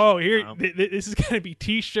match. Oh, here this is gonna be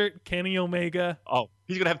T-shirt Kenny Omega. Oh,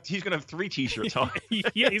 he's gonna have 3 T-shirts on.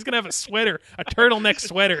 Yeah, he's gonna have a sweater, a turtleneck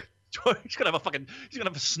sweater. He's gonna have a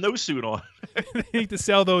snowsuit on. They need to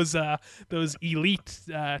sell those elite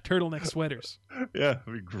turtleneck sweaters. Yeah,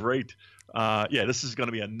 it'd be great. Yeah, this is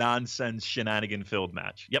gonna be a nonsense shenanigan filled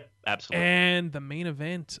match. Yep, absolutely. And the main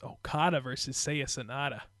event, Okada versus Seiya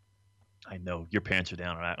Sanada. I know your pants are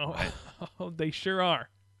down on that. Oh, right? They sure are.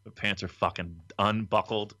 The pants are fucking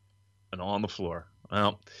unbuckled and on the floor.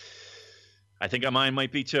 Well, I think mine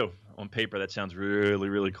might be too. On paper, that sounds really,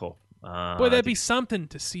 really cool. Boy, that'd be something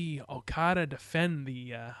to see Okada defend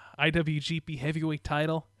the IWGP Heavyweight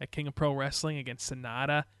title at King of Pro Wrestling against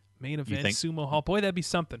Sanada. Main event, Sumo Hall. Boy, that'd be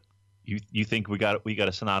something. You think we got a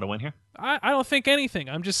Sanada win here? I don't think anything.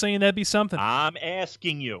 I'm just saying that'd be something. I'm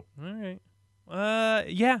asking you. All right.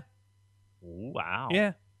 Yeah. Wow.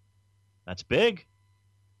 Yeah. That's big.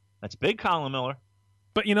 That's big, Colin Miller.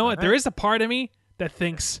 But you know what? Right. There is a part of me that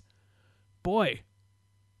thinks, boy,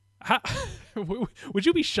 would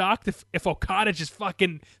you be shocked if Okada just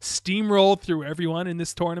fucking steamrolled through everyone in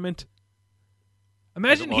this tournament?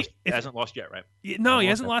 Imagine he hasn't lost yet, right? No, he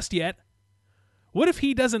hasn't lost yet. What if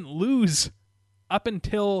he doesn't lose up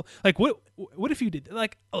until what if you did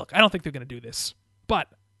look, I don't think they're going to do this. But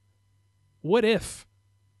what if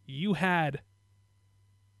you had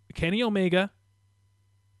Kenny Omega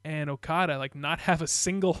and Okada not have a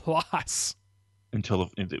single loss until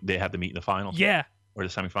they have to meet in the finals? Yeah. Or the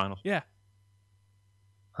semifinals? Yeah.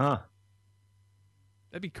 Huh.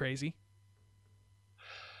 That'd be crazy.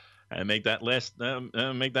 And make that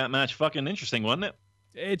match fucking interesting, wouldn't it?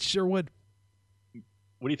 It sure would.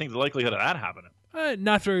 What do you think the likelihood of that happening?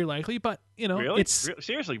 Not very likely, but really? It's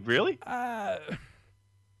seriously, really?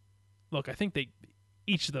 Look, I think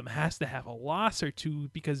each of them has to have a loss or two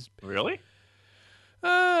because really,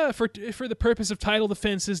 for the purpose of title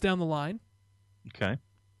defenses down the line. Okay.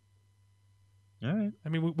 All right. I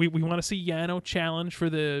mean, we want to see Yano challenge for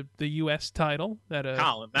the U.S. title.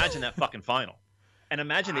 Colin, imagine that fucking final, and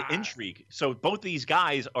imagine the intrigue. So both these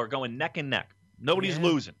guys are going neck and neck. Nobody's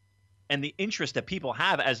losing. And the interest that people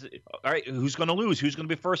have all right, who's going to lose? Who's going to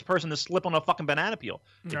be the first person to slip on a fucking banana peel?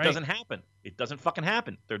 It doesn't happen. It doesn't fucking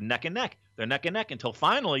happen. They're neck and neck. They're neck and neck until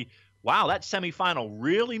finally, wow, that semifinal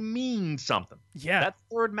really means something. Yeah. That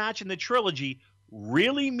third match in the trilogy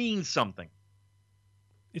really means something.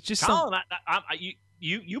 It's just Colin,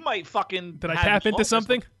 you might fucking... Did I tap into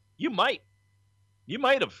something? You might. You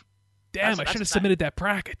might have. Damn, I should have submitted that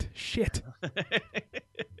bracket. Shit.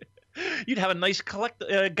 You'd have a nice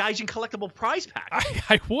Gaijin collectible prize pack.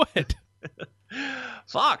 I would.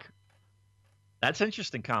 Fuck. That's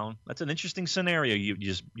interesting, Colin. That's an interesting scenario you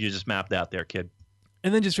just mapped out there, kid.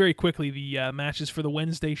 And then just very quickly, the matches for the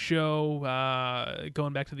Wednesday show,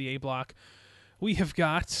 going back to the A block, we have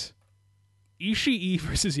got Ishii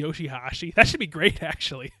versus Yoshihashi. That should be great,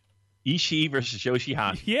 actually. Ishii versus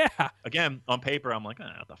Yoshihashi. Yeah. Again, on paper, I'm like,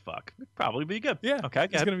 what the fuck? It'd probably be good. Yeah. Okay.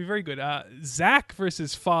 It's going to be very good. Zack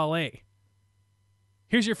versus Fale.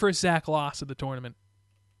 Here's your first Zack loss of the tournament.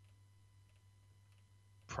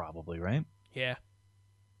 Probably, right? Yeah.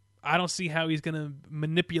 I don't see how he's going to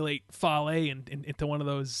manipulate Fale into one of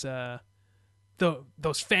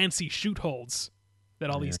those fancy shoot holds that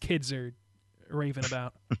all these kids are raving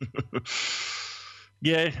about.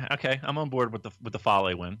 Yeah, okay. I'm on board with the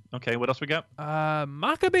Fale win. Okay, what else we got?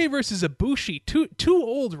 Makabe versus Ibushi, two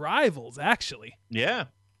old rivals actually. Yeah.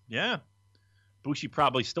 Bushi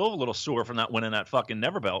probably still a little sore from not winning that fucking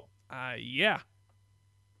Never Belt. Yeah.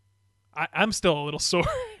 I'm still a little sore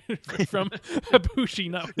from Ibushi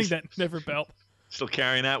not winning that Never Belt. Still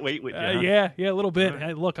carrying that weight with you, huh? Yeah, a little bit. Right.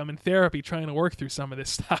 Hey, look, I'm in therapy trying to work through some of this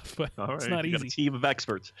stuff, but All right. it's not you got a easy. team of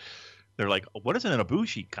experts. They're like, what is an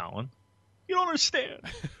Ibushi, Colin? You don't understand.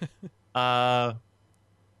 I'm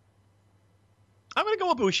gonna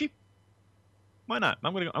go Ibushi. Why not?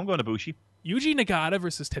 I'm going to Ibushi. Yuji Nagata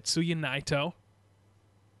versus Tetsuya Naito.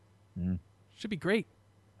 Should be great.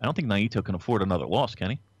 I don't think Naito can afford another loss,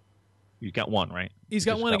 can he? You got one, right? He's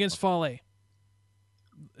got one against Fale.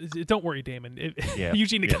 Don't worry, Damon. Yeah.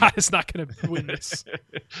 Yuji Nagata's not going to win this.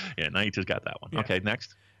 Yeah, Naito's got that one. Yeah. Okay,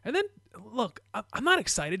 next. And then, look, I'm not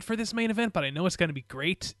excited for this main event, but I know it's going to be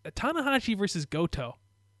great. Tanahashi versus Goto.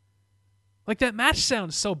 Like, that match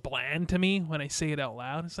sounds so bland to me when I say it out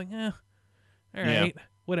loud. It's like, all right,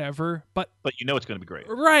 whatever. But you know it's going to be great.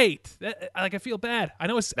 Right. I feel bad. I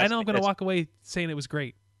know I'm going to walk away saying it was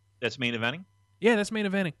great. That's main eventing? Yeah, that's main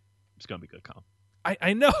eventing. It's going to be good, Colin.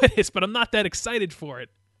 I know it is, but I'm not that excited for it.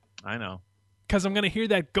 I know. Because I'm going to hear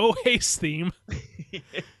that Go Haste theme.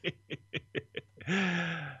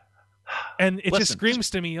 And it just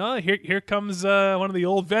screams to me, oh, here comes one of the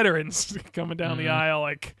old veterans coming down the aisle.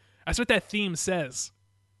 Like, that's what that theme says.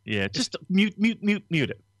 Yeah, just mute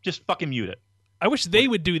it. Just fucking mute it. I wish they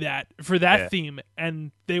would do that for that theme,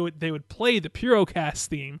 and they would play the Purocast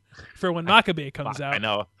theme for when Makabe comes out. I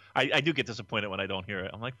know. I do get disappointed when I don't hear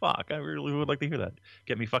it. I'm like, fuck, I really would like to hear that.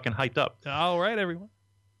 Get me fucking hyped up. All right, everyone.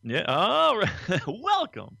 Yeah, all right.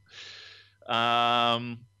 Welcome.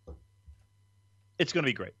 It's going to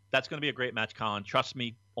be great. That's going to be a great match, Colin. Trust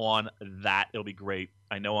me on that. It'll be great.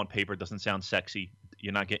 I know on paper it doesn't sound sexy.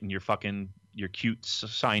 You're not getting your cute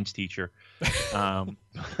science teacher.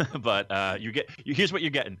 But here's what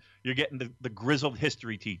you're getting. You're getting the grizzled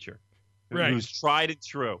history teacher. Right. Who's tried and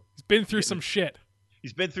true. He's been through some shit.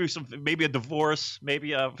 He's been through maybe a divorce,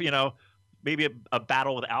 maybe a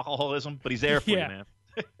battle with alcoholism, but he's there for you, man.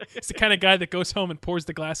 It's the kind of guy that goes home and pours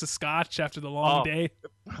the glass of scotch after the long day.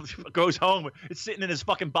 Goes home. It's sitting in his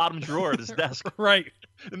fucking bottom drawer at his desk. Right.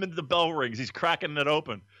 And then the bell rings. He's cracking it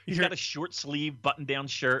open. He's got a short sleeve button-down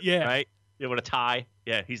shirt. Yeah. Right? Yeah, with a tie.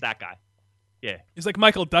 Yeah, he's that guy. Yeah. He's like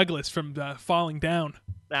Michael Douglas from Falling Down.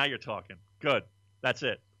 Now you're talking. Good. That's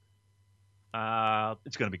it.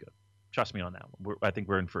 It's going to be good. Trust me on that one. I think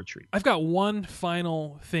we're in for a treat. I've got one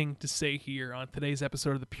final thing to say here on today's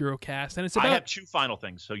episode of the Purocast, and it's about. I have two final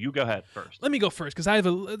things, so you go ahead first. Let me go first because I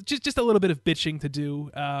have just a little bit of bitching to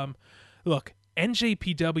do. Look,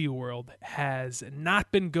 NJPW World has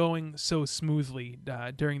not been going so smoothly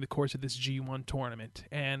during the course of this G1 tournament,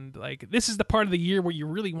 and this is the part of the year where you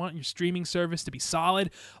really want your streaming service to be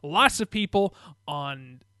solid. Lots of people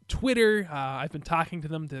on Twitter, I've been talking to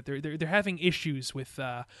them that they're having issues with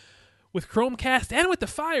Chromecast and with the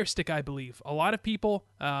Fire Stick, I believe. A lot of people,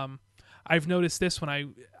 I've noticed this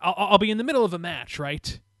when I'll be in the middle of a match,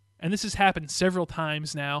 right? And this has happened several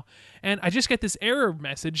times now, and I just get this error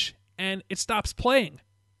message, and it stops playing.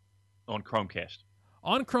 On Chromecast.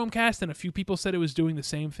 On Chromecast, and a few people said it was doing the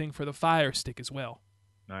same thing for the Fire Stick as well.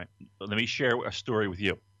 All right. Let me share a story with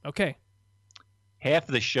you. Okay. Half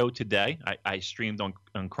of the show today, I streamed on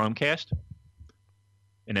Chromecast,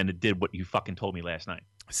 and then it did what you fucking told me last night.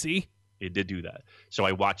 See? It did do that. So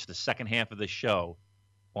I watched the second half of the show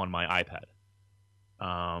on my iPad.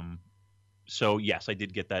 So, yes, I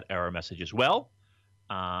did get that error message as well.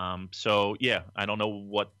 So, yeah, I don't know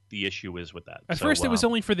what the issue is with that. At first, it was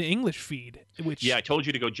only for the English feed. Yeah, I told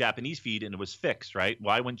you to go Japanese feed, and it was fixed, right?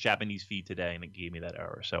 Well, I went Japanese feed today, and it gave me that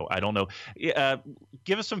error. So I don't know.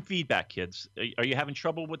 Give us some feedback, kids. Are you having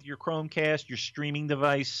trouble with your Chromecast, your streaming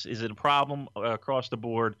device? Is it a problem across the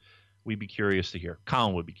board? We'd be curious to hear.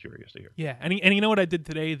 Colin would be curious to hear. Yeah, and you know what I did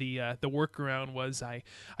today? The workaround was I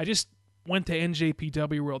just went to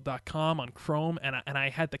njpwworld.com on Chrome, and I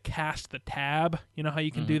had to cast the tab. You know how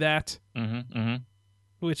you can do that? Mm-hmm, mm-hmm.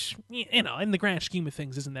 Which, in the grand scheme of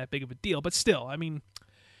things, isn't that big of a deal. But still, I mean,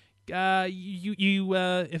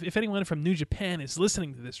 if anyone from New Japan is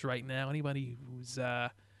listening to this right now, anybody who's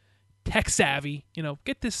tech savvy,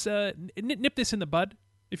 get this, nip this in the bud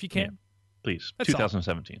if you can. Yeah. Please, That's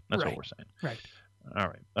 2017. all. That's Right. what we're saying. Right. All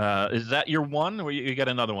right. Is that your one, or you got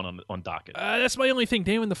another one on docket? That's my only thing.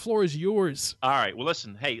 Damon, the floor is yours. All right. Well,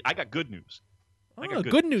 listen. Hey, I got good news.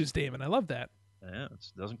 Good news, Damon. I love that. Yeah,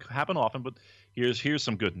 it doesn't happen often, but here's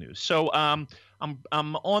some good news. So I'm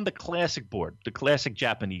on the classic board, the classic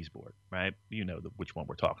Japanese board, right? You know which one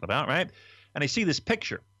we're talking about, right? and I see this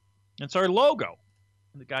picture. It's our logo.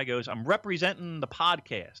 And the guy goes, "I'm representing the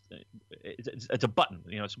podcast." It's a button.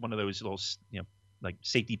 It's one of those little, like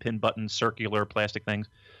safety pin buttons, circular plastic things.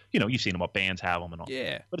 You've seen them. What bands have them and all.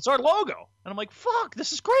 Yeah. But it's our logo, and I'm like, "Fuck,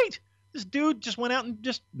 this is great." This dude just went out and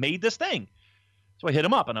just made this thing. So I hit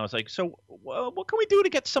him up, and I was like, "So, what can we do to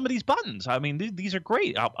get some of these buttons? I mean, these are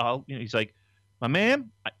great." He's like, "My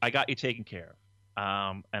man, I got you taken care of."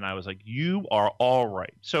 And I was like, "You are all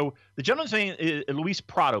right." So the gentleman's name is Luis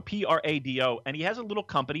Prado, Prado, and he has a little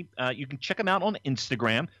company. You can check him out on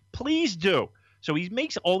Instagram. Please do. So he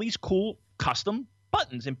makes all these cool custom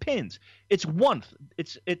buttons and pins. It's ONETH.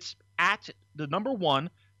 It's at the number 1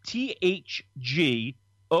 THGOODS.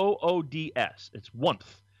 It's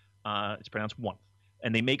ONETH. It's pronounced ONETH.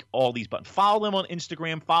 And they make all these buttons. Follow them on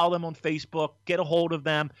Instagram. Follow them on Facebook. Get a hold of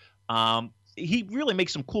them. He really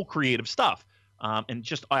makes some cool creative stuff. And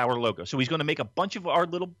just our logo. So he's going to make a bunch of our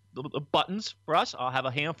little buttons for us. I'll have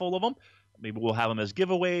a handful of them. Maybe we'll have them as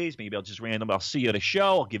giveaways. Maybe I'll just I'll see you at a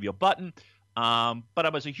show. I'll give you a button. But I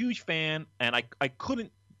was a huge fan, and I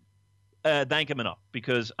couldn't thank him enough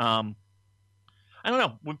because I don't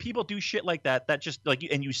know, when people do shit like that just like,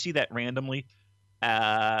 and you see that randomly,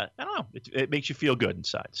 I don't know, it makes you feel good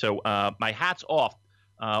inside. So my hat's off.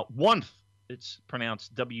 ONETH, it's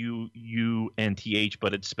pronounced WUNTH,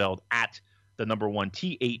 but it's spelled at the number 1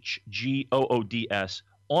 THGOODS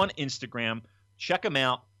on Instagram. Check them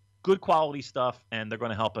out. Good quality stuff, and they're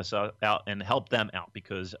going to help us out and help them out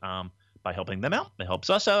because by helping them out, it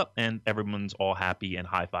helps us out, and everyone's all happy and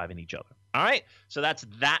high-fiving each other. All right? So that's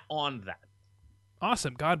that on that.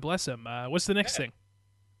 Awesome. God bless him. What's the next thing?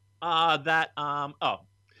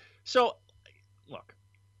 So, look,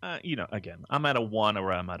 again, I'm at a 1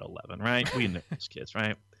 or I'm at 11, right? We know these kids,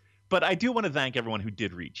 right? But I do want to thank everyone who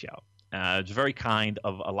did reach out. It's very kind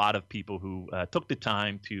of a lot of people who took the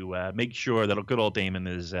time to make sure that a good old Damon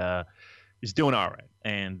is doing all right.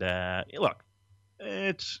 And look,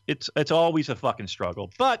 it's always a fucking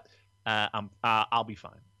struggle, but I'll be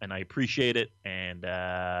fine, and I appreciate it. And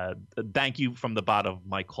thank you from the bottom of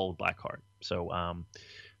my cold black heart. So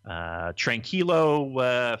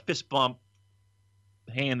tranquilo, fist bump,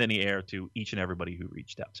 hand in the air to each and everybody who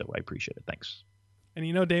reached out. So I appreciate it. Thanks. And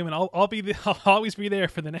Damon, I'll always be there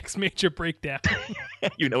for the next major breakdown.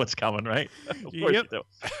 You know what's coming, right? Of course you do.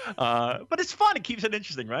 But it's fun. It keeps it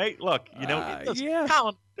interesting, right? Look, yeah.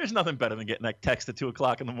 Colin, there's nothing better than getting that text at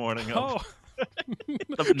 2:00 in the morning.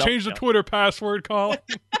 Change the Twitter password, Colin.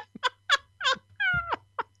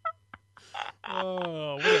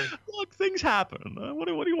 Look, things happen. What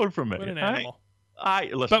do you want from me? What an animal.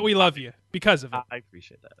 Listen, but we love you because of it. I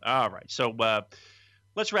appreciate that. All right, so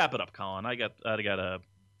let's wrap it up, Colin. I got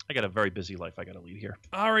a very busy life I got to lead here.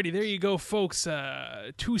 Alrighty, there you go, folks.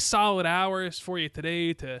 2 solid hours for you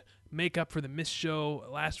today to make up for the missed show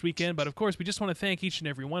last weekend. But of course, we just want to thank each and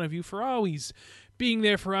every one of you for always being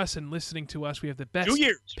there for us and listening to us. We have the best 2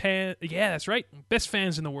 years. Yeah, that's right. Best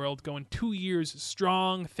fans in the world, going 2 years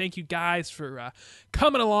strong. Thank you guys for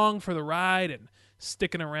coming along for the ride and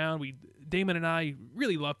sticking around. Damon and I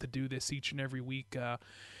really love to do this each and every week.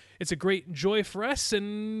 It's a great joy for us,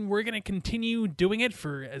 and we're going to continue doing it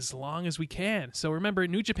for as long as we can. So remember,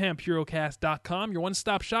 NewJapanPurocast.com, your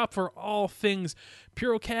one-stop shop for all things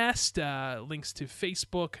Purocast. Links to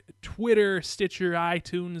Facebook, Twitter, Stitcher,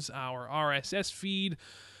 iTunes, our RSS feed,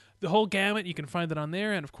 the whole gamut. You can find it on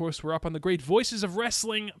there. And, of course, we're up on the great Voices of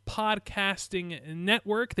Wrestling podcasting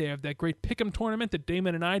network. They have that great Pick'em tournament that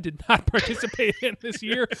Damon and I did not participate in this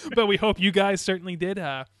year, but we hope you guys certainly did.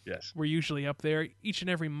 Yes. We're usually up there each and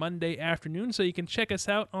every Monday afternoon, so you can check us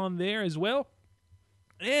out on there as well.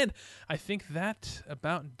 And I think that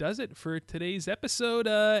about does it for today's episode.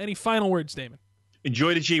 Any final words, Damon?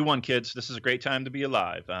 Enjoy the G1, kids. This is a great time to be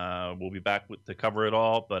alive. We'll be back to cover it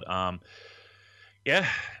all, but yeah,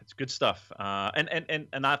 it's good stuff. And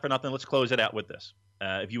not for nothing, let's close it out with this.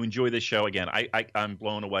 If you enjoy this show, again, I'm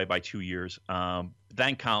blown away by 2 years.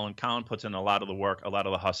 Thank Colin. Colin puts in a lot of the work, a lot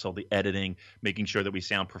of the hustle, the editing, making sure that we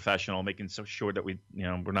sound professional, making so sure that we're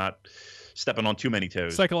not stepping on too many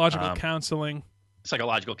toes. Psychological counseling,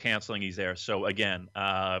 he's there. So again,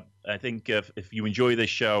 I think if you enjoy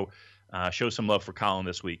this show, show some love for Colin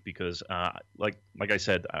this week because, like I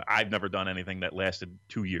said, I've never done anything that lasted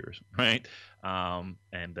 2 years, right? And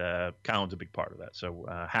Colin's a big part of that. So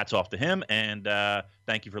hats off to him, and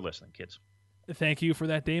thank you for listening, kids. Thank you for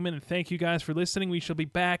that, Damon, and thank you guys for listening. We shall be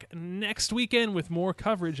back next weekend with more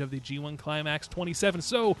coverage of the G1 Climax 27.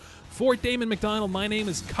 So for Damon McDonald, my name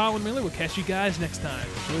is Colin Miller. We'll catch you guys next time.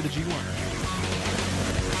 Enjoy the G1.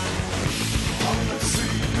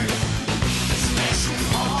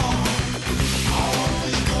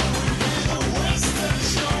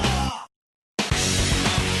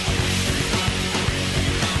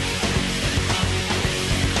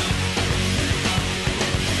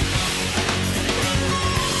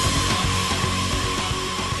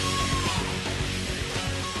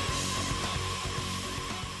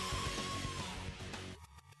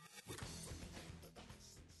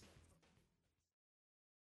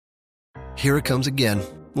 Here it comes again.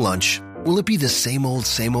 Lunch. Will it be the same old,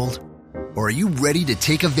 same old? Or are you ready to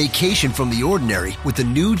take a vacation from the ordinary with the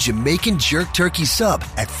new Jamaican Jerk Turkey Sub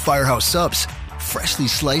at Firehouse Subs? Freshly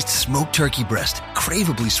sliced smoked turkey breast,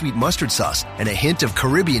 craveably sweet mustard sauce, and a hint of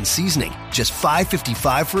Caribbean seasoning. Just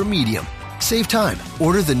 $5.55 for a medium. Save time.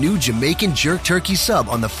 Order the new Jamaican Jerk Turkey Sub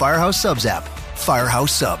on the Firehouse Subs app.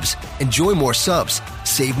 Firehouse Subs. Enjoy more subs.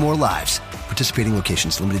 Save more lives. Participating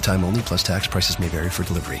locations. Limited time only, plus tax. Prices may vary for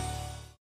delivery.